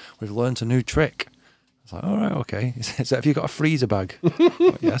that. We've learnt a new trick." I was like, "All right, okay." He said, "Have you got a freezer bag?"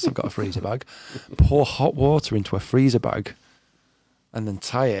 Like, yes, I've got a freezer bag. Pour hot water into a freezer bag, and then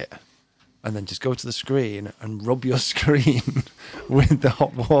tie it. And then just go to the screen and rub your screen with the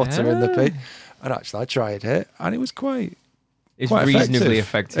hot water in the pit. And actually, I tried it, and it was quite reasonably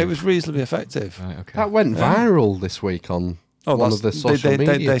effective. It was reasonably effective. Right, okay. That went viral this week on one of the social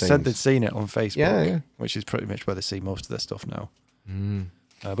media they things. said they'd seen it on Facebook, Yeah. which is pretty much where they see most of their stuff now.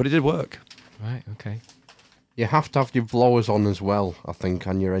 But it did work. Right, okay. You have to have your blowers on as well, I think,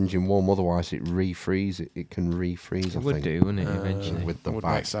 and your engine warm. Otherwise, it refreeze. It can refreeze. It would do, wouldn't it, eventually? With the Would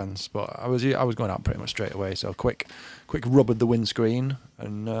bag. make sense. But I was going out pretty much straight away. So quick rubbered the windscreen,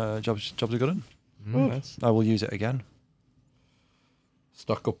 and jobs are good. Nice. I will use it again.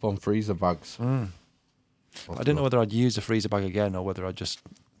 Stock up on freezer bags. I didn't know whether I'd use the freezer bag again or whether I'd just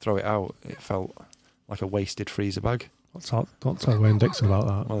throw it out. It felt like a wasted freezer bag. Don't tell Wayne Dixon about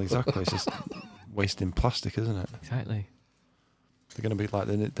that. Well, exactly. It's just wasting plastic, isn't it? Exactly. They're going to be like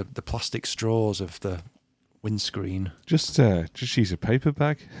the plastic straws of the windscreen. Just use a paper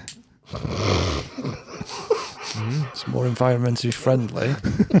bag. It's more environmentally friendly.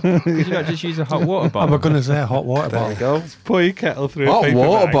 Could you not just use a hot water I bottle? was going to say a hot water There bottle. you go. Pour your kettle through a Hot paper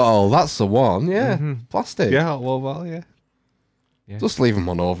water bag. bottle, that's the one. Yeah, plastic. Yeah, hot water bottle, yeah. Just leave them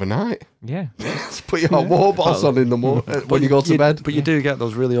on overnight. Yeah. Just put your hot water bottles on in the morning when you go to bed. But you do get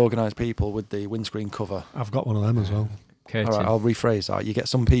those really organised people with the windscreen cover. I've got one of them as well. Curtain. All right, I'll rephrase that. You get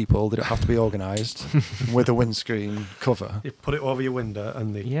some people, they don't have to be organised, with a windscreen cover. You put it over your window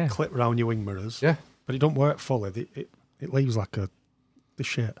and they Yeah. clip round your wing mirrors. Yeah. But it don't work fully. It leaves like the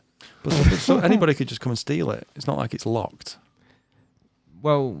shit. But so anybody could just come and steal it. It's not like it's locked.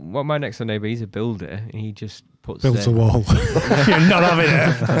 Well, what my next door neighbour, he's a builder, and he just puts Builds a wall. You're not having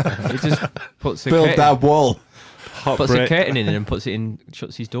it. He just puts a Build curtain, that wall. puts a curtain in and puts it in,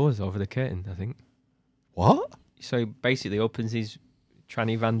 shuts his doors over the curtain, I think. What? So basically opens his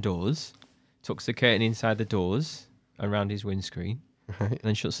tranny van doors, tucks the curtain inside the doors around his windscreen, Right. and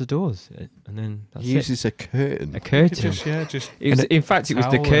then shuts the doors. And then that's He uses a curtain. it. A curtain. Just It was, in fact, it was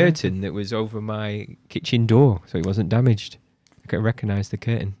the towel, curtain that was over my kitchen door, so it wasn't damaged. I could recognise the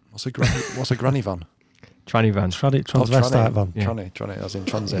curtain. What's a granny van? Tranny van. Transvestite van. Yeah. Tranny, as in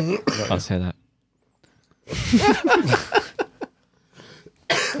transit. I'll say that.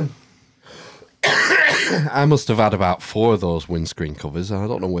 I must have had about 4 of those windscreen covers, and I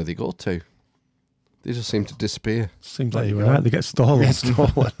don't know where they go to. They just seem to disappear. Seems like you were right. They get stolen.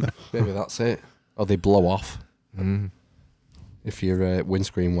 Maybe that's it. Or they blow off. Mm. If your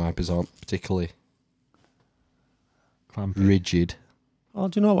windscreen wipers aren't particularly Clampy. rigid. Oh,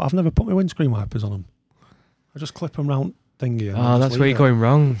 do you know what? I've never put my windscreen wipers on them. I just clip them round thingy. And Oh, just that's leave where you're it. going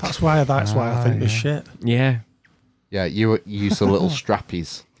wrong. That's why I think this shit. Yeah. Yeah, you use the little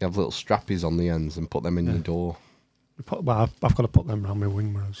strappies. You have little strappies on the ends and put them in your door. I've got to put them round my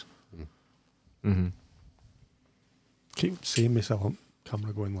wing mirrors. Mm-hmm. Keep seeing myself on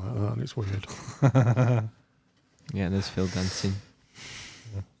camera going like that, and it's weird. Yeah, there's Phil dancing.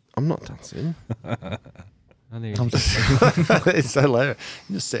 I'm not dancing. Oh, there he I'm is. just, It's hilarious.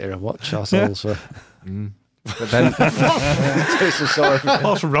 You just sit here and watch ourselves for. Mm. But then,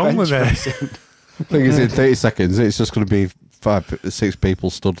 what's wrong with it? thing is, in 30 seconds, it's just going to be 6 people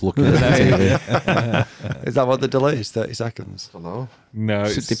stood looking at the TV. Is that what the delay is? 30 seconds? I don't know. No,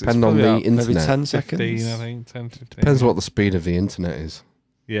 Does it's it depend on the probably about Maybe internet? 10 15, seconds? I think. 10 to 15. Depends what the speed of the internet is.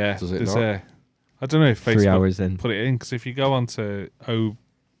 Yeah. Does it there's not? I don't know if 3 Facebook hours then. put it in, because if you go onto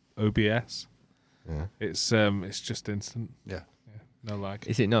OBS, Yeah. it's just instant. Yeah. No lag.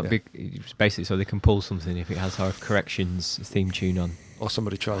 Is it not big? It's basically so they can pull something if it has our corrections theme tune on. Or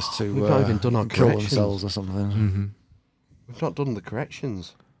somebody tries to We've not even done our kill corrections. themselves or something. Mm-hmm. We've not done the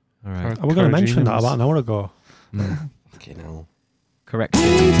corrections. All right. I was going to mention that about an hour ago. Mm. Fucking hell. Correction.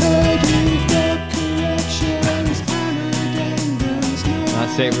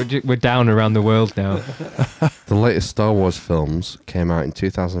 That's it. We're down around the world now. The latest Star Wars films came out in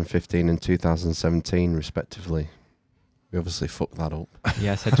 2015 and 2017, respectively. We obviously fucked that up.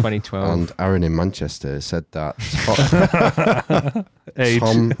 Yeah, I said 2012. And Aaron in Manchester said that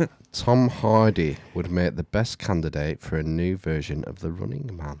Tom Hardy would make the best candidate for a new version of The Running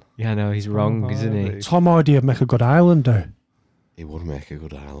Man. Yeah, no, he's wrong, isn't he? Tom Hardy would make a good Islander. He would make a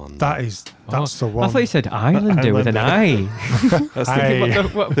good Islander. That's the one. I thought you said Islander with an I. I was thinking,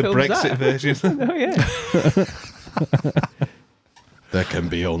 what The film's Brexit that? version. Oh, yeah. There can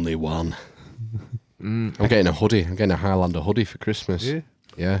be only one. I'm getting a hoodie. I'm getting a Highlander hoodie for Christmas.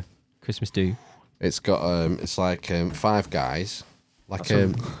 Yeah. Christmas do. It's got it's like 5 guys, like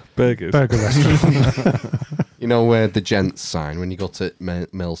Burgers. Burger restaurant. you know where the gents sign when you go to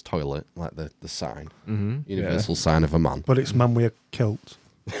Mel's toilet, like the sign, universal sign of a man. But it's man with a kilt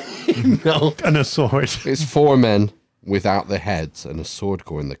No, and a sword. it's 4 men without their heads and a sword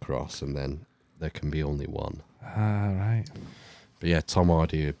going across, and then there can be only one. Ah, right. But yeah, Tom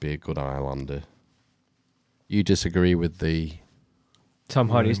Hardy would be a good Highlander. You disagree with the Tom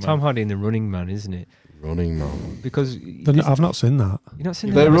Hardy. It's Running Tom Man. Hardy in The Running Man, isn't it? Running Man? Because I've not seen that. you've not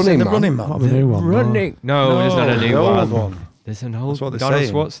seen The that? Running The Man. Running Man. Not the new one. Running. No, there's not a new the old one. one. There's an old That's what they're Donald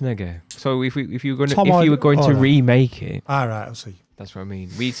saying. Schwarzenegger. So if you were Tom going Hardy- to right. remake it, All right, I'll see. that's what I mean.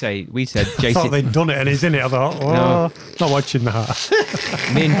 We said I thought Jason. they'd done it and he's in it. I thought, No. not watching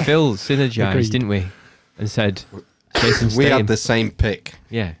that. Me and Phil synergized, Agreed. didn't we? And said Jason We Statham. had the same pick.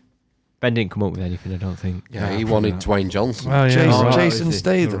 Yeah. Ben didn't come up with anything, I don't think. Yeah, he wanted Dwayne Johnson. Oh, yeah. Oh, Jason is it?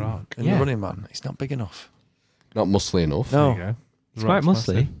 Statham The Rock. in Yeah. The Running Man. He's not big enough. Not muscly enough. No. There you go. It's quite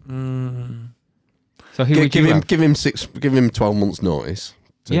muscly. So who would you have? Give him 12 months notice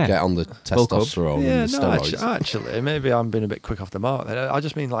to Yeah. get on the Bulk up. testosterone Yeah, and the no, steroids. actually, maybe I'm being a bit quick off the mark. I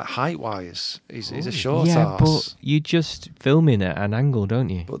just mean like height-wise, he's a short Yeah, ass. but you just filming at an angle, don't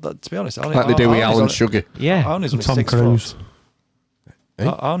you? But to be honest, Like they do with Alan Sugar. Yeah. Arnie's only Tom 6 Cruise. foot. Eh?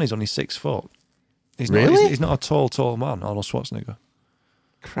 Arnie's only 6 foot. He's Really? Not, he's not a tall man, Arnold Schwarzenegger.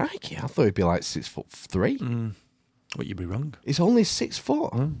 Crikey, I thought he'd be like 6'3". But you'd be wrong. He's only 6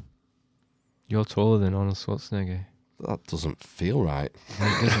 foot. You're taller than Arnold Schwarzenegger. That doesn't feel right.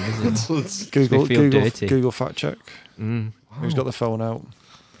 Google fact check. Mm. Who's got the phone out?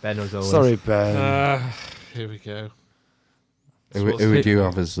 Ben was always. Sorry, Ben. Here we go. Who would you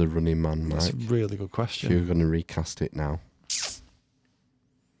have as the running man, Mike? That's a really good If question. you're going to recast it now.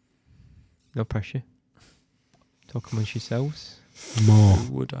 No pressure. Talk amongst yourselves. More.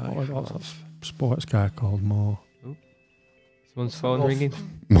 Who would I What's have? that sports guy called More? Someone's phone ringing.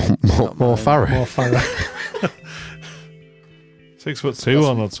 More Farah. More Farah. 6'2"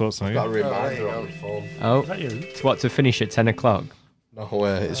 Arnold Schwarzenegger. Got a reminder on the phone. Oh, Is that you? it's what, to finish at 10 o'clock? No,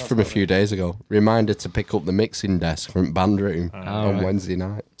 it's from a few days ago. Reminder to pick up the mixing desk from band room on right. Wednesday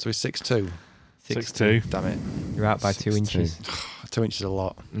night. So he's 6'2". 6'2". Damn it. You're out by 2 inches. 2 inches is a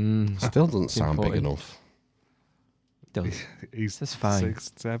lot. Still doesn't sound big important. enough. Does. He's That's fine.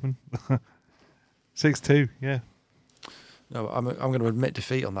 6'7". 6'2", yeah. No, I'm going to admit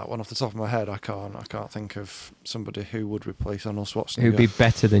defeat on that one. Off the top of my head, I can't think of somebody who would replace Arnold Schwarzenegger. Who'd be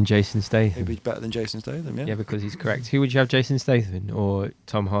better than Jason Who'd Statham? be better than Jason Statham, yeah? Yeah, because he's correct. Who would you have, Jason Statham or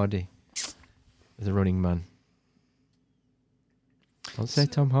Tom Hardy as a running man? Don't say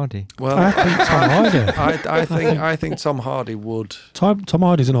Tom Hardy. Well, I think Tom Hardy. I think Tom Hardy would. Tom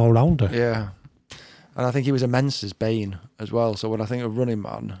Hardy's an all-rounder. Yeah. And I think he was immense as Bane as well. So when I think of running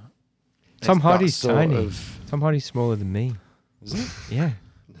man, Tom it's that Hardy's sort tiny. of- Tom Hardy's smaller than me. Is he? Yeah.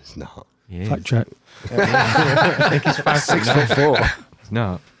 It's not. He is. Fact check. I think he's 6'4". He's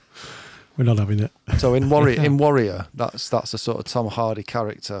not. We're not having it. So in Warrior, that's the sort of Tom Hardy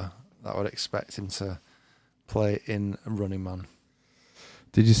character that I would expect him to play in Running Man.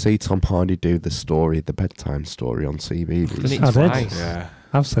 Did you see Tom Hardy do the bedtime story on CBeebies? Done it I did. twice. Yeah.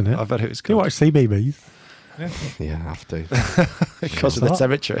 I've seen it. I bet it was Do you good. watch CBeebies? Yeah, I have to. Because of the What's that?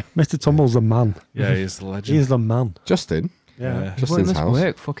 territory. Mr. Tumble's the man. Yeah, he's the legend. He's the man. Justin? Yeah. Just Well, in he his must house.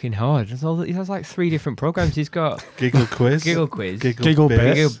 work fucking hard. He has like 3 different programs. He's got Giggle quiz. Giggle Quiz, Giggle Bits.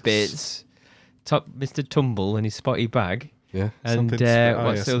 Giggle Bits, Top Mr. Tumble and his spotty bag, Yeah. and Something spe-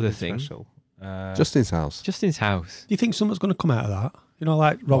 what's the other something thing? special. Justin's house. Justin's house. Do you think something's going to come out of that? You know,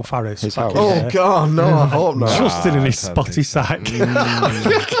 like Rob Farris. His back house. in Oh, the day. God, no, I hope not. Justin in his I don't spotty think sack.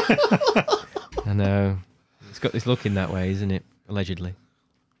 I know. It's looking that way, isn't it? Allegedly.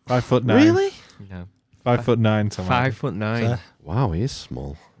 5'9". Really? No. 5'9". Tom Hardy. 5'9". Wow, he is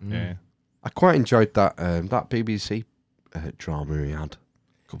small. Yeah. I quite enjoyed that BBC drama he had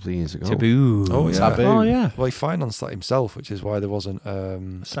a couple of years ago. Taboo. Oh, yeah. Taboo. Oh, yeah. Well, he financed that himself, which is why there wasn't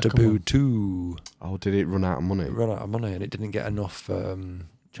Second Taboo one. 2. Oh, did it run out of money? It ran out of money and it didn't get enough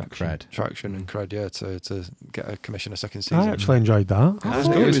Traction. and cred, yeah, to get a commission a second season. I actually enjoyed that. I was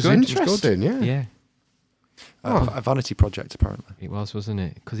thought good, it it was was good, it was interesting, yeah. Yeah, A vanity project, apparently. it was, wasn't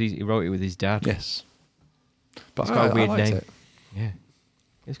it? Because he wrote it with his dad. Yes. But It's got a weird I liked name. it. Yeah.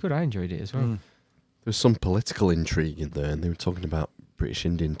 It's good. I enjoyed it as well. Mm. There was some political intrigue in there, and they were talking about British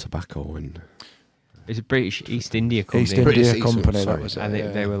Indian tobacco and It's a British East India company. East India British East, Company, sorry. that was it. And yeah.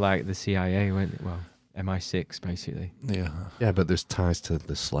 they were like the CIA, weren't they? Well, MI6, basically. Yeah. yeah, but there's ties to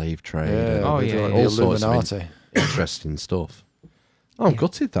the slave trade. Yeah, and Oh, with yeah, the yeah. all sorts of Illuminati. interesting stuff. Oh, I'm Yeah.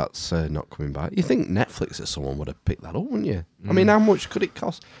 gutted that's not coming back. You think Netflix or someone would have picked that up, wouldn't you? I mean, how much could it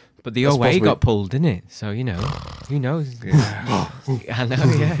cost? But the I OA suppose we- got pulled, didn't it? So, you know, who knows? I know,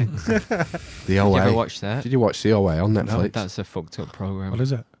 yeah. The Did OA. you ever watch that? Did you watch the OA on No, Netflix? that's a fucked up program. What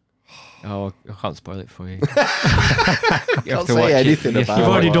is it? Oh, I can't spoil it for you. You Can't say anything You about You've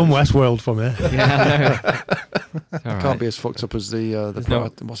Oh, already wow. done Westworld for me. Yeah, I know. It's all Can't right. be as fucked up as the There's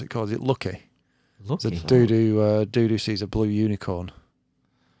no- what's it called? Is it Lucky? Lucky. The Doodoo sees a blue unicorn.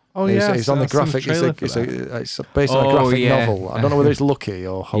 Oh, It's- yeah. it's on the graphic. It's based on a Oh, graphic yeah. novel. I don't know whether it's Lucky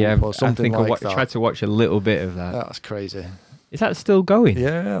or Hope Yeah, or something I think like I that. tried to watch a little bit of that. That's crazy. Is that still going?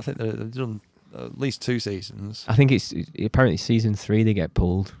 Yeah, I think they've done at least 2 seasons. I think it's apparently season 3 they get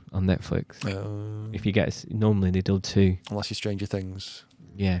pulled on Netflix. If you get normally they do 2. Unless you Stranger Things,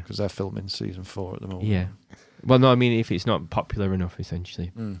 Yeah. because they're filming season 4 at the moment. Yeah. Well, no, I mean if it's not popular enough,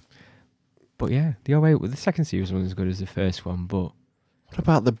 essentially. Mm. But yeah, the OA, the second series wasn't as good as the first one, but What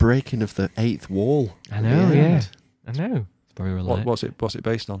about the breaking of the 8th wall? I know, at the yeah, end? I know. Spoiler alert. What's it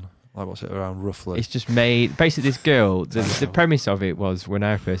based on? Like, what's it around roughly? It's just made. Basically, this girl. The premise of it was when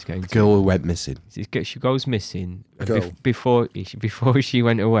I first came. Girl who went missing. She goes missing. Girl. Before she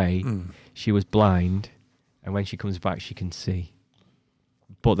went away, she was blind, and when she comes back, she can see.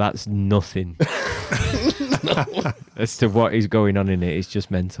 But that's nothing as to what is going on in it. It's just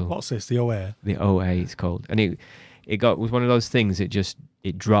mental. What's this? The OA? The OA, it's called, and it was one of those things.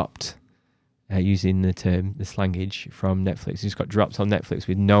 It dropped. Using the slangage from Netflix. It just got dropped on Netflix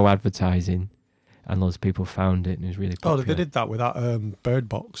with no advertising, and loads of people found it, and it was really popular. Oh, they did that with that Bird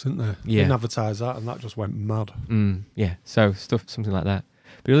Box, didn't they? Yeah. Didn't advertise that, and that just went mad. Yeah, so something like that.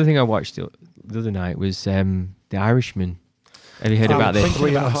 But the other thing I watched the other night was The Irishman. Have you heard about this?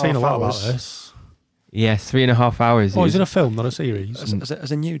 I've seen a lot about this. Yeah, 3.5 hours. Oh, is it a film, not a series?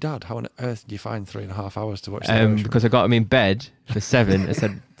 As a new dad, how on earth do you find 3.5 hours to watch The Irishman? Because I got him in bed for 7. I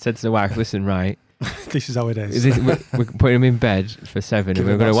said to the wife, listen, right. This is how it is. We're putting him in bed for 7 and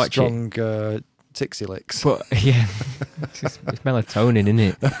we're going to watch strong, Tixie licks. But, yeah, it's melatonin, isn't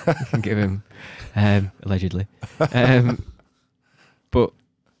it? You can give him, allegedly. But,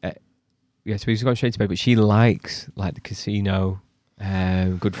 yeah, so he's gone straight to bed, but she likes, like, the Casino...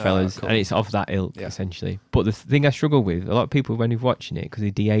 Goodfellas, cool. And it's of that ilk, essentially. But the thing I struggle with, a lot of people when he's watching it, because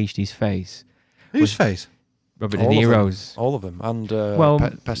he de-aged his face. Whose face? Robert De Niro's. All of them. And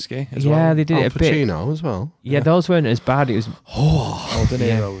Pesky as well. Yeah, they did it a bit. Al Pacino as well. Yeah, those weren't as bad. It was... De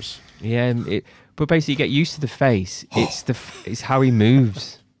Niro's. Yeah, but basically you get used to the face. It's how he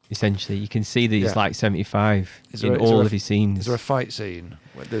moves, essentially. You can see that he's like 75 in all of his scenes. Is there a fight scene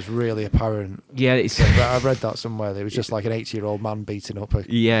where there's really apparent... Yeah, I read that somewhere. There was just like an 80-year-old man beating up a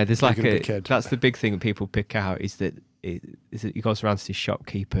there's like a kid. That's the big thing that people pick out is that he goes around to his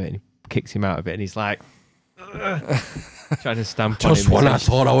shopkeeper and he kicks him out of it and he's like trying to stamp on him. Just when I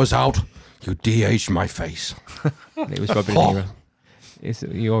thought I was out, you de-aged my face. And it was Robert De Niro.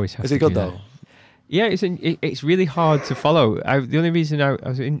 You always have Is to it good do though? That. Yeah, it's really hard to follow. The only reason I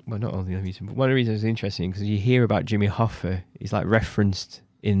was in, well, not only the only reason, but one of the reasons it was interesting because you hear about Jimmy Hoffa. He's like referenced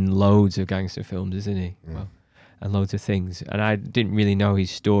in loads of gangster films, isn't he? Yeah. Well, and loads of things. And I didn't really know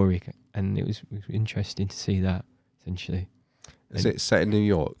his story, and it was interesting to see that essentially. Is it set in New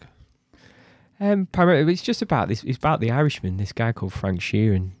York? Primarily, it's just about this. It's about the Irishman. This guy called Frank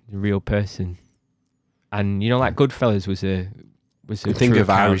Sheeran, a real person, and like Goodfellas was a. You think of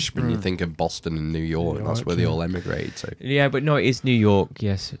Irishman, you think of Boston and New York. That's where they all emigrated to. Yeah, but no, it is New York.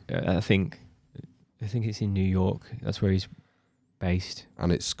 Yes, I think it's in New York. That's where he's based.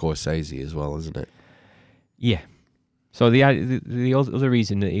 And it's Scorsese as well, isn't it? Yeah. So the other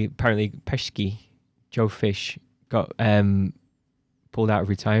reason that apparently Pesky, Joe Fish, got pulled out of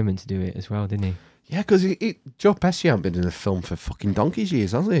retirement to do it as well, didn't he? Yeah, because Joe Pesci hasn't been in a film for fucking donkey's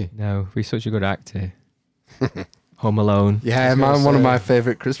years, has he? No, he's such a good actor. Home Alone. Yeah, man, one of my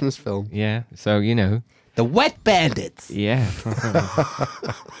favourite Christmas films. Yeah, so The Wet Bandits. Yeah.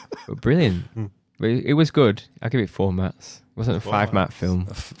 Brilliant. But it was good. I'll give it 4 mats. It wasn't a 5-mat film.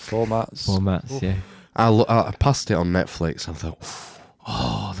 4 mats. 4 mats, yeah. I passed it on Netflix. I thought,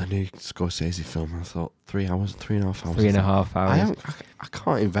 the new Scorsese film. I thought 3 hours, 3.5 hours. 3.5 hours. I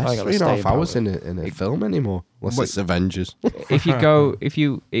can't invest 3.5 hours in a film anymore. Unless it's Avengers.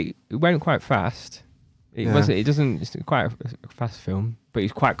 It went quite fast. It's quite a fast film, but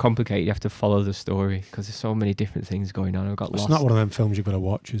it's quite complicated. You have to follow the story because there's so many different things going on. It's not one of them films you've got to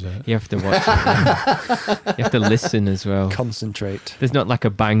watch, is it? You have to watch it. You have to listen as well. Concentrate. There's not like a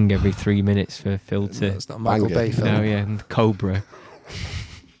bang every 3 minutes for Phil to... No, it's not a Michael Bay film. No, yeah, and Cobra.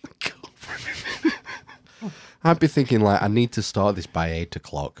 I'd be thinking I need to start this by 8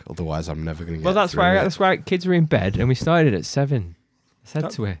 o'clock, otherwise I'm never going to get. Well, that's why kids were in bed and we started at 7. I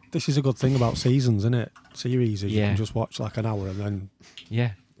said to her, "This is a good thing about seasons, isn't it? Series, you can just watch like an hour and then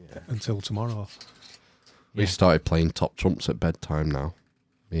until tomorrow." We started playing Top Trumps at bedtime now.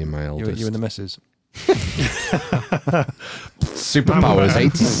 Me and my eldest. You and the missus. Superpowers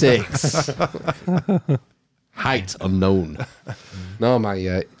 86. Height unknown. No,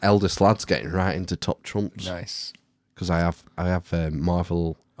 my eldest lad's getting right into Top Trumps. Nice. Because I have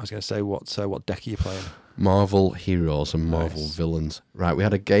Marvel. I was going to say what deck are you playing? Marvel heroes and Marvel villains. Right, we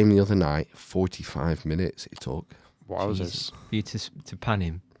had a game the other night. 45 minutes it took. Wowzers. For you to pan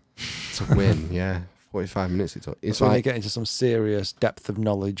him. To win, yeah. 45 minutes it took. It's when you get into some serious depth of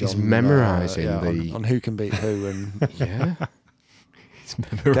knowledge. He's memorising on who can beat who and yeah. He's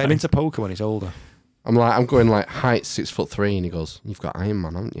memorising. Get him into poker when he's older. I'm going height 6'3", and he goes, "You've got Iron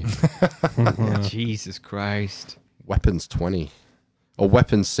Man, haven't you?" Jesus Christ. Weapons 20. Or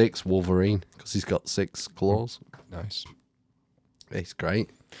weapons 6, Wolverine, because he's got 6 claws. Nice. It's great.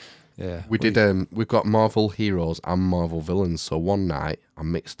 Yeah. We did. We've got Marvel heroes and Marvel villains. So one night I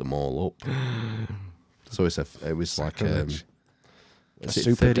mixed them all up. So it was like a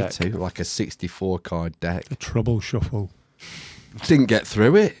super 32, deck. like a 64 card deck. A trouble shuffle. Didn't get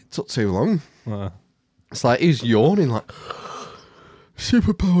through it. It took too long. It's like he's yawning like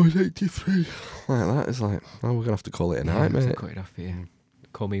Superpowers 83 like that. It's like, oh, we're gonna have to call it a night, mate. Cut it off here.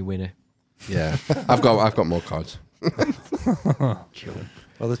 Call me winner. Yeah, I've got more cards.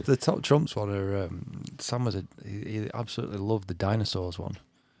 Well, the top trumps one are Sam he absolutely loved the dinosaurs one.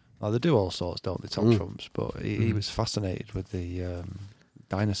 Well, they do all sorts, don't they? Top trumps, but he was fascinated with the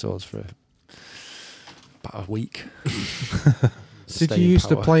dinosaurs for about a week. Did you used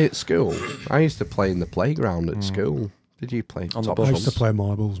to play at school? I used to play in the playground at school. Did you play on the top bus? I used to play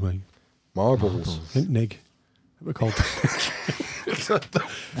marbles, mate. Marbles. I think Nig. We're called. Cut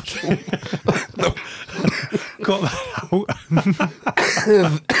that out.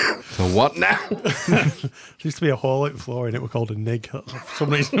 So what now? There used to be a hole in the floor in it. We're called a Nig. For some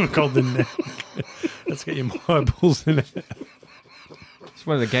reason, we're called the Nig. Let's get your marbles in it. It's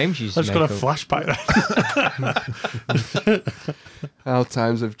one of the games you used I to just got a flashback. flashback. How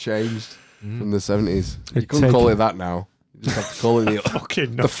times have changed from the 70s. You couldn't call it that now. You just have to call it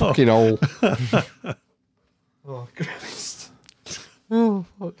the fucking hole. Oh, Christ. Oh,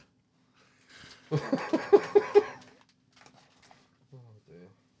 fuck. Oh, dear.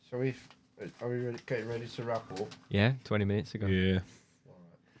 Are we getting ready to wrap up? Yeah, 20 minutes ago. Yeah.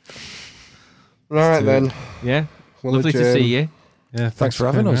 Right then. Yeah. We'll Lovely to see you. Yeah. Thanks for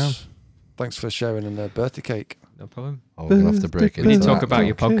having coming us. Thanks for sharing a birthday cake. No problem. Oh, we're going to have to break it. We did talk about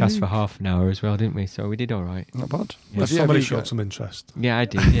your podcast for half an hour as well, didn't we? So we did all right. Not bad. Well, somebody showed some interest. Yeah, I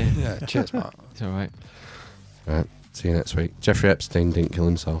did, yeah. Yeah, cheers, Matt. It's all right. Right. See you next week. Jeffrey Epstein didn't kill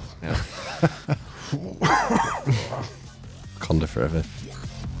himself. Yeah. Conda forever.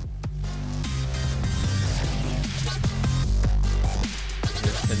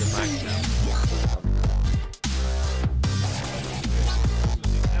 Spin the mic now.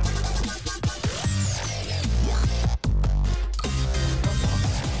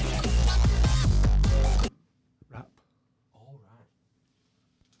 Rap. All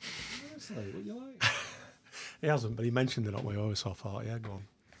right. What you like? He hasn't, but he mentioned it on my own, so I thought, yeah, go on.